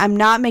anything. I'm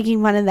not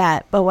making fun of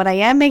that. But what I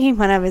am making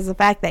fun of is the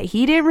fact that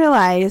he didn't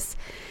realize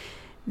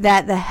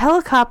that the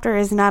helicopter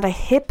is not a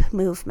hip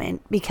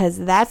movement, because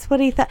that's what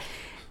he thought.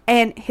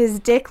 And his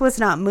dick was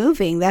not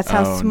moving. That's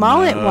how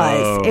small it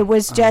was. It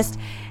was just,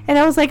 and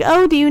I was like,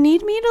 oh, do you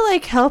need me to,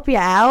 like, help you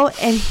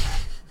out? And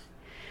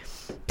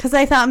because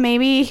I thought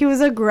maybe he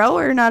was a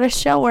grower, not a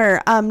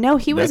shower. No,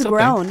 he was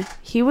grown.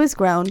 He was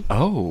grown.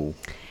 Oh.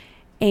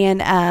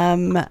 And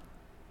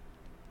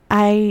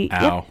Ow.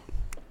 Yep.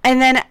 And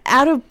then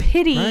out of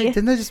pity, Right?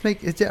 Didn't that just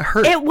make it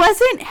hurt? it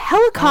wasn't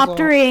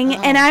helicoptering,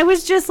 and I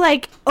was just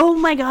like, oh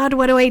my God,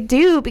 what do I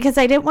do? Because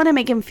I didn't want to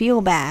make him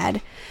feel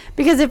bad.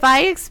 Because if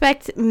I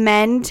expect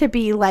men to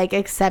be like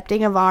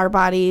accepting of our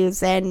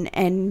bodies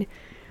and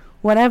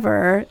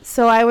whatever,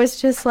 so I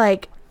was just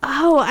like,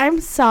 oh,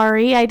 I'm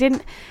sorry, I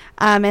didn't.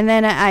 And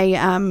then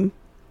I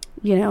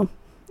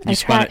You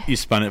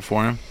spun it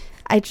for him?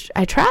 I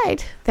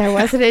tried. There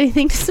wasn't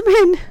anything to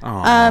spin.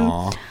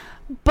 Aww.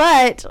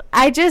 But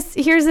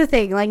here's the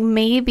thing, like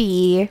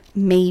maybe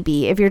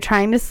if you're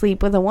trying to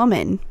sleep with a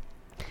woman,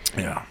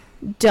 Yeah.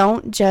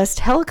 don't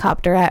just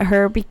helicopter at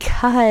her,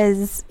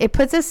 because it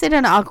puts us in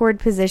an awkward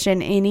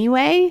position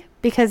anyway,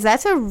 because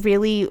that's a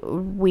really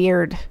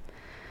weird,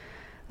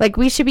 like,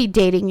 we should be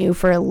dating you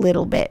for a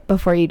little bit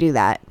before you do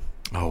that.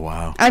 Oh,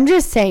 wow. I'm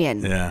just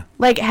saying. Yeah.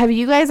 Like, have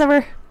you guys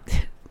ever,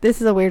 this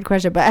is a weird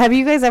question, but have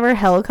you guys ever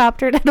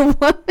helicoptered at a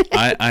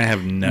woman? I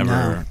have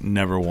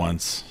never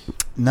once.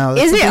 No.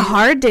 Is it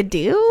hard to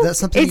do? That's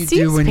something it you do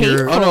seems when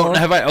you're- painful. Oh, no.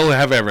 Have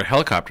I ever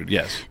helicoptered?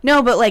 Yes.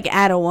 No, but like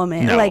at a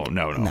woman. No, like,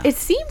 no. It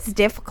seems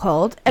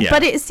difficult, Yeah.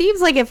 but it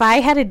seems like if I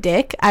had a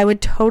dick, I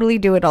would totally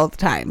do it all the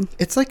time.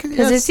 It's like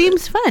Because it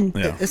seems fun.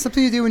 Yeah. It's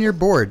something you do when you're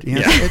bored. You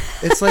know? Yeah.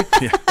 It's like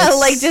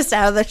Like just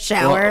out of the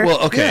shower.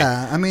 Well, okay.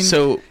 Yeah, I mean,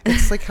 so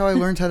it's like how I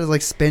learned how to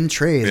like spin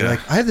trays. Yeah.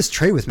 Like I have this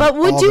tray with me. but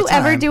would all you the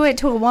ever time. do it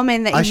to a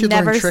woman that I you should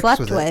learn never tricks slept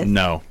with it. with?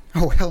 no.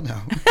 Oh hell no!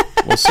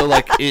 Well, so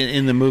like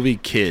in the movie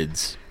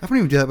Kids. I wouldn't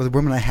even do that with a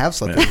woman I have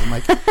slept with. I'm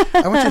like,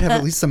 I want you to have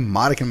at least some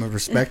modicum of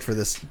respect for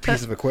this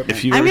piece of equipment.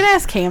 If you I'm ever, going to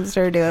ask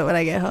Hamster to do it when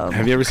I get home.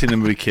 have you ever seen the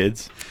movie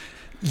Kids?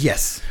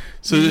 Yes.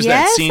 So there's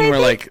that Yes, scene I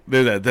where think-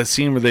 like that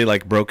scene where they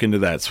like broke into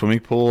that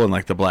swimming pool and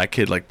like the black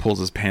kid like pulls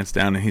his pants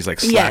down and he's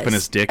like slapping Yes,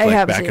 his dick I like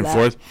have back seen and that.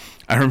 forth.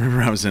 I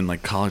remember I was in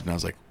like college and I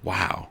was like,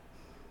 wow.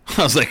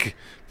 I was like,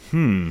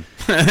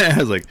 I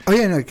was like, Oh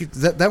yeah, no,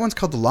 that one's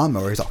called the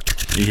lawnmower. He's all.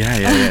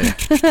 yeah.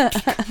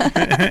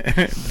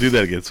 Do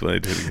that again. That's what I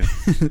did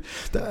again.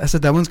 I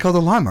said that one's called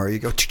the lawnmower. You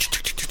go.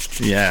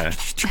 Yeah.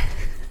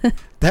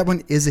 That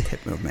one is a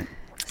hip movement.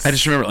 I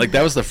just remember like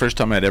that was the first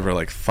time I'd ever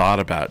like thought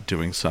about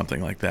doing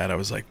something like that. I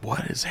was like,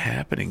 what is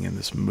happening in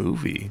this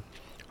movie?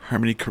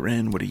 Harmony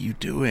Korine, what are you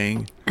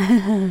doing?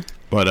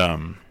 But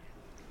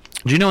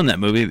do you know in that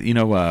movie,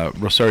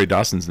 Rosario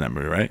Dawson's in that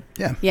movie, right?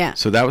 Yeah. Yeah.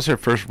 So that was her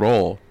first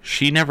role.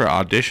 She never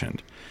auditioned.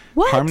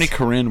 What? Harmony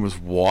Korine was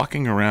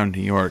walking around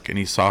New York and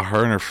he saw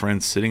her and her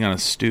friends sitting on a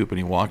stoop and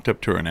he walked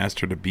up to her and asked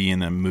her to be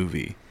in a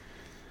movie.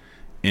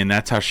 And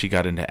that's how she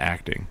got into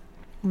acting.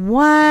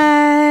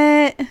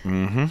 What?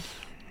 Mm-hmm.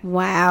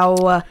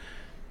 Wow.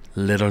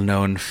 Little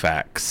known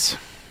facts.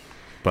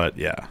 But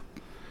yeah.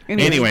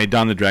 Anyway,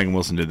 Don the Dragon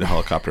Wilson did the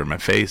helicopter in my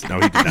face. No,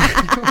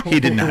 he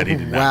did not. He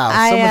did not. Wow,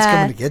 I, someone's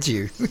coming to get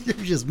you.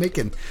 You're just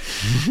making.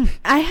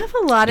 I have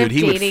a lot Dude, of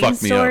he would dating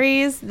fuck me up.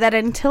 stories that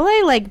until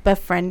I like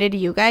befriended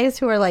you guys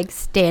who are like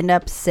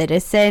stand-up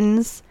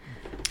citizens.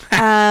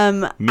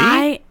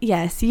 Me?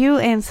 Yes, you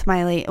and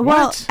Smiley.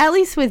 Well, What? at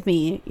least with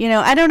me.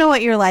 I don't know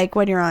what you're like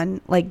when you're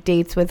on like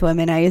dates with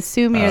women. I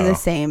assume you're the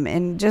same,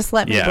 and just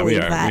let me Yeah, believe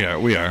we are.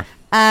 that. We are.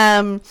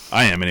 I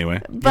am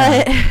anyway.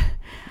 But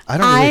I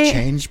don't really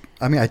change.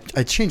 I mean,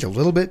 I change a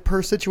little bit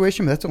per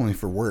situation, but that's only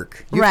for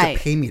work. You have Right.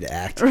 to pay me to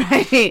act.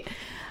 right.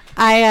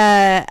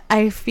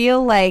 I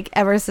feel like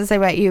ever since I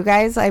met you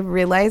guys, I'm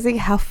realizing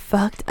how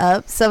fucked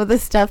up some of the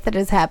stuff that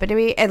has happened to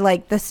me, and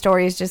like the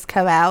stories just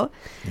come out.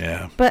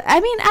 Yeah. But I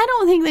mean, I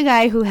don't think the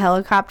guy who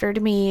helicoptered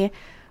me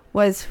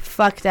was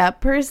fucked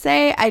up per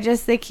se. I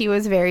just think he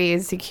was very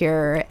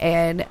insecure,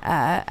 and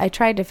I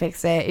tried to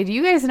fix it. And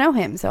you guys know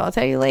him, so I'll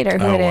tell you later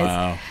who it is.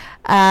 Wow.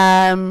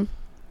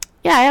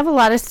 Yeah, I have a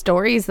lot of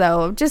stories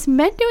though, of just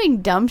men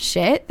doing dumb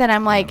shit that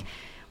I'm like,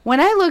 when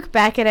I look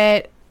back at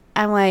it,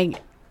 I'm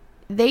like,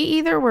 they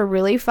either were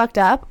really fucked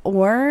up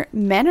or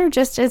men are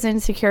just as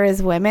insecure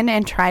as women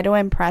and try to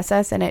impress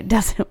us and it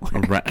doesn't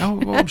work. Right.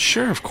 Oh, well,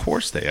 sure, of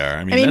course they are.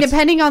 I mean, that's-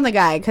 depending on the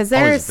guy, because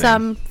there always is the thing.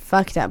 some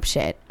fucked up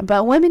shit,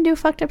 but women do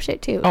fucked up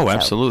shit too. Oh, so.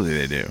 absolutely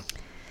they do.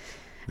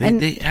 And-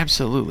 They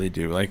absolutely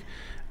do. Like,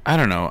 I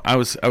don't know. I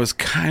was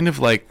kind of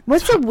like,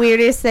 What's the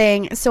weirdest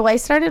thing? So I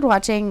started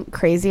watching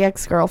Crazy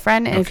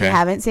Ex-Girlfriend, and if you Okay.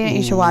 haven't seen it,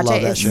 you should watch Love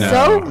it. that It's show.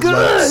 so No. good.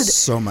 Love it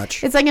so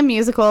much. It's like a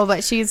musical,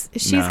 but she's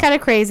No. kind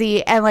of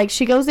crazy, and like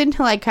she goes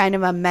into like kind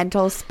of a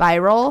mental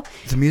spiral.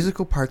 The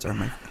musical parts are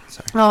my.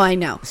 Sorry. Oh, I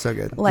know. So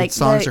good. Like the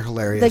songs the- are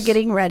hilarious. The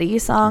Getting Ready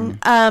song.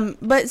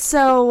 But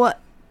so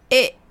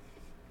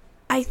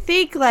I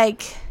think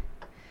like,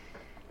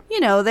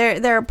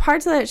 there are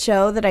parts of that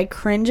show that I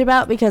cringe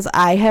about because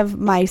I have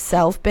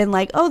myself been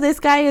like, oh,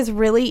 this guy is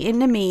really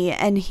into me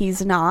and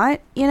he's not,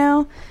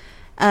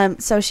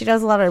 so she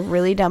does a lot of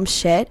really dumb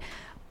shit.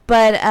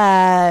 But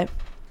I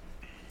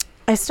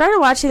started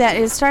watching that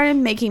and it started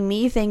making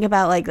me think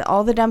about like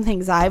all the dumb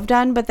things I've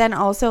done, but then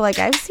also like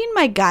I've seen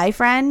my guy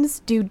friends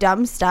do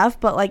dumb stuff,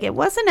 but like it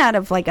wasn't out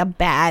of like a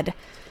bad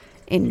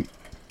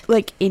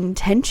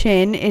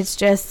intention. It's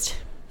just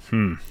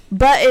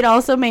but it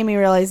also made me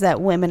realize that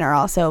women are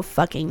also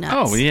fucking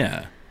nuts. oh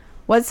yeah,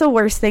 What's the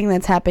worst thing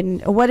that's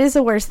happened? What is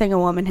the worst thing a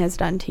woman has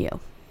done to you?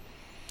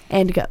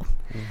 And go.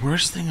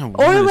 Worst thing a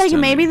woman Or has like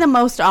done maybe to me. the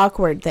most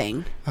awkward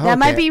thing. That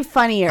might be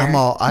funnier. I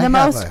the have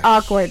most a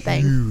awkward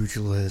thing. Huge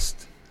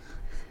list.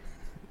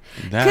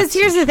 Because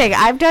here's the thing,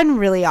 I've done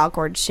really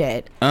awkward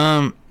shit.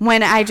 When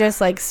I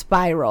just like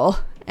spiral,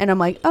 and I'm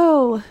like,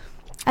 oh,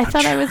 I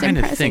thought I was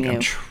impressing you. I'm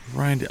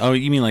trying to. Oh,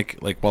 you mean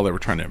like while they were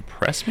trying to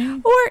impress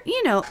me? Or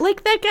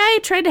like that guy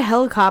tried to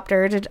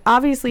helicopter to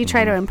obviously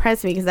try to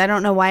impress me because I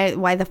don't know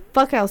why the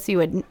fuck else you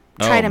would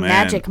try to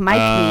magic mic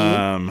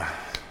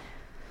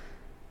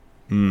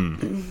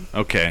me.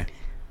 Okay.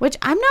 Which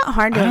I'm not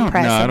hard to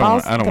impress. No,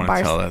 I don't want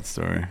to tell that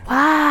story.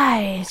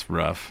 Why? It's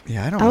rough.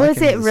 Yeah, I don't. Oh, like is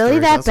any it of the really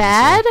stories.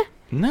 that bad?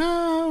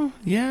 No.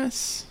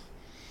 Yes.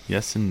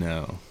 Yes and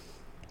no.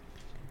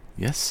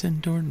 Yes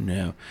and or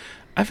no.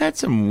 I've had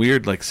some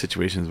weird like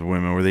situations with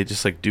women where they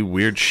just like do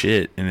weird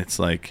shit, and it's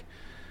I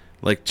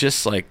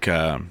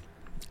don't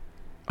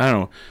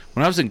know.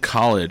 When I was in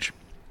college,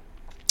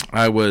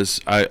 I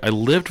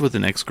lived with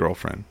an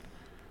ex-girlfriend.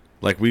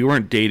 Like we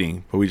weren't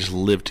dating, but we just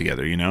lived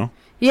together, you know?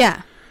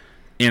 Yeah.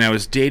 And I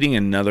was dating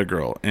another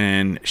girl,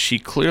 and she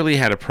clearly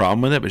had a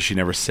problem with it, but she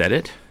never said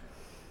it.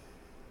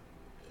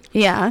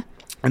 Yeah.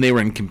 And they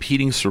were in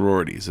competing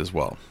sororities as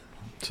well,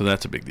 so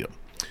that's a big deal.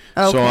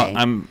 Okay. So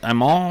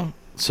I'm all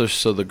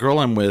so the girl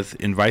I'm with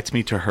invites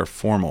me to her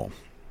formal,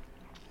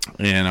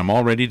 and I'm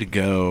all ready to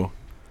go,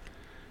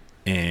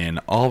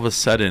 and all of a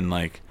sudden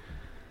like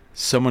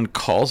someone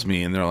calls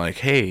me and they're like,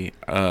 hey,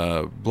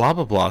 blah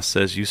blah blah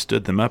says you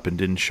stood them up and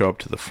didn't show up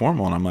to the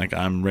formal, and I'm like,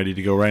 I'm ready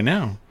to go right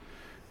now.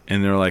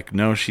 And they're like,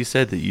 no, she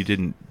said that you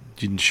didn't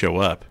show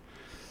up,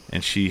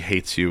 and she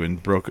hates you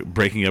and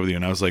breaking up with you.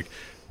 And I was like,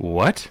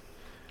 what?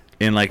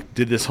 And like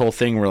did this whole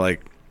thing where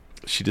like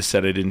she just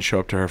said I didn't show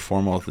up to her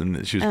formal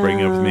and she was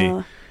breaking up with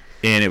me.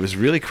 And it was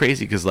really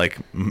crazy because like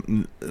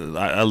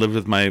I lived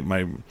with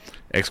my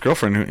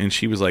ex-girlfriend, and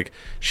she was like,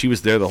 she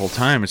was there the whole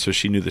time, and so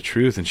she knew the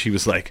truth. And she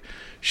was like,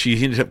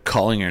 she ended up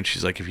calling her, and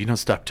she's like, if you don't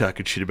stop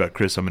talking shit about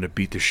Chris, I'm gonna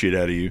beat the shit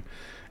out of you.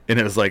 And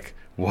it was like,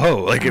 whoa,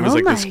 like it was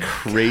like this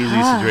crazy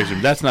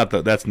situation. That's not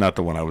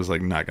the one I was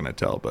like not gonna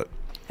tell, but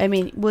I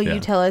mean, will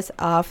you tell us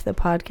off the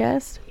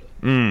podcast?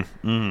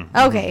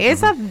 Okay,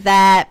 it's not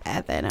that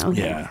bad then.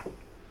 Okay. Yeah,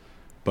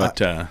 but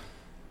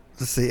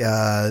let's see.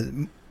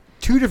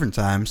 2 different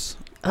times.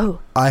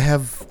 Oh,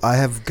 I've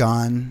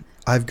gone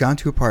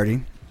to a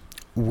party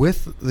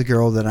with the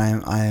girl that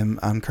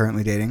I'm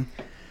currently dating,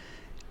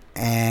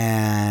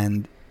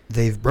 and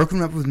they've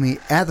broken up with me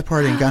at the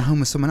party and gone home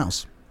with someone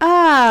else.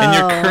 Oh, and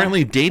you're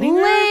currently dating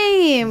her?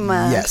 Lame.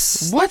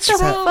 Yes. What the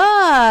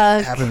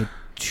fuck? Happened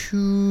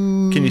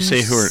 2. Can you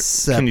say who her?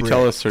 Can you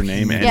tell us her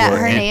name? And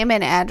Her name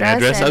and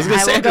address. I was gonna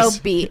say will go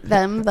beat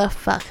them the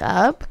fuck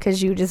up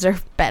because you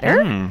deserve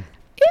better. Ew.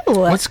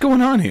 What's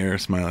going on here,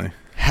 Smiley?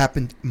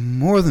 Happened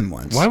more than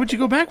once. Why would you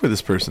go back with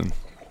this person?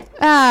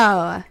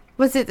 Oh,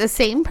 was it the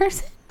same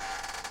person?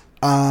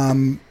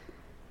 Well,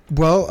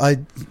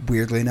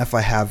 weirdly enough, I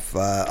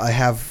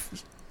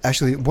have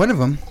actually one of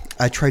them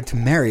I tried to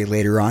marry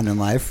later on in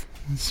life.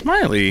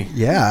 Smiley.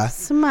 Yeah.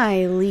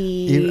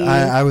 Smiley.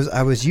 I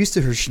was used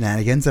to her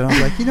shenanigans, and I was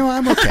like, you know what,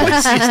 I'm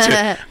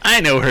okay. I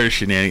know her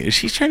shenanigans.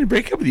 She's trying to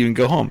break up with you and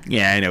go home.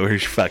 Yeah, I know her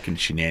fucking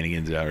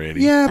shenanigans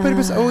already. Yeah, but it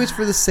was always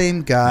for the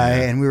same guy,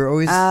 and we were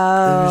always...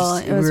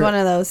 it was one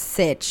of those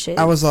sitches.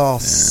 I was all,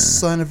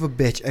 son of a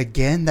bitch,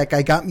 again? That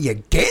guy got me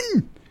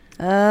again?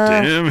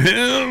 Damn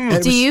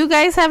him. Do you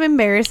guys have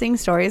embarrassing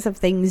stories of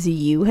things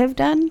you have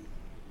done?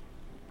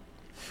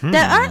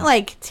 That aren't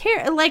like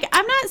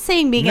I'm not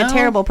saying being a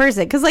terrible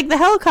person, because like the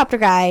helicopter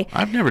guy,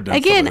 I've never done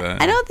again, something like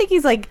that. I don't think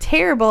he's like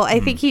terrible. I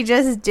think he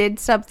just did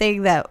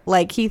something that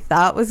like he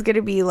thought was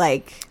gonna be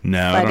like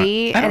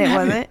funny, and it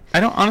wasn't.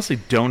 I honestly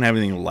don't have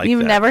anything like that.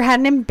 You've never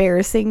had an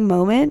embarrassing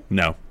moment?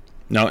 No,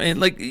 and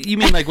like you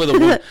mean like with a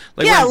woman?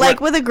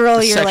 Like with a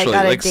girl you're like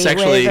on a date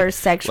with, or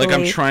sexually. Like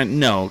I'm trying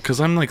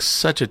because I'm like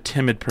such a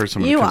timid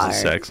person when it comes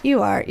to sex.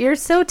 You are. You're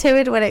so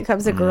timid when it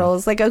comes to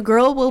girls. Like a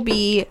girl will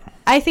be.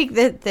 I think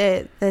that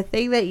the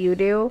thing that you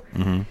do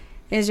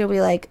is you'll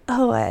be like,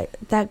 oh,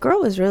 that girl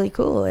was really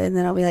cool. And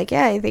then I'll be like,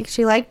 yeah, I think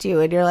she liked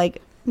you. And you're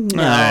like,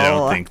 no. I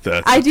don't think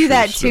that's I do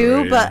that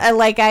story, too, but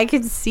I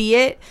can see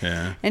it.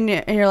 Yeah. And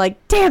you're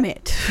like, damn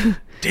it.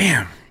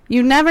 Damn.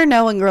 You never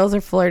know when girls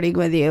are flirting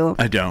with you.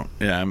 I don't.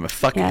 Yeah, I'm a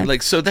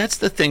fucking... so that's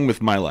the thing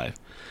with my life.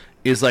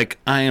 Is like,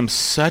 I am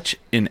such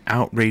an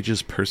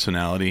outrageous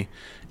personality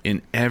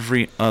in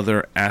every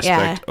other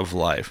aspect of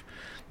life,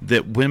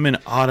 that women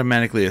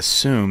automatically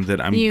assume that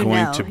I'm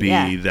going to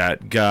be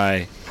that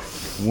guy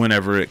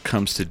whenever it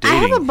comes to dating.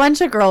 I have a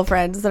bunch of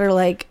girlfriends that are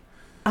like,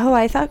 oh,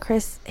 I thought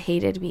Chris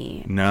hated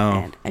me.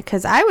 No.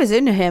 Because I was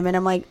into him, and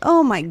I'm like,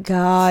 oh my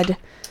God.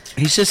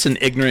 He's just an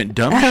ignorant,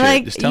 dumb shit.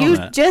 Like, just tell him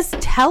that. Just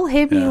tell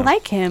him you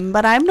like him,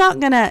 but I'm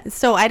not going to.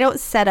 So I don't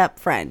set up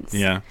friends.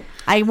 Yeah.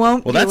 I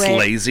won't do it. Well, that's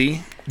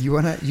lazy. You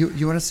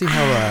wanna see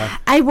how?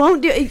 I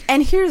won't do it,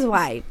 and here's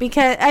why.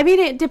 Because I mean,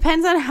 it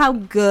depends on how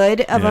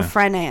good of a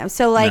friend I am.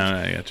 So, like,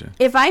 I gotcha.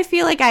 if I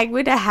feel like I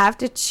would have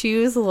to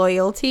choose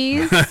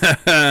loyalties,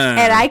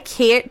 and I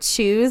can't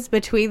choose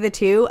between the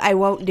two, I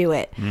won't do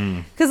it.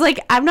 Because, like,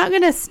 I'm not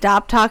gonna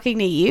stop talking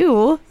to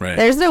you. Right.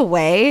 There's no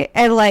way.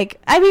 And, like,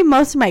 I mean,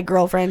 most of my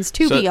girlfriends,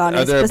 to be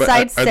honest,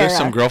 besides are Sarah, there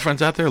some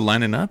girlfriends out there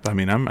lining up? I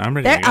mean, I'm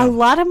ready. There, to go. a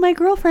lot of my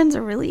girlfriends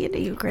are really into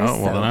you, Chris.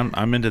 Oh well, so. then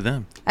I'm into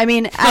them. I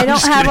mean, I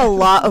don't have a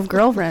lot of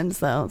girlfriends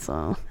though,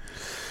 so.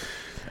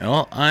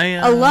 Well,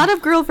 a lot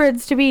of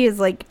girlfriends to me is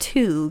like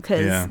 2,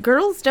 because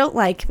girls don't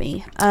like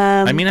me.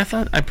 I mean,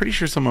 I'm pretty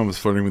sure someone was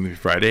flirting with me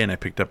Friday, and I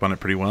picked up on it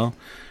pretty well.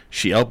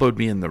 She elbowed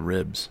me in the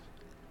ribs.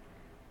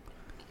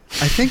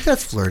 I think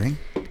that's flirting.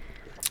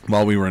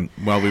 While we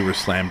were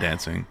slam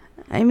dancing.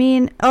 I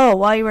mean,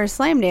 while you were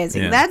slam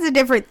dancing, that's a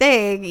different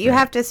thing. You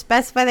have to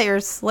specify that you're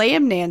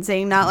slam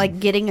dancing, not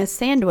like getting a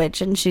sandwich.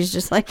 And she's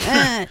just like,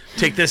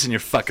 take this in your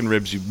fucking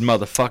ribs, you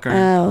motherfucker.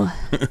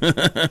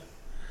 Oh.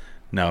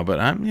 No, but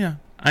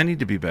I need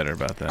to be better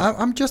about that.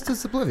 I'm just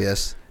as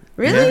oblivious.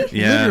 Really?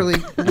 Yeah.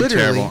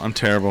 Literally. I'm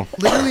terrible.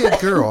 Literally, a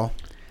girl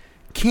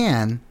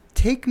can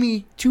take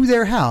me to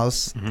their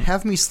house,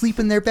 have me sleep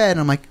in their bed, and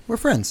I'm like, we're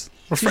friends.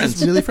 She's friends.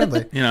 just really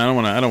friendly. You know, I don't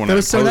want to. That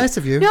was so nice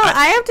of you. No,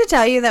 I have to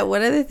tell you that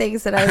one of the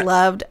things that I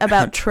loved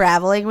about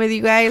traveling with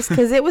you guys,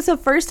 because it was the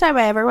first time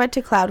I ever went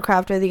to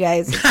Cloudcraft with you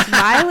guys.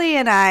 Smiley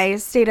and I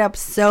stayed up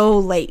so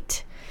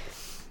late.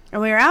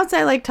 And we were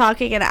outside, like,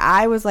 talking, and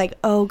I was like,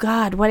 oh,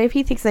 God, what if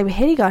he thinks I'm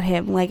hitting on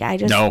him? Like, I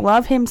just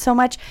love him so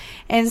much.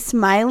 And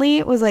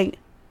Smiley was like,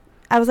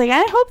 I was like,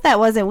 I hope that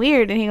wasn't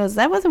weird. And he goes,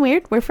 that wasn't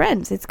weird. We're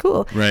friends. It's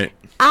cool. Right.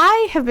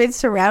 I have been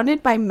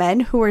surrounded by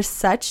men who are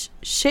such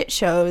shit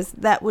shows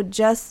that would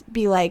just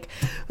be like,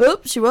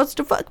 oops, she wants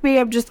to fuck me.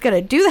 I'm just going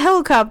to do the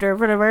helicopter in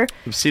front of her.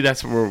 See,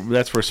 that's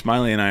where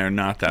Smiley and I are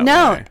not that way.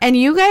 No, and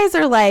you guys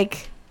are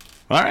like,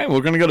 all right,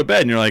 we're going to go to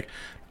bed. And you're like,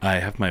 I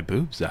have my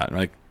boobs out. And I'm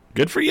like,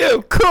 good for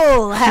you.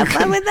 Cool. Have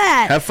fun with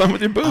that. Have fun with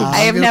your boobs.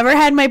 I have never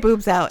had my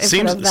boobs out in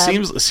front of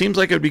them. Seems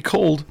like it would be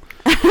cold.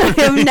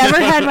 I've never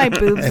had my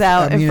boobs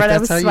out in front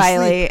of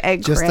Smiley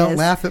and Chris. Just don't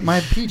laugh at my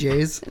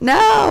PJs.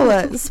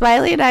 No,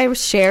 Smiley and I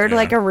shared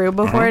like a room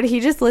before, and he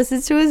just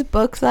listens to his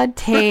books on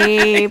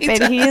tape,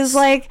 and he is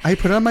like, I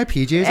put on my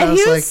PJs, and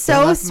he was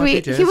so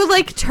sweet. He would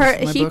like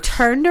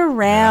turned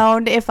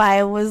around if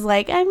I was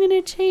like, I'm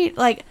gonna change,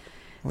 like.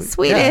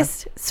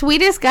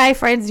 Sweetest guy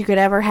friends you could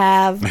ever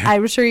have.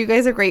 I'm sure you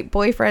guys are great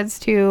boyfriends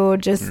too.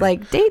 Just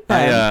like date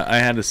them. I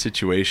had a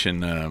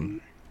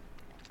situation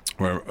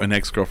where an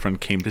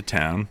ex-girlfriend came to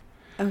town.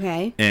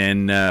 Okay.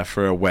 And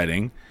for a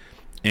wedding,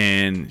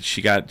 and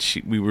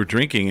we were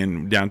drinking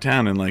in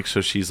downtown, and like so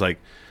she's like,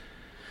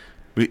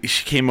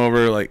 she came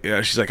over like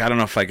she's like, I don't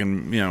know if I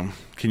can,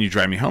 can you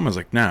drive me home? I was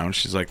like, no. And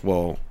she's like,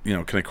 well,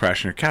 can I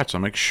crash on your couch? So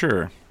I'm like,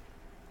 sure.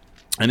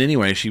 And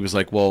anyway, she was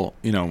like, well,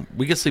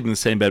 we can sleep in the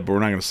same bed, but we're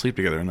not going to sleep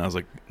together. And I was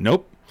like,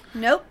 nope.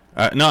 No,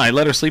 I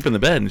let her sleep in the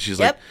bed, and she's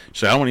like,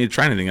 I don't want you to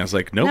try anything. I was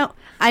like, nope. No,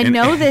 I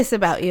know this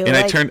about you. And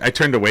I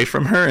turned away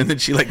from her, and then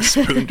she like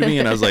spooned me,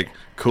 and I was like,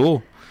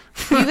 cool.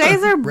 You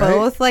guys are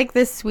both like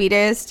the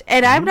sweetest.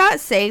 And I'm not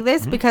saying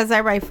this because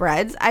they're my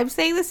friends. I'm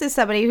saying this as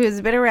somebody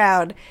who's been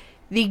around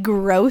the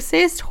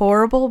grossest,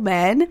 horrible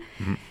men.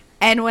 Mm-hmm.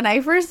 And when I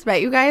first met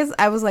you guys,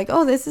 I was like,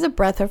 oh, this is a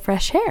breath of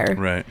fresh air.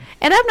 Right.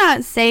 And I'm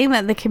not saying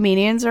that the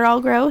comedians are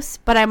all gross,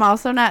 but I'm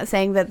also not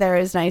saying that they're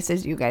as nice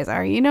as you guys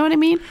are. You know what I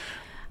mean?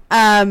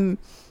 And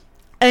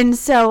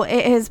so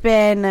it has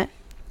been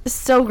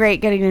so great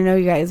getting to know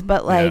you guys.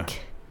 But,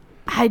 like,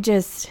 we're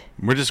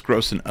just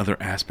gross in other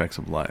aspects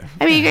of life.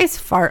 I mean, you guys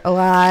fart a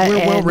lot. We're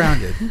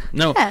well-rounded.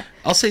 No,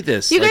 I'll say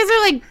this. You guys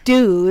are like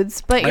dudes,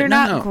 but you're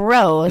not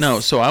gross. No,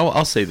 so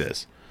I'll say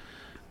this.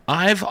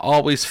 I've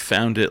always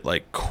found it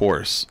like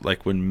coarse,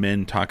 like when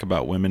men talk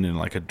about women in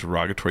like a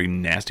derogatory,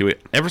 nasty way.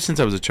 Ever since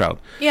I was a child,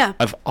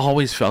 I've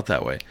always felt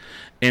that way.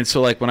 And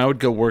so, like when I would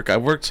go work, I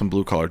worked some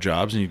blue collar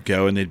jobs, and you'd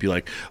go, and they'd be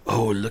like,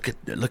 "Oh, look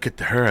at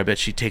her! I bet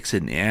she takes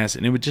it in the ass."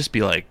 And it would just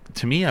be like,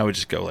 to me, I would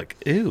just go like,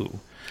 "Ew."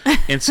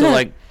 And so,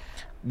 like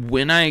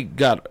when I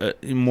got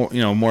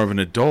more of an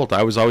adult,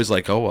 I was always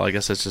like, "Oh, well, I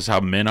guess that's just how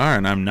men are,"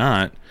 and I'm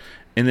not.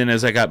 And then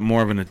as I got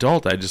more of an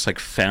adult, I just like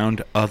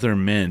found other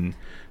men.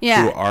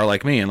 Who are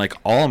like me, and like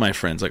all of my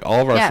friends, like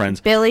all of our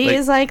friends. Billy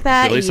is like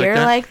that. You're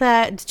like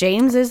that.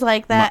 James is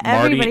like that.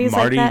 Everybody's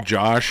Marty, like that.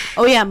 Josh.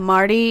 Oh yeah,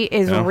 Marty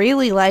is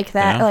really like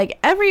that. Yeah. Like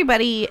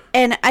everybody,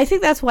 and I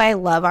think that's why I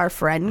love our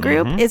friend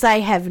group. Is I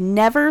have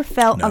never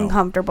felt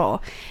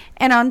uncomfortable.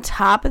 And on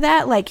top of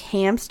that, like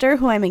Hamster,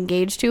 who I'm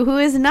engaged to, who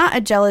is not a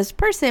jealous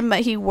person,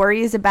 but he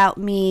worries about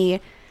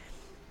me.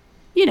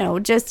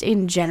 Just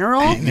in general.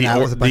 Hanging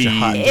out with a bunch of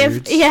hot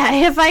dudes.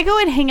 If I go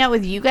and hang out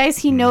with you guys,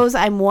 he knows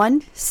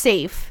I'm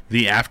safe.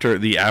 The after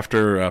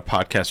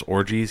podcast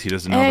orgies, he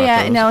doesn't know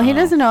about those? No, he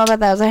doesn't know about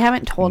those. I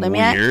haven't told him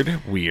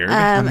yet. Weird.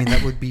 I mean,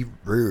 that would be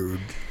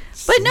rude.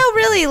 But no,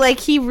 really, like,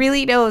 he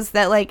really knows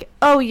that, like,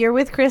 oh, you're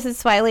with Chris and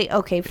Smiley?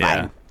 Okay, fine.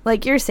 Yeah.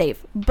 Like, you're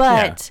safe.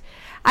 But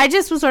I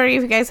just was wondering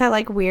if you guys had,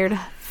 like, weird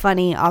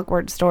funny,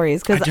 awkward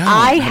stories because don't.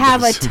 I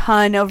have a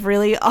ton of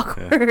really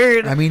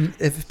awkward. I mean,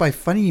 if by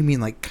funny you mean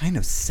like kind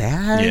of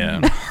sad,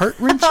 Yeah. heart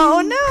wrenching.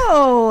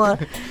 Oh no.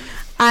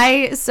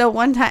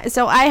 One time,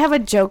 I have a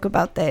joke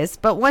about this,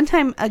 but one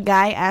time a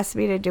guy asked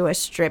me to do a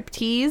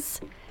striptease,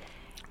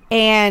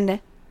 and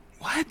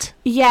What?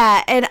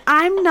 yeah, and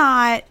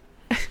I'm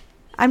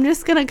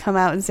just gonna come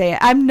out and say it.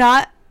 I'm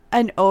not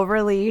an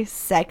overly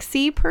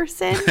sexy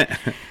person.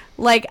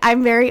 Like,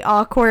 I'm very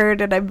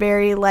awkward, and I'm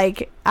very,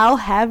 like, I'll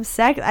have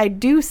sex. I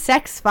do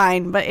sex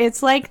fine, but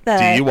it's like the...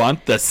 Do you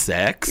want the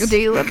sex? Do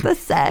you want the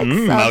sex?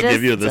 I'll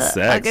give you the sex.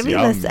 I'll give you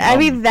Yum, the sex. I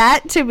mean,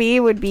 that to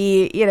me would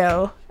be,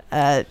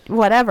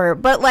 whatever.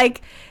 But,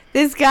 like,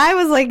 this guy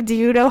was like, do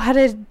you know how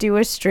to do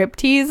a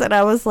striptease? And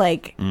I was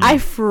like, I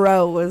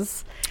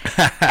froze.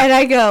 And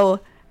I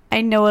go... I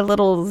know a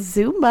little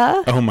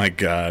Zumba. Oh my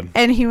God.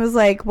 And he was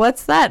like,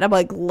 what's that? I'm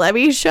like, let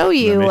me show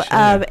you.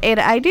 And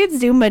I did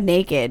Zumba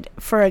naked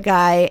for a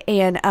guy.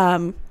 And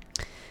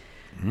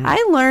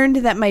I learned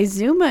that my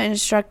Zumba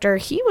instructor,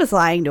 he was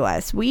lying to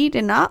us. We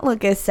did not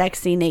look as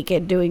sexy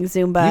naked doing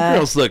Zumba. You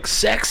girls look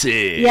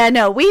sexy. Yeah,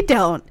 no, we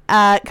don't.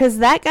 Because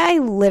that guy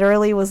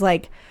literally was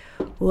like,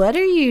 what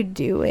are you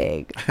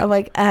doing? I'm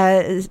like,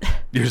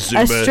 Your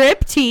Zumba, a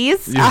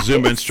striptease. Your Zumba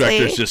obviously.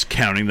 instructor's just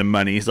counting the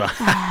money. He's like,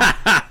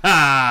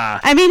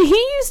 I mean, he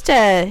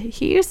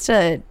used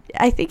to,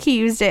 I think he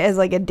used it as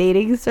like a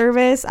dating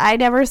service. I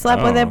never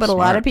slept with it, but a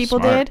lot of people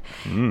did.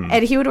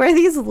 And he would wear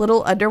these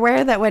little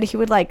underwear that when he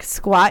would like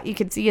squat, you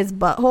could see his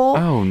butthole.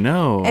 oh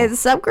no. And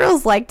some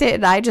girls liked it,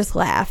 and I just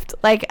laughed.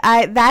 Like,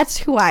 that's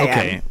who I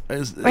am.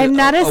 I'm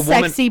not a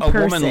sexy woman,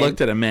 person. A woman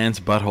looked at a man's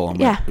butthole.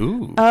 I'm Yeah. like,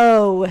 ooh.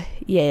 Oh,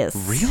 yes.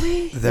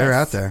 Really? They're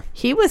out there.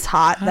 He was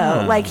hot,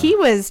 though. Like, he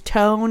was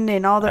toned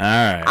and all that.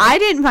 All right. I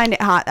didn't find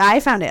it hot.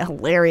 I found it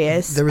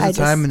hilarious. There was a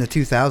time in the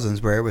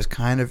 2000s where it was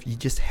kind of, you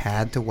just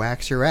had to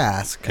wax your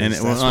ass because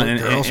that's what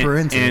girls were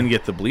into. And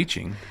get the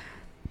bleaching.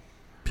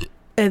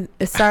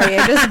 Sorry,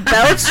 I just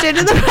belched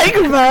into the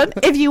microphone.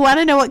 If you want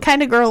to know what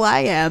kind of girl I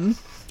am,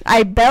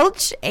 I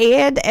belch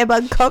and am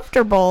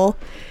uncomfortable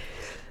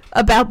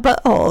about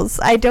buttholes.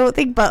 I don't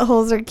think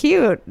buttholes are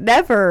cute.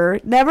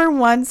 Never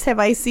once have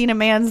I seen a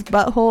man's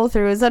butthole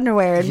through his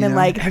underwear and been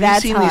like, Have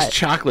that's you seen hot. these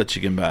chocolates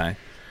you can buy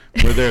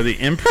where they're the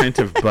imprint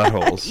of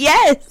buttholes?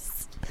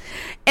 Yes.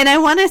 And I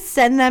want to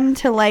send them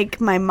to like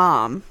my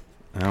mom.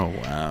 Oh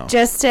wow.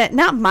 Just to,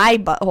 not my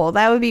butthole,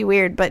 that would be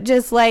weird, but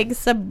just like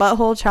some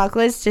butthole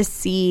chocolates to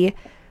see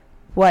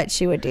what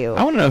she would do.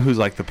 I want to know who's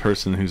like the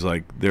person who's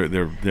like they're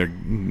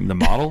the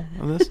model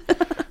of this.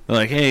 They're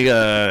like,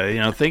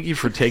 hey, thank you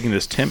for taking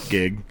this temp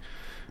gig.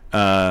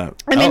 I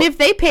mean, if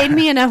they paid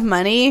me enough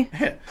money,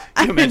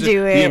 I could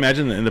do it. Can you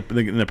imagine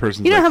the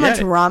person's You know like, how much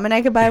ramen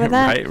I could buy with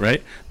that?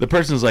 Right. The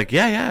person's like,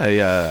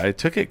 yeah, I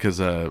took it because,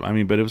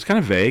 but it was kind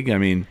of vague. I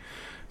mean,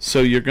 so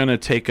you're going to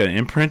take an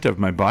imprint of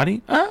my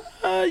body?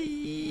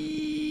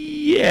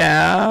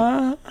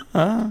 Yeah,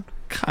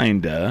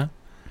 kinda.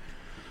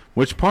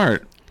 Which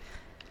part?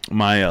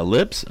 My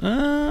lips?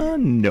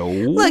 No.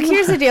 Look,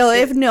 here's the deal.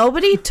 If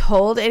nobody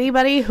told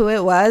anybody who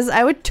it was,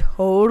 I would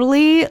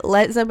totally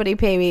let somebody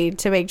pay me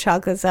to make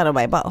chocolates out of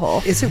my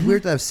butthole. Is it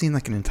weird that I've seen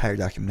like an entire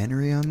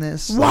documentary on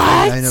this? What?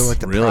 Like, I know what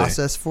the Really?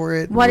 process for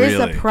it. What is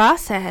Really? the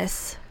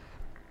process?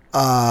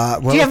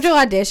 Well, Do you have to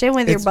audition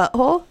with your it's-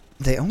 butthole?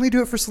 they only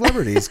do it for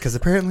celebrities because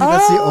apparently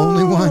that's the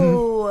only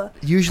one.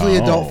 Usually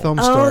adult film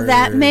stars. Oh,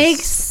 that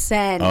makes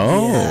sense.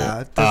 Oh.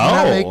 Yeah. Doesn't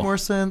that make more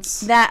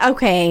sense?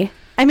 Okay.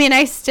 I mean,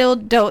 I still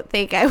don't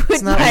think I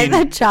would not- buy I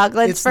the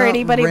chocolates It's for not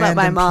anybody but my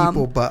random mom.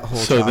 people butthole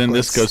So then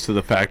this chocolates. goes to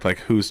the fact, like,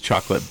 whose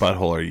chocolate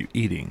butthole are you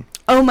eating?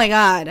 Oh my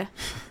God.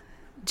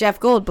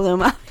 Jeff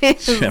Goldblum,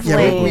 obviously. Jeff Yeah,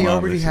 Goldblum. we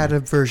already had a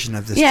version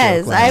of this.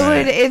 Yes, joke I last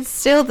would. night. It's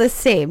still the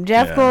same.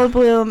 Jeff Yeah.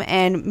 Goldblum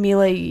and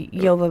Mila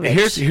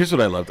Jovovich. Here's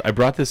what I loved. I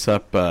brought this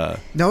up.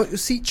 No,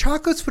 see,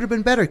 chocolates would have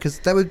been better because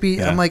that would be.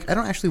 Yeah. I'm like, I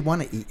don't actually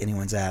want to eat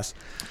anyone's ass,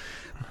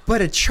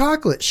 but a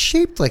chocolate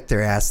shaped like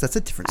their ass. That's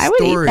a different I would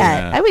story. eat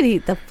that. Yeah. I would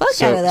eat the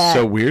fuck out of that.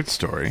 So weird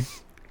story.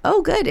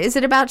 Oh, good. Is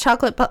it about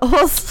chocolate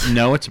buttholes?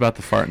 No, it's about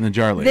the fart in the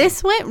jar lady.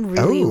 This went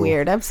really Oh.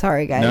 weird. I'm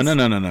sorry, guys.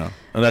 No.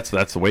 Oh, that's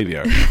the way we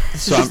are.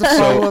 So just a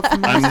follow-up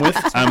from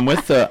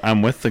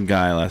I'm with the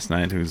guy last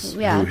night who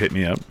hit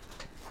me up,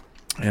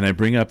 and I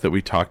bring up that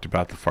we talked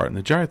about the fart in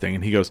the jar thing,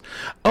 and he goes,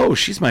 "Oh,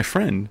 she's my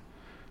friend."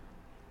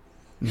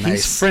 Nice.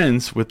 He's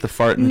friends with the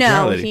fart in the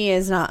jar No, lady. he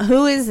is not.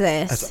 Who is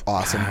this? That's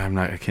awesome.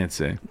 I can't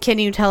say. Can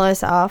you tell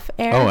us off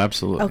air? Oh,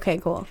 absolutely. Okay,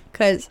 cool.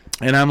 Because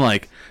And I'm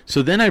like,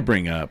 so then I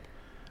bring up,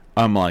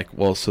 I'm like,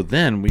 well, so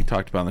then we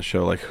talked about on the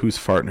show, like, whose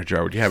fart in a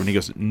jar would you have? And he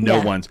goes, no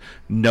one's,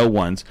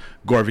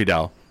 Gore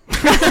Vidal.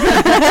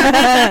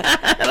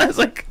 And I was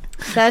like,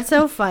 that's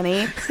so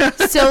funny.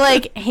 So,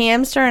 like,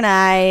 Hamster and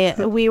I,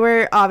 we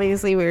were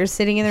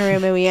sitting in the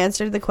room and we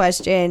answered the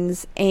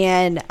questions,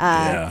 and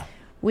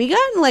we got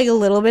in, like, a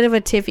little bit of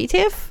a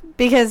tiffy-tiff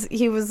because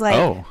he was like,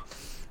 oh,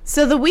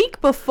 so the week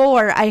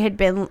before I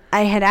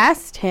had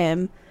asked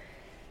him,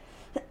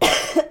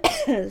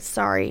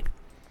 sorry,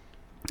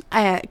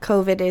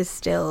 COVID is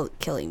still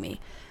killing me.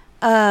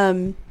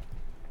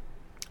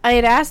 I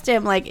had asked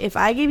him, like, if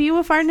I gave you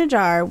a fart in a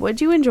jar,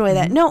 would you enjoy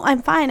that? No,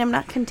 I'm fine. I'm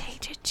not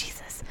contagious.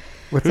 Jesus.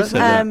 What's Who that? said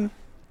that?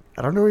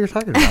 I don't know what you're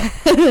talking about.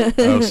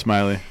 Oh,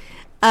 Smiley.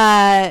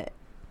 I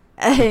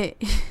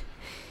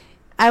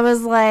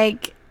was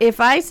like, if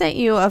I sent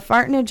you a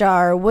fart in a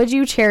jar, would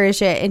you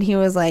cherish it? And he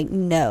was like,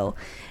 no.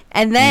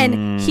 And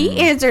then he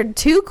answered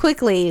too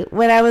quickly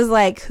when I was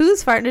like,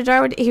 whose fart in a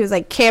jar? He was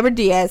like, Cameron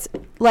Diaz.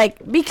 Like,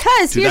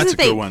 because Dude, here's that's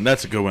the a thing. good one.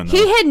 That's a good one, though.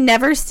 He had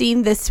never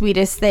seen The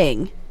Sweetest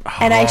Thing.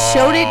 And I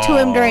showed it to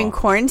him during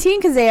quarantine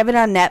because they have it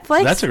on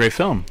Netflix. That's a great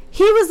film.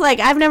 He was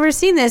like, I've never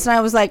seen this. And I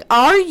was like,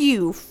 are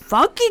you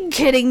fucking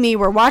kidding me?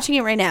 We're watching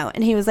it right now.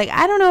 And he was like,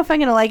 I don't know if I'm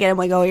going to like it. I'm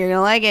like, oh, you're going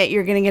to like it.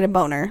 You're going to get a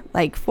boner.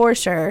 Like, for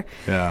sure.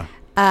 Yeah.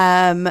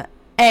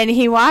 And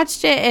he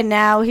watched it, and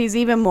now he's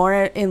even more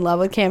in love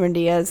with Cameron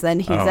Diaz than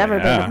he's ever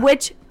been.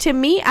 Which, to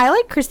me, I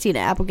like Christina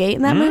Applegate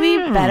in that movie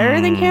better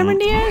than Cameron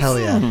Diaz. Hell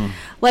yeah.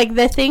 Like,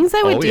 the things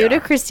I would do to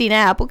Christina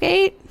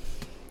Applegate,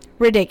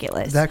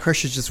 ridiculous. That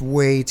crush is just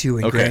way too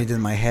ingrained in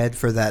my head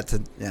for that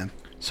to, yeah.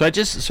 So I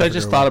just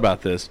thought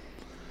about this.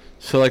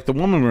 So, like, the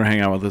woman we were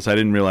hanging out with, I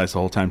didn't realize the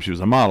whole time she was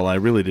a model. I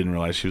really didn't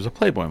realize she was a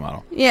Playboy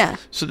model. Yeah.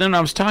 So then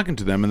I was talking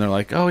to them, and they're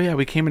like, oh, yeah,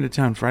 we came into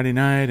town Friday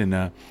night,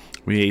 and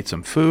we ate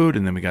some food,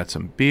 and then we got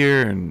some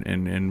beer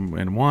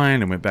and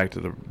wine, and went back to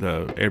the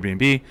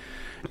Airbnb.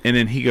 And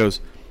then he goes,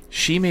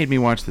 she made me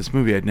watch this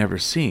movie I'd never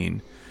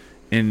seen.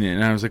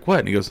 And I was like, what?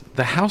 And he goes,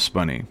 The House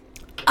Bunny.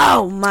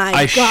 Oh, my God.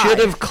 I should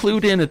have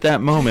clued in at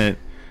that moment.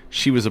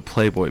 She was a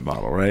Playboy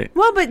model, right?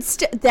 Well, but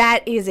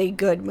that is a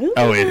good movie.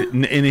 Oh,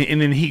 and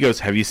then he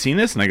goes, "Have you seen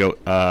this?" And I go,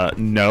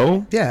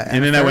 "No." Yeah.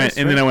 And then I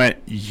went,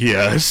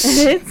 "Yes."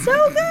 It's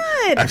so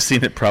good. I've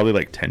seen it probably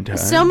like 10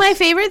 times. So my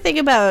favorite thing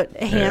about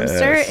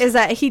Hamster is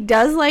that he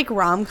does like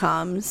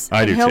rom-coms.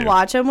 I do He'll too.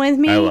 watch them with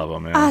me. I love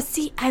them. Yeah.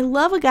 See, I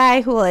love a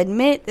guy who will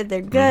admit that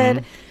they're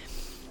good.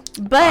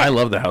 But I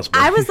love The House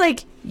Bunny. I was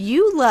like,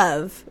 you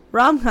love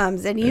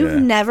rom-coms and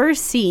you've never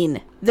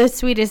seen The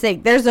Sweetest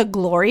Thing. There's a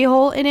glory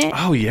hole in it.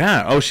 Oh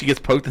yeah. Oh, she gets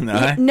poked in the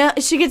eye. No,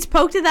 she gets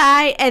poked in the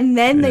eye, and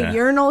then the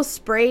urinal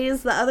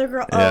sprays the other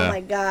girl. Yeah. Oh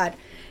my God.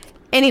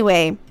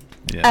 Anyway.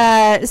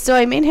 Yeah. So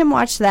I made him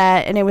watch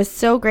that, and it was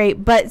so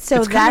great. But so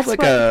it's kind that's of like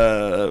what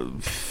a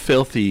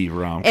filthy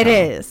rom-com. it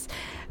is.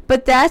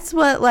 But that's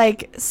what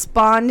like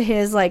spawned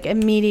his like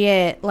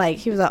immediate like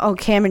he was like, oh,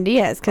 Cameron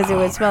Diaz, because it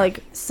would smell like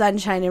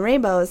sunshine and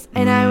rainbows,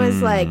 and I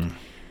was like,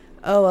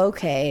 oh,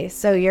 okay,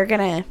 so you're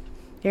gonna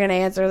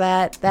answer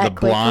that The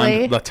quickly.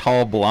 blonde, the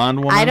tall blonde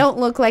woman. I don't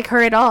look like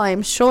her at all.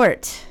 I'm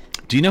short.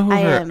 Do you know who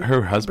I am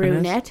her husband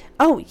brunette. is?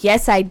 Oh,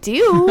 yes, I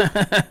do.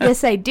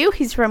 Yes, I do.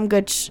 He's from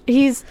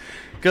he's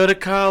Go to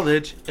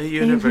college, a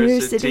university,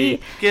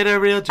 University. get a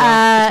real job.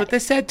 That's what they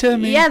said to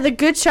me. yeah, the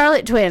Good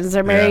Charlotte twins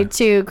are married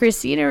to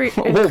Christina.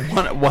 Well,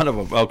 one of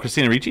them. Oh,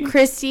 Christina Ricci.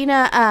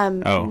 Christina,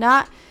 Oh.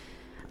 not.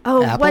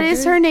 Oh, what is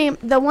Applegate? her name?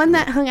 The one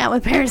that hung out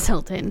with Paris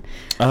Hilton.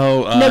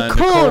 Oh,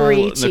 Nicole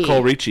Ricci.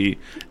 Nicole Ricci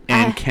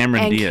and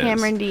Cameron and Diaz.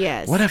 Cameron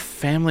Diaz. What a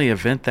family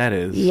event that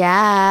is.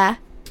 Yeah,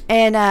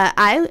 and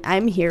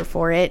I'm here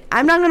for it.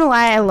 I'm not gonna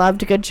lie, I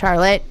loved Good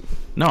Charlotte.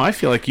 No, I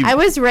feel like you. I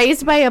was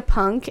raised by a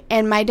punk,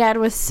 and my dad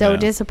was so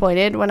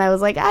disappointed when I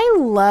was like, I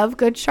love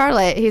Good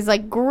Charlotte. He's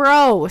like,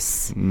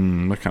 gross.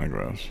 What kind of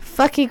gross?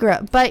 Fucky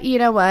gross. But you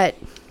know what?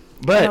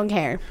 But I don't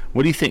care.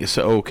 What do you think?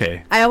 So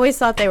okay, I always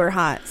thought they were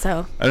hot,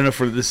 so I don't know if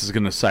this is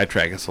going to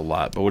sidetrack us a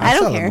lot, but what do I you,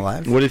 don't saw them care.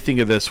 live. what do you think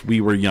of this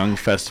We Were Young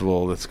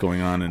festival that's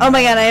going on? In, Oh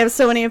my God, I have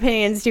so many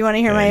opinions. Do you want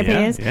to hear my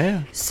opinions?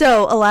 Yeah.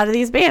 So a lot of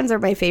these bands are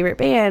my favorite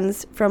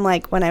bands from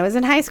like when I was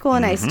in high school,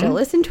 and I still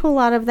listen to a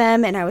lot of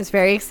them, and I was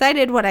very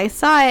excited when I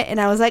saw it,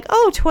 and I was like,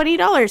 oh,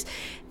 $20.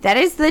 That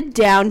is the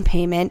down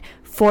payment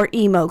for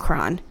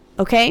Emocron,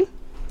 okay?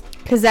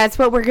 Because that's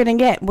what we're going to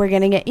get. We're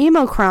going to get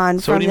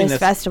Emocron So what from do you mean this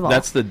that's, festival.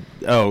 That's the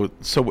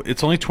so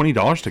it's only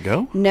 $20 to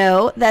go?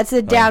 No, that's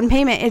the down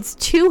payment. It's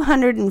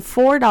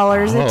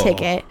 $204 a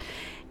ticket.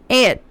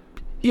 And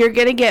you're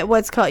going to get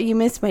what's called, you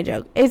missed my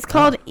joke. It's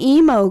called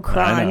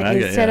Emocron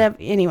instead of,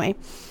 anyway.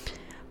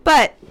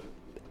 But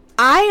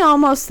I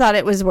almost thought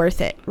it was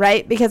worth it,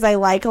 right? Because I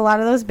like a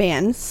lot of those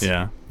bands.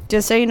 Yeah.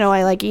 Just so you know,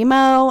 I like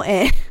emo.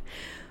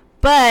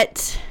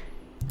 But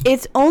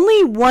it's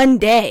only one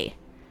day.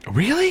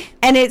 Really?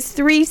 And it's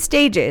 3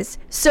 stages.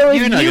 So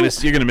if You're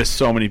gonna miss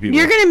so many people.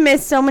 You're going to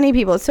miss so many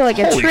people. So like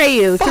Holy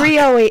Atreyu, fuck.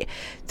 308,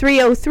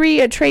 303,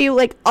 Atreyu,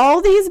 like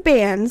all these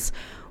bands,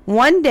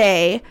 one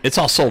day, It's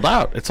all sold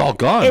out. It's all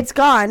gone. it's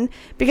gone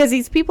because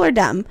these people are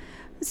dumb.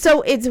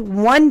 So it's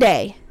one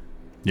day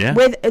yeah.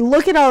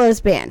 look at all those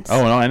bands.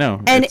 Oh no, I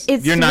know. And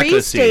it's you're not 3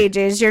 gonna see.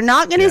 stages. You're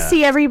not going to Yeah.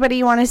 see everybody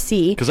you want to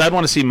see. Because I'd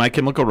want to see My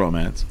Chemical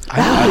Romance.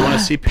 I want to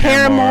see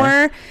Paramore,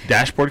 Paramore,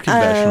 Dashboard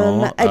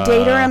Confessional, A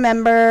Day to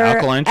Remember,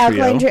 Alkaline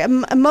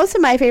Trio. Most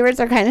of my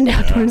favorites are kind of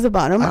down towards the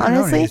bottom, I don't know any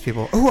of honestly. these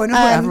people. Oh, I know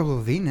who Avril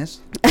Lavigne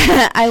is.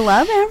 I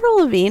love Avril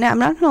Lavigne. I'm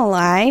not gonna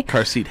lie.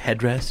 Car Seat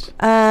Headrest.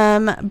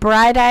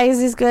 Bright Eyes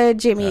is good.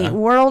 Jimmy Eat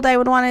World, I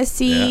would want to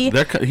see.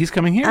 Yeah. He's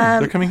coming here.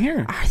 They're coming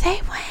here. Are they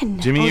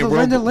when? Jimmy Oh, Eat the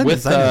World Linda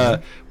with Lindens, I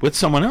know. with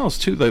someone else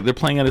too. Like they're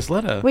playing at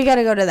Isleta. We got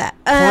to go to that.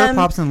 Horror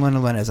Pops and Lena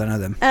Lenas, I know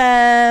them.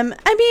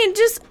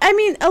 I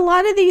mean, a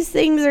lot of these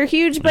things are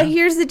huge, but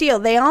here's the deal.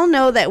 They all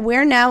know that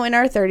we're now in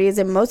our 30s,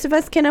 and most of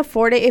us can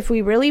afford it if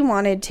we really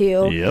wanted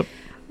to. Yep.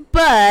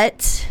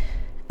 But,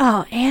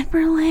 Anne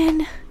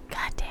Boleyn,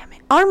 god damn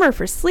it. Armor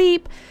for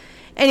Sleep.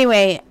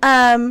 Anyway,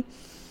 Dance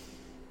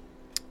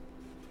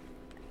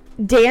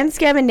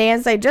Gavin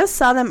Dance, I just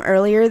saw them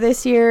earlier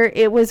this year.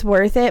 It was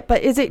worth it,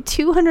 but is it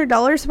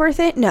 $200 worth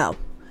it? No.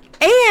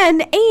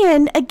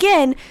 And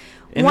again,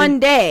 one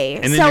day.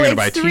 And then so you're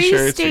gonna it's buy 3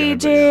 t-shirts,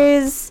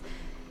 stages.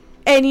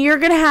 And you're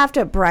going to have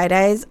to, Bright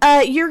Eyes,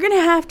 you're going to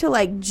have to,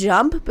 like,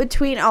 jump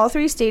between all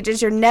 3 stages.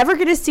 You're never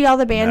going to see all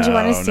the bands you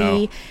want to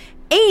see.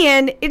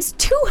 And it's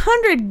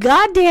 $200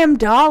 goddamn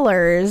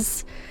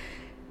dollars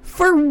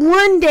for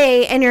one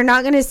day, and you're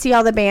not going to see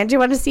all the bands you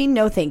want to see.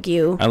 No, thank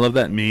you. I love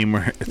that meme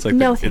where it's like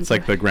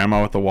like the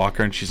grandma with the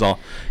walker, and she's all,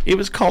 it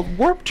was called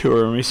Warped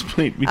Tour, and we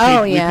paid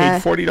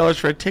 $40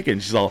 for a ticket.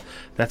 And she's all,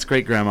 that's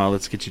great, Grandma.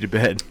 Let's get you to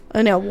bed.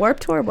 Oh no,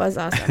 Warped Tour was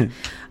awesome.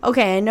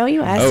 Okay, I know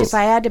you asked if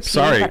I had to pee,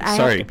 but I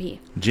have to pee.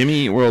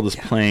 Jimmy Eat World is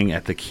playing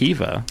at the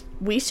Kiva.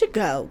 We should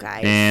go,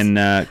 guys. And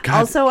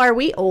also, are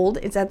we old?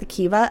 It's at the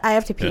Kiva. I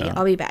have to pee. Yeah.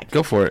 I'll be back.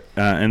 Go for it.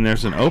 And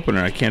there's an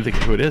opener. I can't think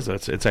of who it is.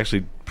 It's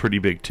actually pretty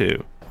big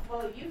too.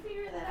 Well, you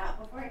figure that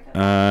out before I come.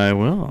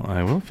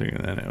 I will figure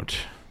that out.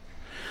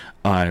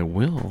 I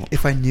will.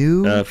 If I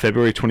knew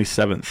February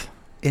 27th.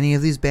 any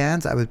of these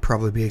bands, I would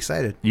probably be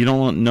excited. You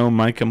don't know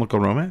My Chemical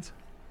Romance?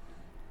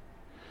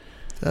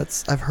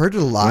 I've heard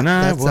it a lot. When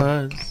I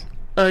was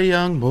a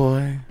young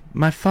boy,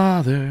 my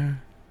father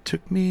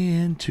took me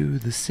into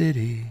the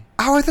city.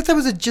 Oh, I thought that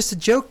was just a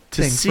joke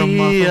to thing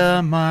see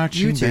a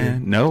marching YouTube.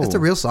 band. No, that's a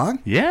real song.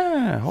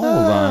 Yeah, hold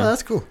on.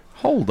 That's cool.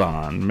 Hold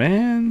on,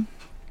 man.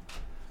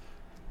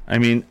 I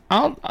mean,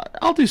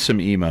 I'll do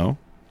some emo.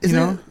 Isn't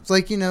it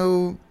like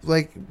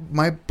like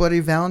My Bloody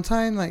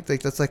Valentine? Like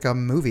that's like a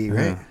movie,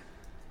 right?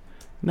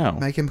 No.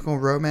 My Chemical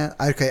Romance.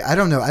 Okay, I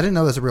don't know. I didn't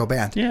know it was a real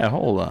band. Yeah,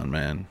 hold on,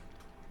 man.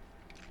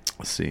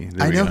 Let's see.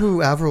 I know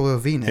who Avril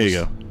Lavigne is. Here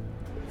you go.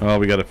 Oh,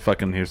 we gotta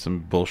fucking hear some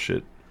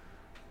bullshit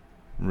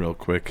real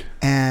quick.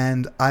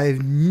 And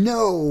I've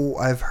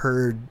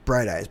heard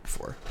Bright Eyes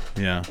before.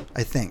 Yeah.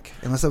 I think,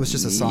 unless that was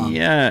just a song.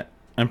 Yeah,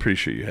 I'm pretty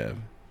sure you have.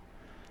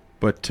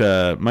 But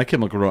My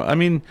Chemical Romance, I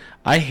mean,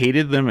 I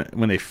hated them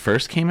when they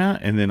first came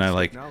out, and then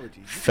I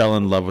fell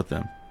in love with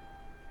them.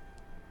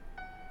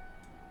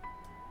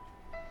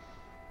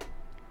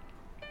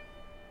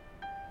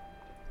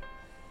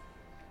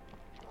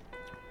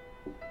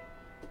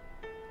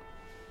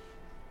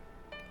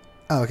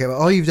 Oh, okay,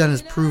 well, all you've done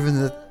is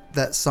proven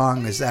that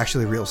song is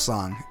actually a real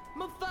song.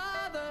 My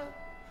father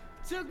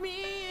took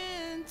me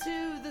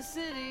into the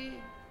city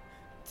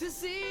to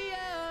see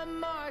a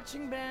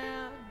marching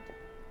band.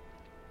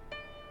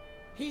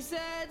 He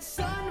said,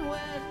 son,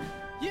 when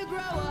you grow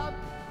up,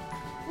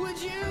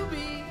 would you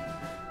be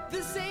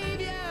the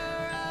savior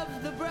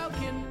of the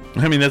broken?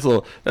 I mean, that's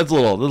a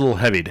little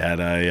heavy, Dad.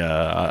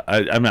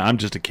 I mean, I'm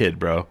just a kid,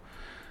 bro.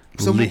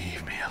 So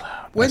leave me alone.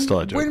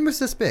 When was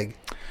this big?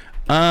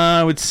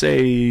 I would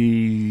say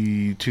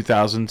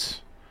 2000s.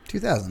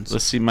 2000s.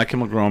 Let's see. My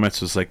Chemical Romance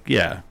was All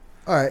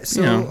right,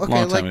 so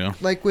long time ago.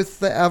 Like with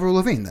the Avril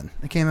Lavigne, then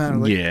it came out.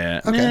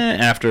 Okay.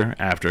 After.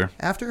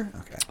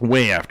 Okay.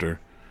 Way after.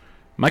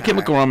 My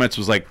Chemical Romance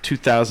was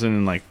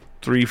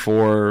 2003,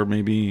 4,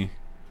 maybe.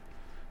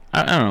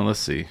 I don't know. Let's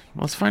see.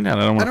 Let's find out.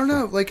 I don't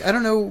know. I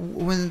don't know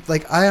when.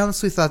 I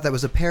honestly thought that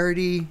was a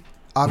parody.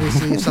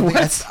 Obviously, something.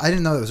 I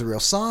didn't know it was a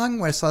real song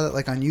when I saw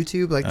that on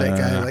YouTube. That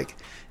guy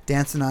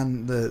dancing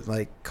on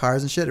the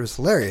cars and shit. It was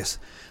hilarious.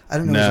 I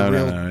didn't know it was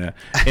a real. No.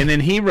 And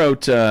then he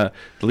wrote. The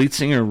lead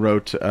singer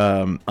wrote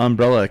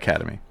Umbrella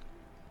Academy.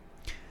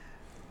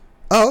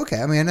 Oh,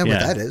 okay. I mean, I know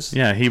what that is.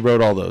 Yeah, he wrote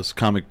all those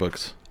comic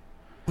books.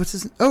 What's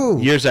his? Oh,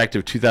 years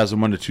active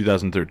 2001 to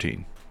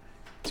 2013.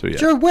 So yeah.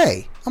 Sure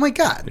way. Oh my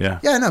god. Yeah.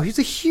 Yeah. No, he's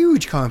a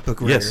huge comic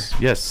book writer.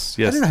 Yes.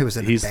 I didn't know he was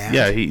in a band.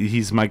 Yeah,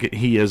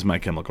 he is My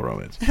Chemical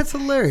Romance. That's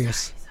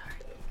hilarious.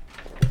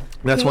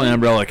 That's why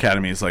Umbrella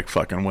Academy is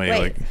fucking way.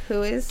 Wait,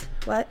 who is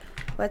what?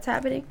 What's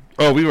happening?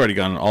 Oh, we've already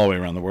gone all the way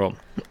around the world.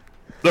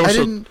 I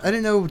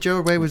didn't know Joe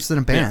Way was in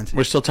a band. Yeah,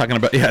 we're still talking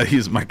about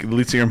he's the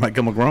lead singer of My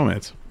Chemical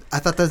Romance. I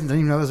thought that didn't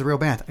even know it was a real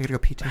band. I gotta go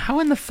pee too. How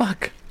in the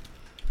fuck?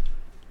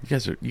 You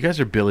guys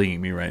are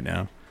bullying me right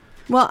now.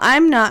 Well,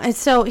 I'm not.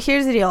 So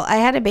here's the deal. I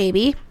had a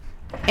baby,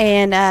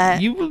 and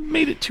you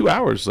made it 2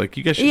 hours. You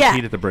guys should have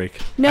peed at the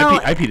break. No,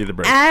 I peed at the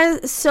break.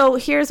 So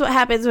here's what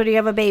happens when you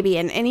have a baby,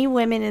 and any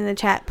women in the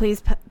chat,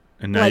 please.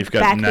 And now you've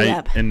got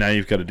now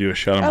you've got to do a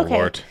shot on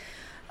Malort.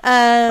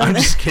 I'm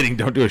just kidding.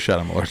 Don't do a shot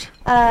on Malort.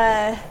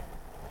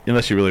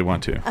 Unless you really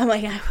want to. I'm I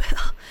will.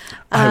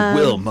 I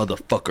will,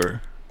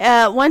 motherfucker.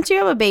 Once you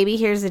have a baby,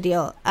 here's the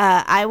deal.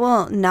 I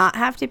will not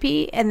have to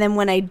pee, and then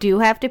when I do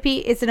have to pee,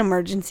 it's an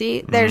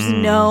emergency. There's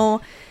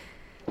no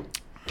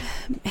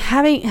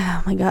having.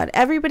 Oh my god!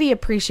 Everybody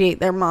appreciate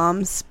their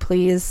moms,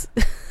 please.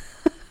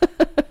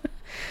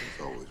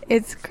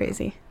 It's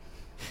crazy.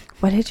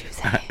 What did you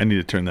say? I need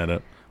to turn that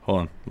up. Hold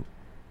on.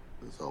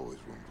 There's always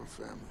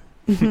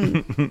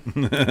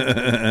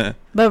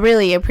But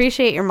really,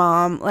 appreciate your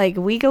mom. Like,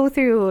 we go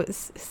through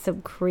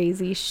some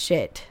crazy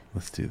shit.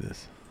 Let's do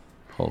this.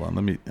 Hold on.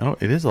 Let me. Oh,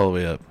 it is all the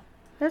way up.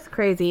 That's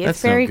crazy. That's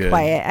It's very no good.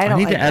 quiet. I don't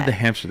need like to add that. the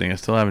hamster thing. I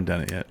still haven't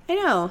done it yet. I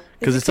know.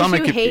 Because Is it's it on my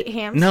you hate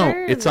hamster? No,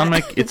 Is it's on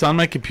that- my it's on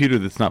my computer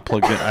that's not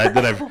plugged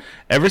in.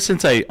 Ever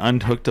since I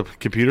unhooked the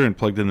computer and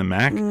plugged in the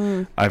Mac,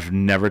 I've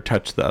never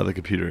touched the other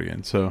computer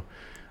again. So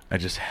I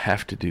just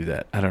have to do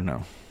that. I don't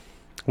know.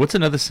 What's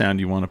another sound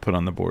you want to put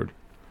on the board?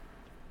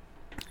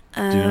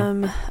 you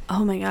know?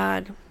 Oh my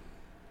god.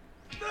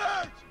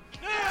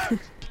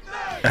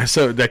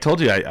 So I told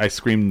you I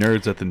screamed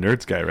nerds at the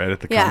nerds guy right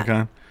at the Yeah.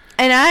 Comic-Con.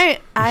 And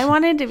I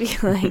wanted to be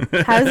like,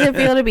 how does it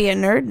feel to be a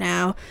nerd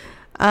now?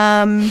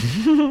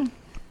 I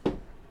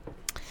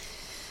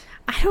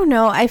don't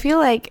know. I feel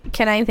like,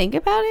 can I think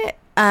about it?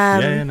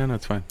 Yeah, no,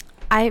 it's fine.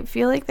 I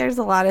feel like there's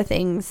a lot of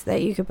things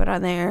that you could put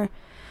on there.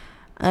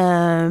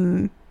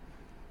 No,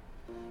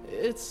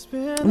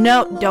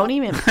 don't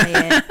even play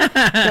it.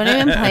 Don't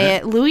even play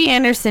it. Louis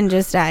Anderson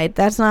just died.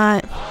 That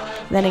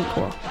ain't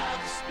cool.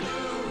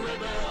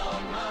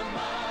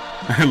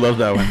 I love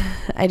that one.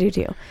 I do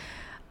too.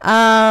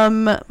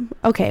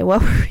 Okay,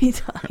 what were we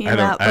talking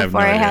about I have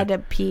before no I idea. had to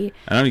pee?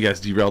 I know you guys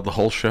derailed the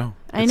whole show.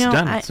 I know.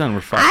 It's done.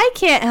 We're fine. I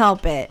can't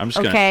help it. I'm just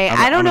gonna- okay, I'm-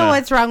 I don't I'm know gonna-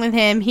 what's wrong with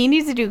him. He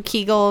needs to do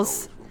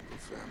Kegels.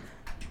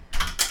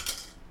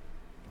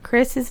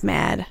 Chris is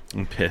mad.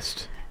 I'm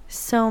pissed.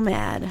 So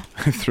mad.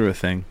 I threw a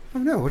thing. Oh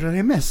no, what did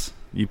I miss?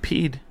 You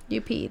peed.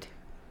 You peed.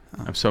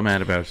 I'm so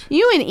mad about it.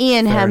 You and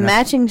Ian Fair have enough.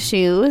 matching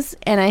shoes,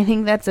 and I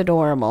think that's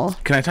adorable.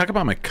 Can I talk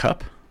about my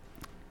cup?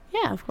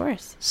 Yeah, of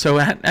course. So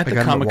at I the got them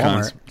at Comic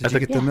Cons, Walmart. Did you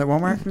get them at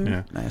Walmart?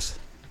 yeah, Nice.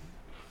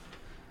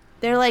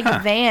 They're like Huh.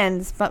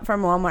 Vans, but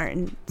from Walmart,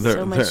 and they're,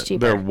 so much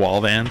cheaper. They're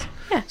wall vans.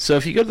 Yeah. So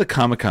if you go to the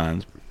Comic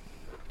Cons,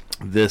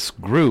 this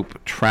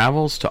group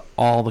travels to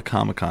all the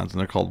Comic Cons, and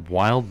they're called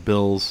Wild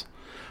Bill's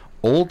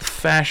Old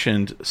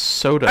Fashioned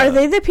Soda. Are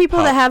they the people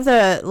Pop. that have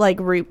the like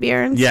root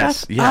beer and Yes,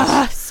 stuff? yes.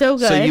 Ah, so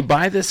good. So you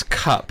buy this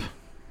cup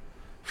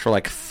for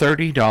like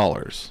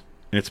 $30,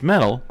 and it's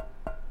metal.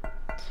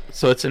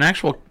 So it's an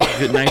actual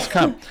good, nice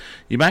cup.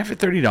 You buy it for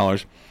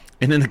 $30,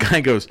 and then the guy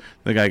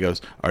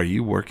goes, "Are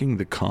you working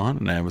the con?"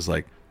 And I was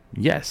like,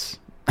 "Yes."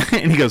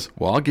 And he goes,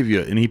 "Well, I'll give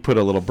you," and he put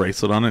a little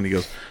bracelet on it, and he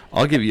goes,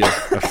 "I'll give you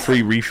a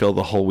free refill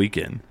the whole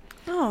weekend."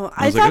 Oh,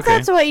 I I was thought like, okay.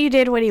 that's what you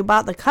did when you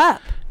bought the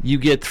cup. You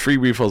get free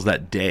refills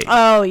that day.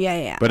 Oh,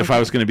 yeah. But if I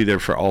was going to be there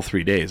for all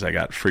 3 days, I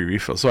got free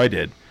refills. So I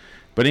did.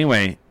 But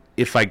anyway,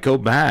 if I go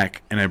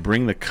back and I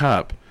bring the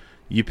cup,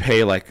 you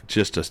pay like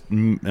just a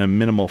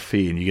minimal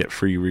fee and you get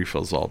free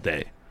refills all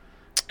day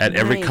at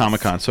every Nice.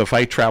 Comic-Con. So if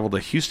I travel to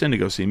Houston to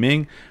go see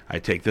Ming, I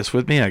take this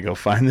with me. I go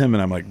find them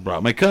and I'm like,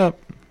 brought my cup.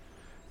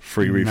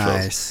 Free refills.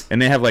 Nice.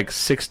 And they have like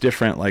 6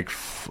 different like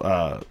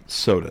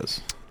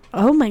sodas.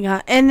 Oh my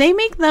god! And they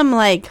make them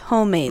like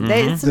homemade.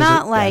 It's Does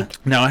not it-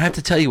 like Now I have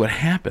to tell you what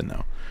happened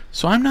though.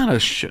 So I'm not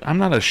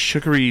a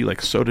sugary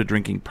like soda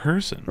drinking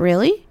person.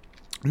 really.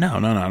 No.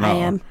 I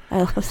am. I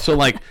love So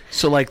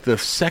like the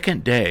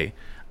second day,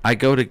 I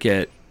go to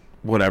get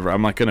whatever.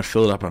 I'm like gonna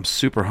fill it up. I'm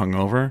super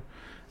hungover,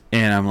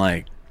 and I'm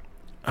like,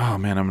 oh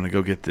man, I'm gonna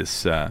go get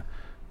this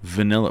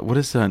vanilla. What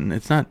is that?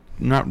 It's not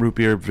root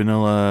beer.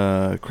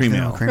 Vanilla cream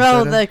Vanilla ale. cream Oh,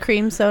 soda? the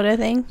cream soda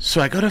thing.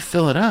 So I go to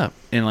fill it up,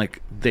 and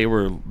like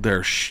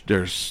their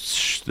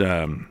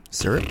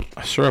Syrup?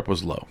 syrup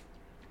was low.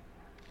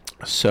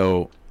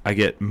 So I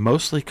get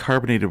mostly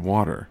carbonated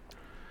water,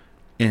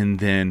 and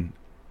then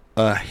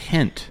a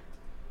hint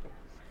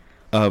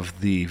of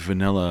the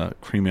vanilla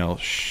cream ale,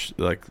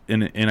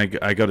 and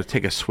I go to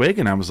take a swig,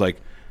 and I was like,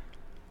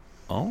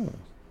 oh,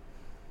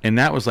 and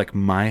that was like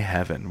my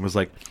heaven. It was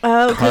like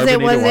Oh, because it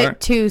carbonated wasn't water.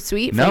 too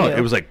sweet for No, you.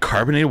 it was like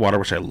carbonated water,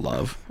 which I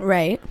love,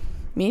 right.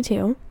 Me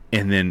too.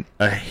 and then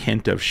a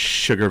hint of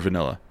sugar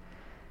vanilla.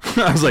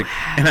 I was like,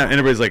 and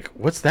everybody's like,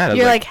 "What's that?" I was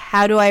You're like,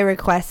 how do I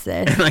request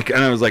this? and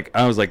I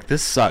was like,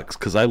 this sucks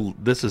because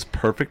this is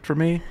perfect for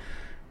me,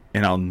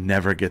 and I'll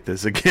never get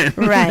this again.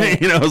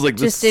 Right. I was like,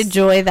 Just this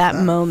enjoy that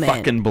moment.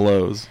 fucking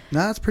blows.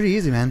 No, it's pretty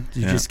easy, man.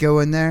 You Yeah. just go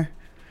in there,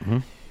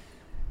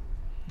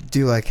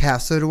 do like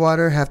half soda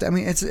water, half. I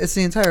mean, it's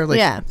the entire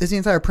it's the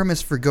entire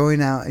premise for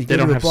going out. You They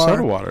go don't to a have bar,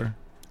 soda water.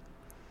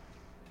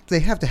 They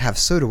have to have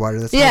soda water.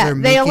 That's how Yeah, they're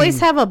they always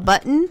making- have a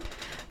button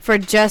for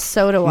just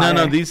soda water.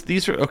 No,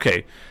 these are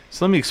okay.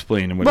 So let me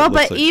explain what Well, it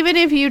looks but like. even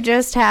if you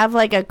just have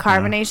like a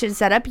carbonation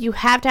setup, you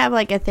have to have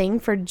like a thing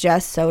for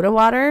just soda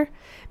water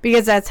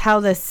because that's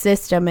how the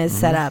system is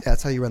set up.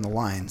 That's how you run the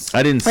lines.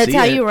 I didn't see That's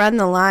how it. you run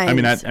the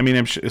lines. I mean,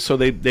 I'm sure. So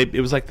they it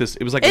was like this.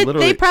 It was like literally.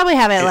 they probably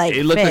have it like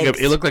it looked like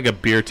fixed. it looked like a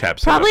beer tap.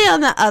 Setup. Probably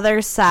on the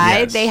other side,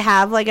 Yes. they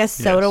have like a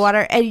soda Yes.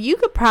 water, and you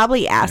could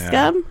probably ask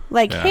Yeah. them,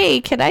 like, Yeah.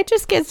 "Hey, can I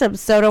just get some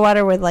soda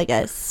water with like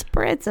a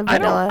spritz of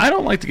vanilla?" I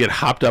don't like to get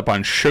hopped up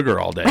on sugar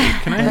all day.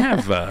 Can I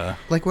have?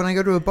 Like when I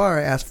go to a bar,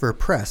 I ask for a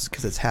press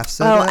because it's half Oh,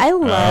 soda. I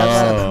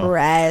love Oh. a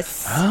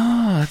press.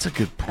 Oh, that's a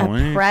good A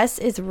point. press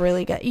is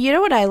really good. You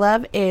know what I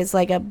love is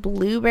like a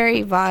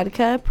blueberry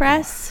vodka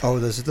press. Oh,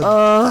 those are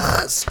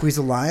the squeeze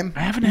a lime. I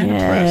haven't had a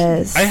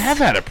Yes. press. I have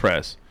had a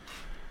press.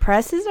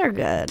 Presses are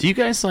good. Do you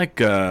guys like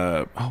what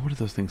are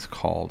those things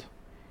called?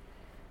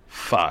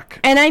 Fuck.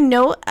 And I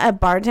know a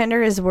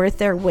bartender is worth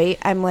their weight.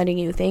 I'm letting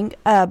you think.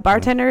 A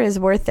bartender is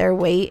worth their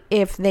weight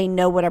if they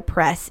know what a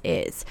press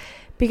is.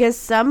 Because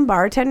some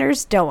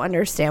bartenders don't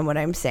understand what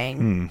I'm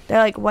saying. They're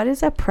like, what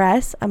is a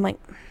press? I'm like,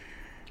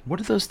 What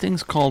are those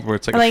things called where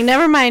it's like I'm like,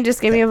 never mind, just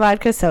give me a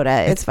vodka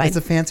soda. It's fine. It's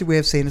a fancy way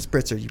of saying a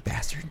spritzer, you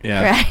bastard.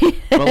 Yeah. Right.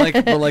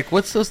 but like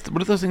what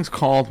are those things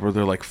called where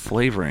they're like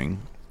flavoring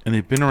and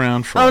they've been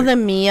around for the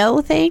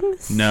Mio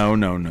things? No.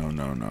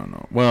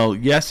 Well,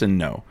 yes and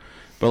no.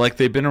 But like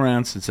they've been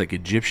around since like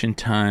Egyptian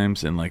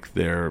times and like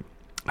they're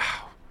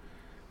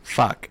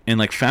and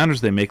like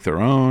Founders, they make their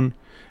own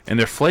and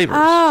they're flavors.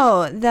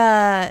 Oh,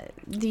 the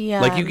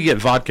like you could get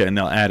vodka and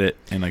they'll add it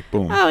and like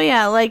boom. Oh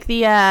yeah, like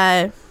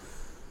the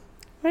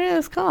what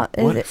is it called?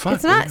 What? It's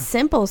Fuck, not what?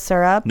 simple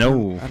syrup.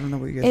 No. I don't know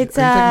what you guys It's,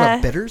 are you talking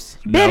about bitters?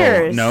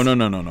 Bitters.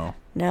 No.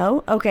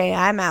 No? Okay,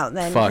 I'm out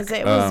then. Fuck. Because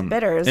it was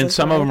bitters. And is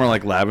some what of I them are thought.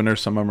 like lavender,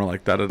 some of them are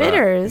like da-da-da.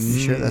 Bitters.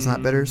 You sure that's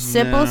not bitters?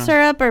 Simple No.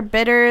 syrup or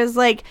bitters.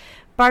 Like,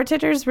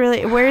 bartenders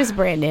really... Where's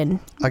Brandon?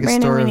 Like a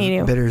Brandon, store we of need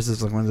you. bitters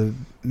is like one of the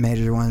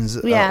major ones.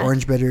 Yeah.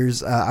 Orange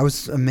bitters. I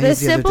was The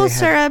amazed the other simple day.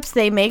 syrups,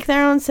 they make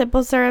their own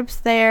simple syrups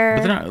there.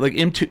 But they're not like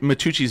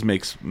Matucci's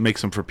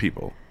makes them for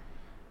people.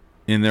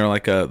 And they're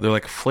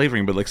like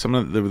flavoring, but like some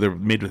of them, they're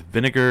made with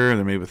vinegar,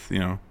 they're made with,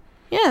 Yeah,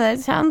 that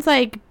sounds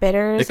like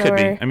bitters it could or...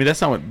 be. I mean, that's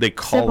not what they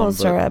call simple them,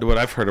 syrup. but what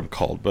I've heard them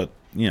called, but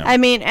you know. I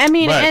mean,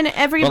 But- and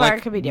every but bar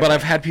like- could be different. But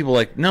I've had people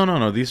like,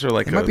 no, these are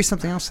like It might be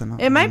something else.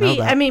 It might be...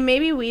 About. I mean,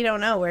 maybe we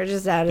don't know. We're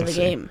just out of the Let's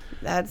see. game.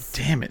 That's...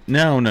 damn it.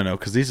 No,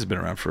 because these have been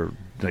around for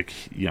like,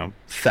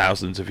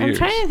 thousands of I'm years.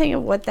 trying to think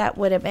of what that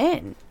would have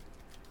been.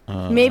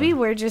 Maybe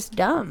we're just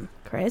dumb,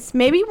 Chris.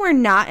 Maybe we're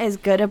not as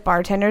good at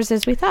bartenders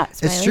as we thought.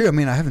 It's Smiley. true. I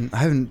mean, I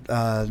haven't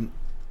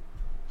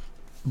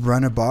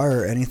run a bar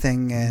or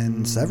anything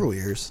in several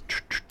years.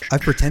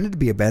 I've pretended to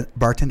be a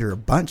bartender a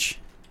bunch.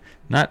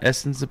 Not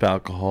essence of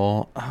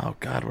alcohol. Oh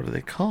God, what are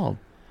they called?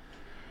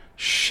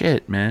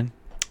 Shit, man.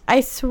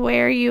 I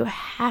swear you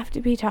have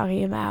to be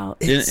talking about.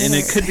 And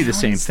it could be the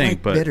same sounds thing,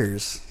 like but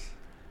bitters.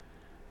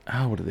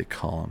 oh, what do they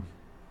call them?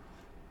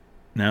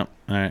 No,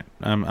 all right,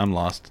 I'm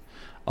lost.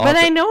 But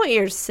I know what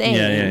you're saying.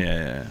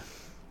 Yeah.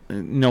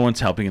 No one's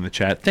helping in the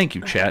chat. Thank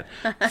you, chat.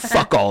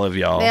 Fuck all of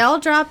y'all. They all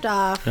dropped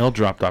off. They all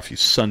dropped off, you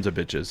sons of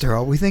bitches. They're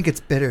all, we think it's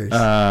bitters.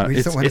 We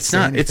just don't want to It's say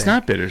not. anything. It's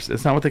not bitters.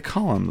 It's not what they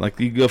call them. Like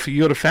if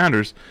you go to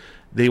Founders,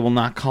 they will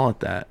not call it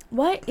that.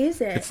 What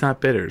is it? It's not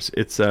bitters.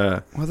 It's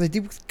Well, they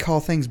do call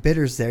things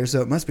bitters there,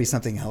 so it must be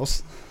something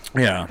else.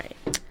 yeah,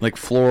 like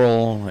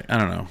floral. Like, I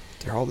don't know.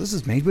 They're all, this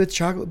is made with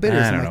chocolate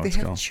bitters. I I'm don't know like, what's they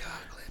have called. chocolate.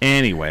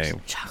 Anyway,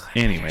 chocolate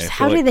anyway, bitters. I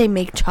How feel do like- they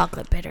make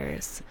chocolate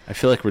bitters? I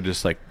feel like we're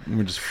just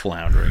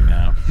floundering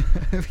now.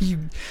 you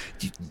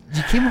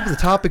came up with a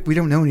topic we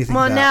don't know anything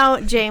Well, about. now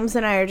James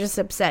and I are just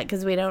upset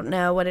because we don't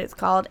know what it's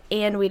called,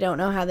 and we don't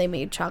know how they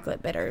made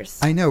chocolate bitters.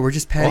 I know, we're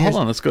just Well, patting hold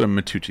on. Let's go to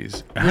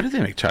Matucci's. How do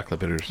they make chocolate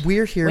bitters?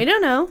 We're here We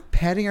don't know.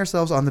 patting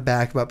ourselves on the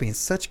back about being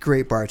such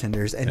great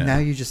bartenders, and Yeah. now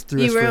you just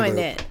threw us You for a ruined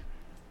loop. it.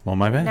 Well,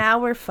 my bad. Now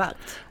we're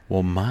fucked.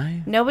 Well,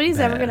 my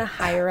Nobody's ever bad. going to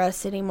hire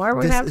us anymore.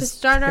 We're This going to have to is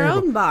start our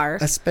terrible. own bar.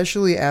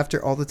 Especially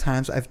after all the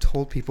times I've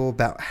told people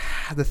about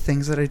the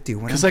things that I do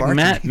when I'm Because like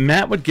bartending.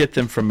 Matt would get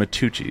them from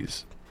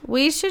Matucci's,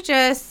 We should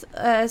just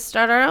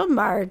start our own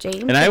bar,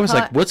 James. and I was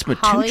like, "What's Holly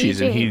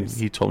Matucci's?" And James.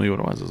 he told me what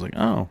it was. I was like,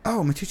 "Oh,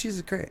 Oh, Matucci's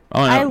is great.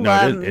 oh, I no,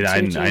 love no,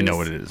 I know Matucci's.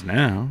 what it is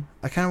now."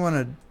 I kind of want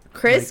to.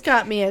 Chris like-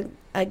 got me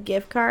a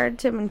gift card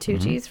to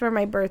Matucci's Mm-hmm. for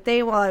my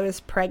birthday while I was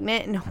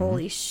pregnant, and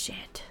holy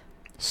shit.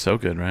 So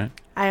good, right?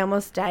 I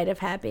almost died of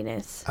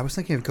happiness. I was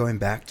thinking of going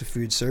back to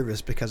food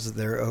service because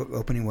they're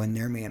opening one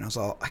near me, and I was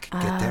all, I could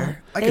get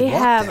there. I they could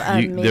walk have there.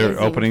 Amazing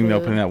They're opening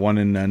food. that one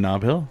in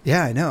Nob Hill.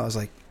 Yeah, I know. I was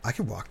like, I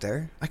could walk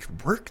there. I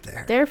could work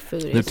there. Their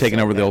food They're is taking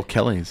so over the good. old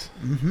Kelly's.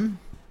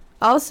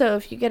 Also,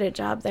 if you get a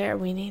job there,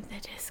 we need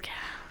the discount.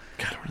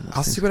 God, what are those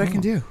I'll things see what I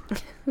can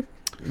called? do.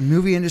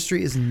 Movie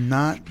industry is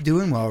not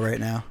doing well right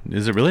now.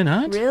 Is it really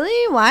not?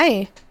 Really?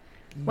 Why?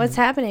 What's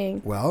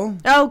happening? Well,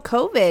 Oh,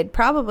 COVID,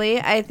 probably.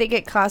 I think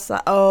it costs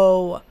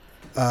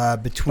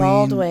between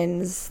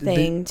Baldwin's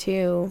thing,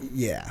 too.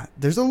 Yeah,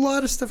 there's a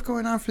lot of stuff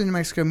going on for the New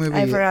Mexico movie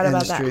I forgot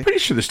about industry. that. Pretty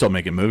sure they're still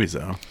making movies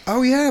though.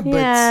 Oh yeah, but,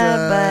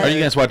 Yeah, but- Are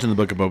you guys watching the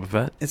Book of Boba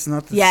Fett? it's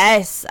not the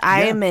Yes,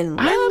 I Yeah. am in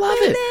love I love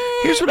with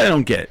it. Here's what I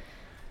don't get.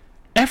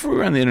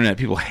 Everywhere on the internet,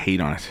 people hate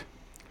on it,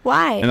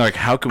 Why? and they're like,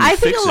 "How can we I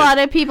fix think a it?" lot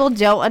of people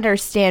don't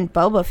understand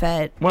Boba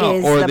Fett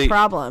is the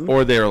problem.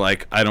 Or they're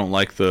like, "I don't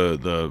like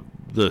the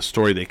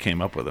story they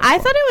came up with." I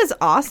thought it was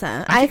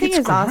awesome. I think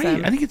it's great.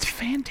 awesome. I think it's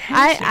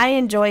fantastic. I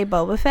enjoy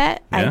Boba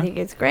Fett. I Yeah? think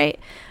it's great.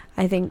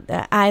 I think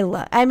that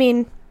I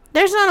mean,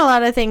 there's not a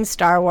lot of things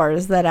Star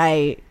Wars that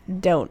I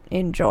don't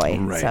enjoy.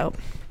 Right. So,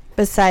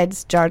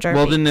 besides Jar Jar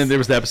Well, Binks. then there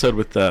was the episode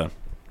with the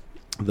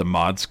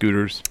mod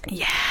scooters.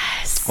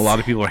 Yes. A lot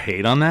of people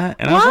hate on that,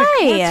 and I was like,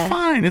 Why? "That's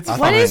fine. It's I fine."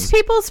 What is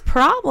people's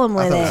problem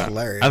I with thought it was it?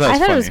 hilarious. I thought I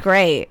thought it funny. was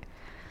great.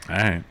 All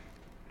right.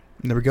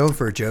 They were going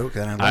for a joke,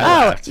 and I I laughed.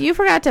 Oh, laughed. you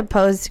forgot to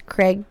post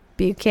Craig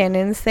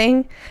Buchanan's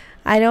thing.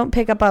 I don't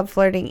pick up on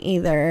flirting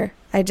either.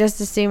 I just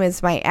assume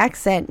it's my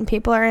accent, and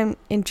people are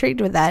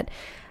intrigued with that.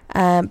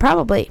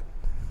 Probably.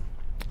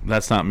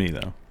 That's not me,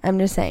 though. I'm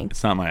just saying.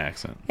 It's not my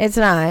accent. It's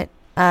not.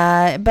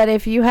 But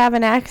if you have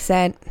an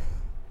accent,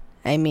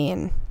 I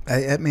mean...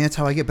 I mean, that's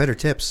how I get better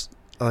tips.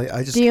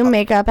 I just. Do you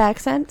make up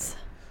accents?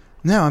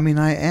 No, I mean,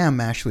 I am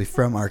actually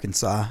from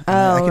Arkansas.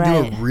 Oh, I can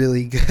right. do a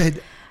really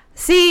good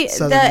See,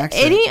 Southern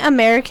accent. any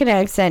American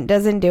accent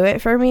doesn't do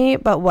it for me,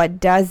 but what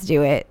does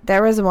do it?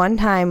 There was one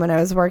time when I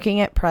was working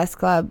at Press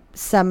Club,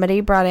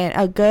 somebody brought in,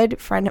 a good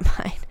friend of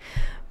mine,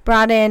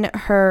 brought in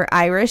her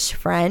Irish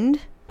friend,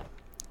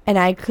 and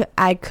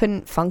I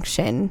couldn't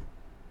function.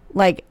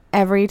 Like,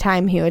 every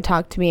time he would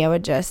talk to me, I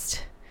would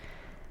just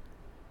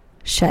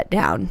shut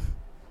down.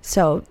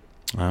 So,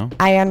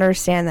 I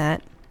understand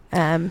that.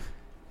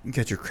 You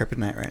got your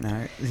kryptonite right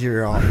now.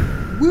 You're all.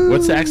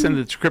 What's the accent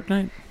that's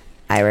kryptonite?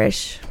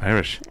 Irish. Oh,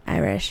 Irish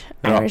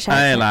hey,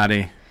 accent.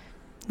 laddie.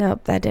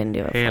 Nope, that didn't do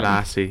it. Hey, for me.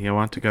 lassie, you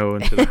want to go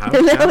into the house?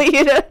 No, now?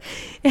 you know,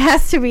 it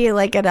has to be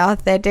like an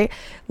authentic,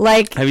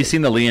 like. Have you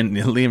seen the Liam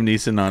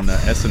Neeson on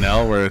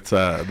SNL where it's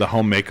the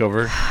home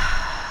makeover?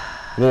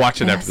 We'll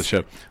watch it after the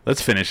show.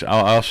 Let's finish.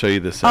 I'll show you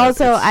this.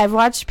 Also, I've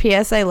watched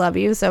P.S. I Love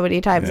You so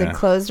many times and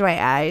closed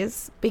my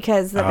eyes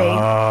because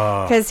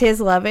because his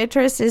love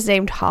interest is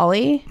named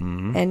Holly,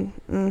 and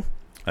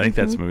I think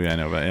that's a movie I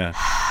know about. Yeah.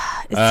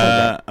 it's so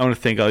good. I want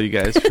to thank all you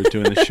guys for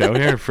doing the show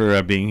here,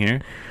 for being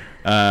here.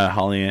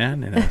 Holly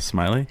Ann and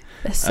Smiley.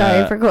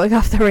 Sorry for going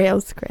off the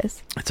rails,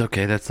 Chris. It's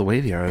okay. That's the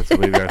way VR. That's the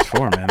way VR is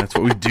for, man. That's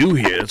what we do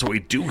here.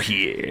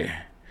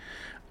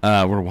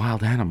 We're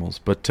wild animals.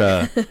 But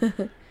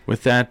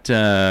with that,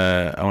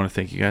 I want to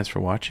thank you guys for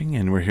watching.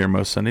 And we're here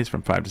most Sundays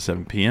from 5 to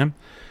 7 p.m.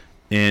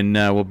 And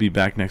we'll be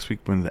back next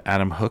week with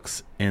Adam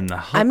Hooks and the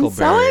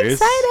Huckleberries. I'm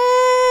so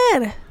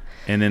excited.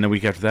 And then a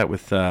week after that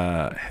with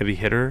Heavy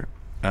Hitter.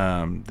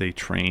 They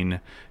train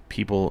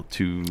people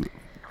to,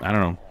 I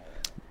don't know,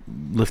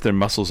 lift their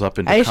muscles up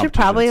into I should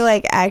probably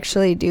competitions.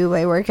 actually do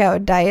my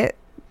workout diet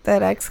the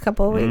next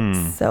couple of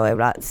weeks, so I'm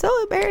not so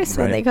embarrassed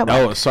when they come up.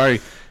 Oh, sorry.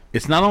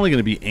 It's not only going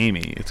to be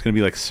Amy. It's going to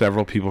be like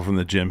several people from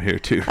the gym here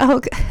too. Oh,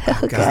 good.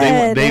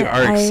 They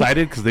are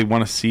excited because they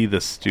want to see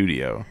the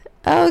studio.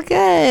 Oh,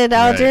 good.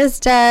 I'll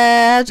just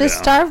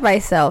starve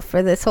myself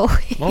for this whole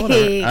week. Well,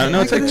 whatever.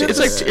 No,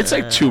 it's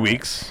like 2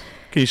 weeks.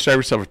 Can you starve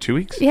yourself for 2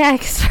 weeks? Yeah, I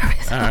can starve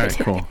myself. All right,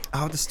 cool.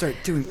 I'll have to start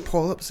doing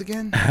pull-ups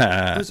again.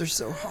 Those are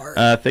so hard.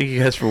 Thank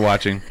you guys for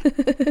watching.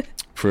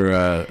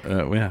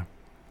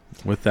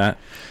 With that,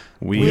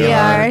 we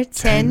are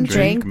 10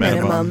 drink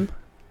minimum.